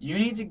 But you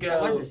need to go.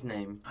 What was his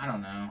name? I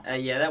don't know.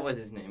 Yeah, that was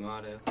his name,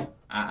 Otto.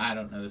 I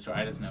don't know the story.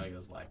 I just know he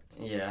was like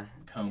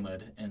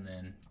comaed and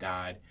then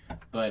died.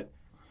 But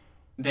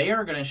they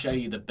are going to show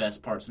you the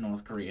best parts of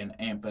North Korea and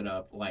amp it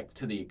up like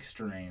to the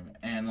extreme.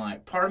 And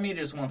like, part of me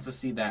just wants to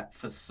see that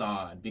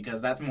facade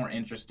because that's more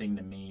interesting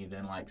to me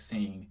than like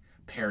seeing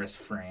Paris,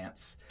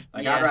 France.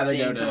 Like I'd rather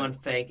go to someone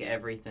fake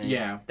everything.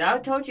 Yeah, I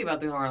told you about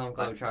the Harlem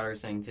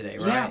Globetrotters thing today,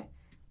 right? Yeah,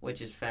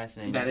 which is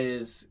fascinating. That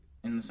is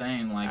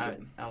insane. Like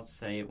I'll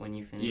say it when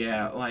you finish.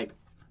 Yeah, like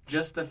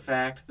just the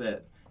fact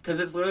that because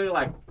it's literally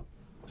like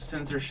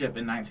censorship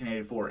in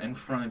 1984 in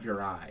front of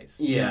your eyes.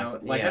 Yeah, You know?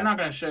 Like, yeah. they're not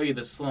going to show you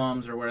the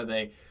slums or where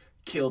they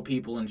kill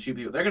people and shoot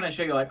people. They're going to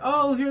show you, like,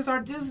 oh, here's our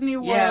Disney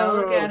World. Yeah,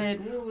 look at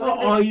it. Ooh, look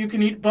at Oh, this. you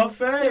can eat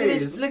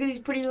buffets. Look at these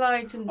pretty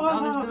lights and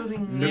all this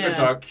building. Look yeah. at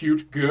our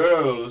cute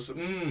girls.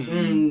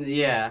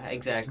 Yeah,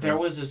 exactly. There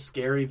was a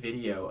scary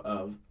video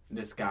of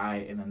this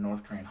guy in a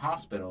North Korean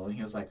hospital, and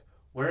he was like,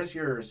 where's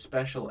your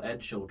special ed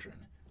children?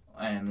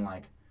 And,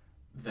 like,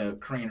 the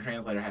Korean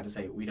translator had to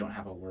say, we don't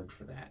have a word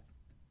for that.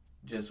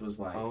 Just was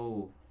like,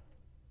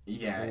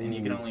 yeah, and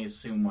you can only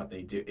assume what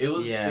they do. It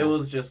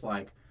was just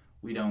like,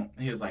 we don't,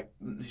 she was like,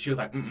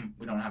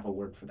 we don't have a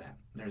word for that.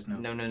 There's no.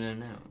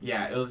 No.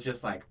 Yeah, it was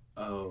just like,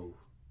 oh.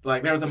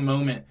 Like, there was a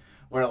moment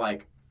where,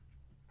 like,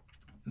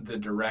 the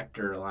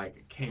director,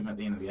 like, came at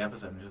the end of the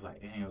episode and just like,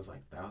 and he was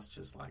like, that was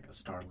just, like, a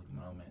startling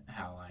moment.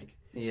 How, like.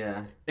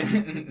 Yeah.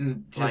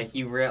 just, like,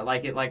 you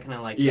like it, like, kind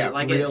of like. Yeah,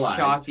 like, realized.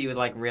 it shocked you with,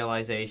 like,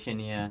 realization,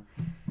 yeah.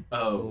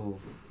 Oh, Ooh.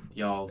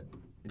 y'all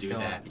do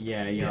that.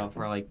 Yeah, y'all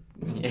probably.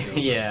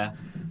 Yeah.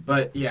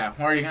 But, yeah,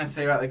 what are you going to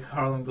say about the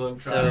Harlem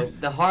Globetrotters? So,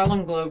 the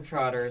Harlem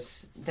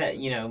Globetrotters, that,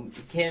 you know,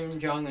 Kim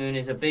Jong-un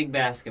is a big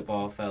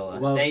basketball fella.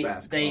 Love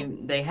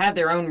basketball. They have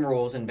their own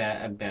rules in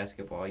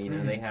basketball, you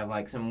know. They have,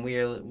 like, some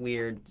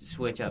weird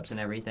switch-ups and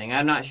everything.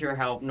 I'm not sure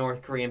how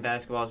North Korean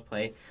basketball is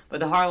played,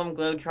 but the Harlem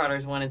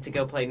Globetrotters wanted to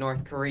go play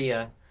North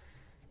Korea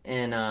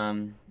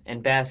in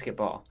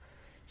basketball.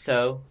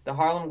 So, the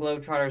Harlem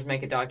Globetrotters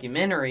make a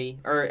documentary,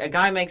 or a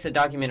guy makes a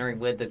documentary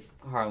with the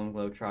Harlem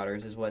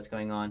Globetrotters is what's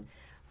going on.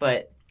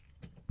 But,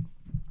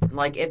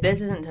 like, if this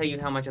doesn't tell you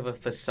how much of a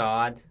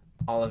facade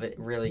all of it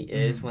really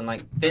is, when,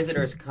 like,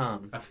 visitors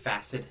come. A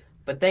facet.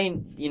 But they,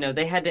 you know,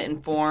 they had to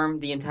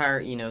inform the entire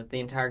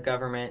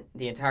government,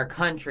 the entire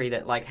country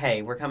that, like,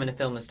 hey, we're coming to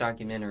film this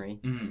documentary.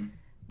 Mm-hmm.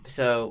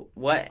 So,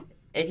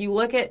 if you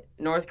look at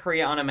North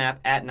Korea on a map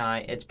at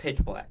night, it's pitch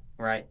black,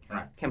 right?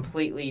 Right.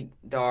 Completely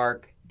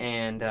dark.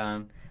 And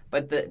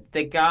but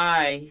the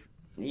guy,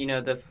 you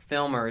know, the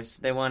filmers,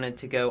 they wanted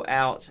to go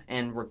out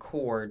and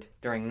record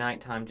during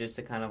nighttime just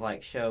to kind of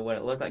like show what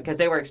it looked like, because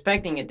they were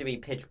expecting it to be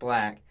pitch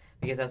black,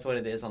 because that's what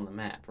it is on the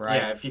map, right?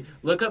 Yeah, if you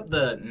look up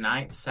the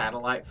night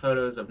satellite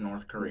photos of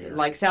North Korea,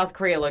 like South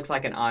Korea looks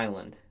like an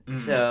island.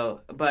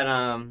 So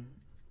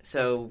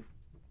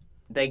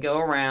they go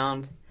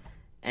around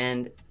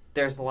and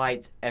there's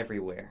lights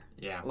everywhere.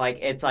 Yeah.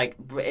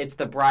 It's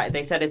the bright.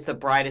 They said it's the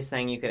brightest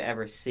thing you could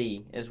ever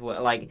see. Is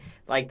what like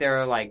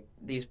there are like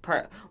these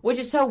which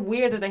is so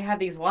weird that they have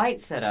these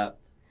lights set up,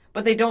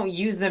 but they don't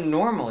use them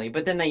normally.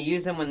 But then they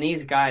use them when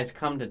these guys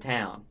come to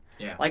town.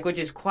 Yeah. Like, which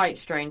is quite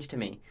strange to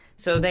me.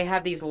 So they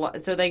have these.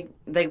 So they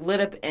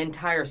lit up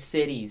entire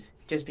cities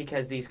just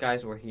because these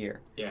guys were here.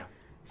 Yeah.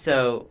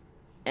 So,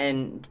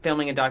 and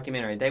filming a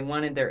documentary, they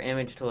wanted their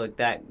image to look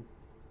that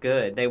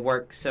good. They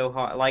worked so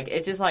hard. Like,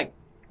 it's just like.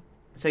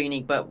 So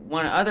unique. But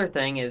one other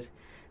thing is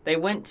they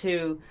went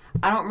to,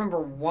 I don't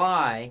remember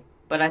why,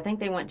 but I think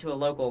they went to a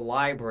local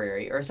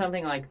library or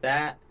something like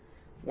that,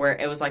 where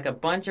it was like a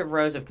bunch of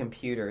rows of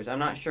computers. I'm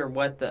not sure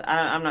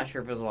I'm not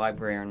sure if it was a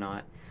library or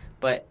not,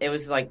 but it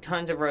was like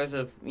tons of rows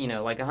of, you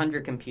know, like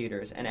 100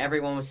 computers, and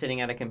everyone was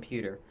sitting at a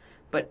computer.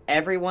 But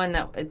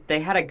they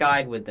had a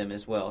guide with them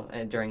as well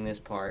during this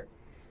part,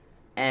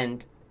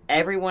 and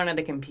everyone at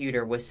a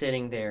computer was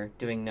sitting there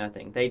doing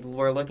nothing. They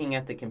were looking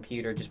at the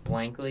computer just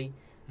blankly.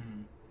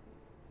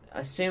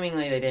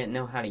 Assumingly they didn't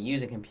know how to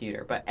use a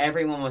computer, but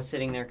everyone was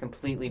sitting there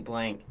completely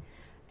blank,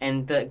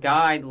 and the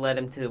guide led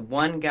him to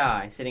one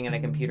guy sitting at a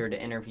computer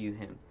to interview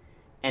him,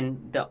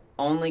 and the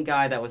only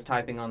guy that was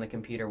typing on the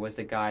computer was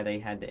the guy they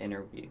had to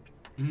interview.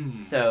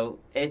 So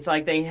it's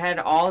like they had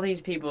all these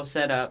people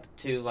set up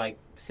to like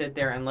sit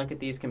there and look at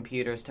these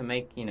computers to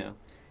make, you know,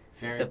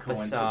 very the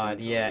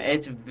facade. Yeah,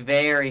 it's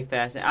very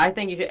fascinating. I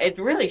think you should. It's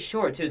really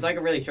short too. It's like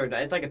a really short.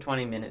 It's like a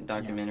 20-minute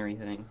documentary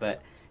thing,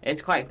 but it's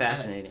quite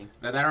fascinating.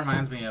 That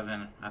reminds me of,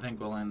 and I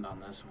think we'll end on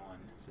this one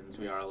since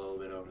we are a little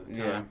bit over the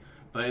time. Yeah.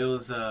 But it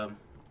was a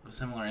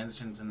similar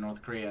instance in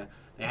North Korea.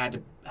 They had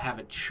to have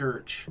a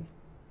church,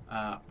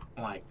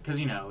 because,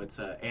 you know, it's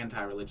an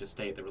anti-religious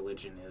state. The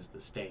religion is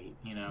the state,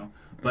 you know.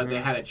 But they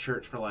had a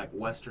church for, like,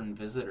 Western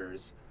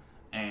visitors,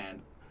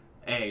 and,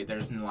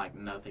 there's, like,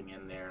 nothing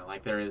in there.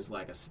 Like, there is,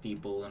 like, a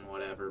steeple and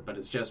whatever, but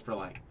it's just for,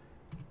 like,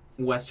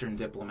 Western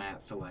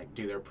diplomats to, like,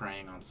 do their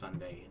praying on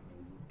Sunday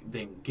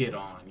then get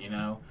on, you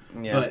know.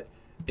 Yeah. But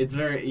it's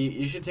very.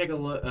 You should take a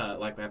look.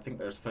 I think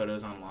there's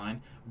photos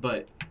online,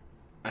 but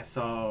I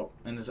saw,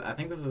 and I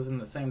think this was in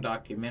the same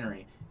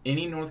documentary.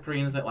 Any North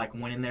Koreans that like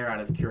went in there out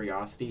of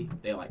curiosity,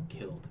 they like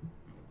killed.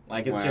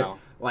 Like it's just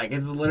like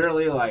it's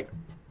literally like,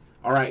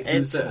 all right,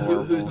 who's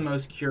the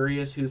most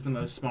curious? Who's the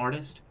most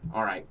smartest?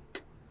 All right,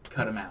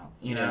 cut them out.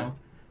 You know.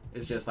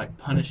 It's just like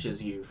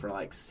punishes you for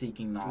like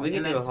seeking knowledge. We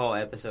can do a whole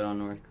episode on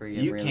North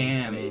Korea. You really.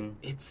 can. I mean,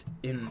 it's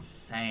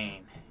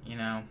insane, you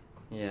know.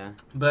 Yeah.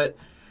 But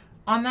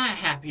on that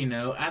happy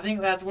note, I think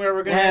that's where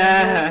we're gonna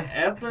end this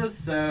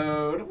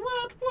episode.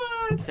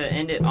 What? To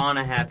end it on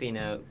a happy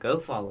note, go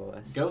follow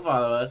us. Go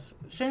follow us,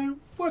 Shane.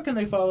 Where can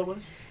they follow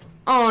us?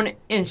 On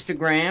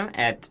Instagram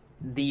at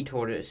the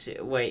Tortoise.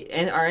 Wait,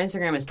 and our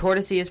Instagram is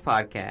Tortoiseus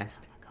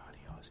Podcast. Oh my God,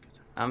 he always gets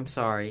it. I'm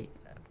sorry.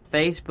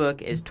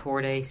 Facebook is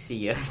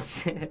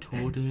Tortoiseus.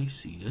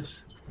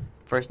 Tortoiseus.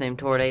 First name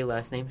Torte,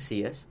 last name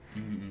Seus.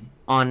 Mm-hmm.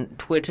 On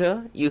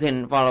Twitter, you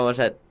can follow us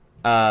at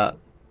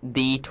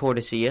the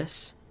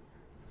Tortoiseus.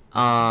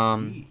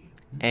 And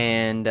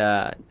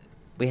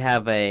we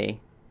have a.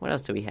 What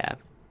else do we have?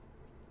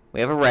 We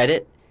have a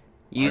Reddit.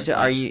 Use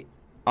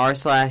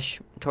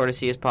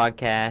r/Tortoiseus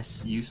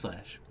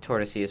Podcast.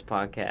 Tortoiseus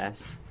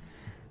Podcast.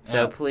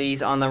 So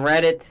please, on the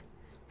Reddit,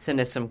 send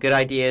us some good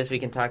ideas. We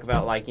can talk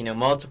about, like,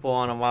 multiple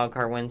on a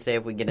Wildcard Wednesday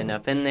if we get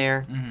enough in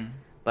there. Mm-hmm.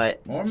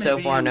 But so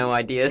far, no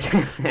ideas.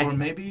 Or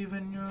maybe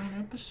even your own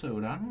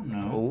episode. I don't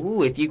know.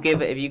 Ooh, if you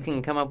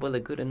can come up with a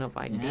good enough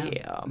idea.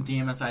 Yeah.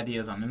 DM us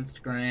ideas on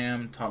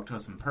Instagram. Talk to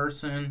us in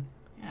person.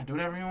 Yeah, do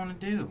whatever you want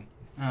to do.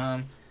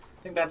 I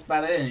think that's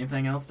about it.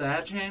 Anything else to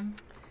add, Shane?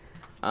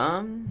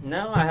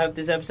 No, I hope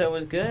this episode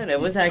was good. It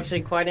was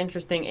actually quite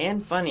interesting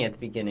and funny at the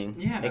beginning.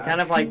 Yeah. It kind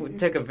of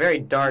took a very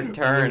dark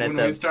turn when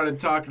we started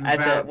talking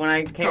about when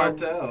I came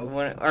cartels.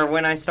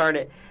 When I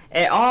started.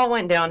 It all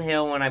went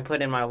downhill when I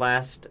put in my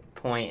last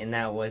point, and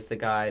that was the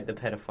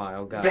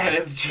pedophile guy. That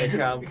is true. The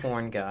child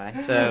porn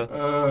guy.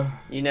 So,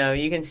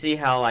 you can see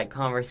how,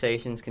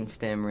 conversations can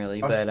stem,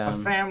 really. But a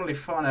family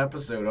fun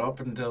episode up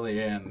until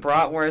the end.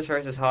 Bratwurst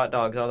versus hot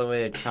dogs all the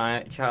way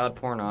to child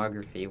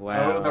pornography.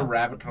 Wow. Oh, the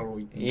rabbit hole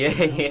we can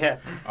Yeah.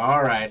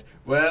 All right.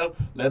 Well,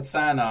 let's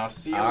sign off.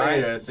 See you All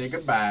later. right. Say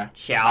goodbye.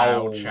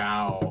 Ciao.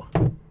 Ciao.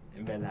 Ciao.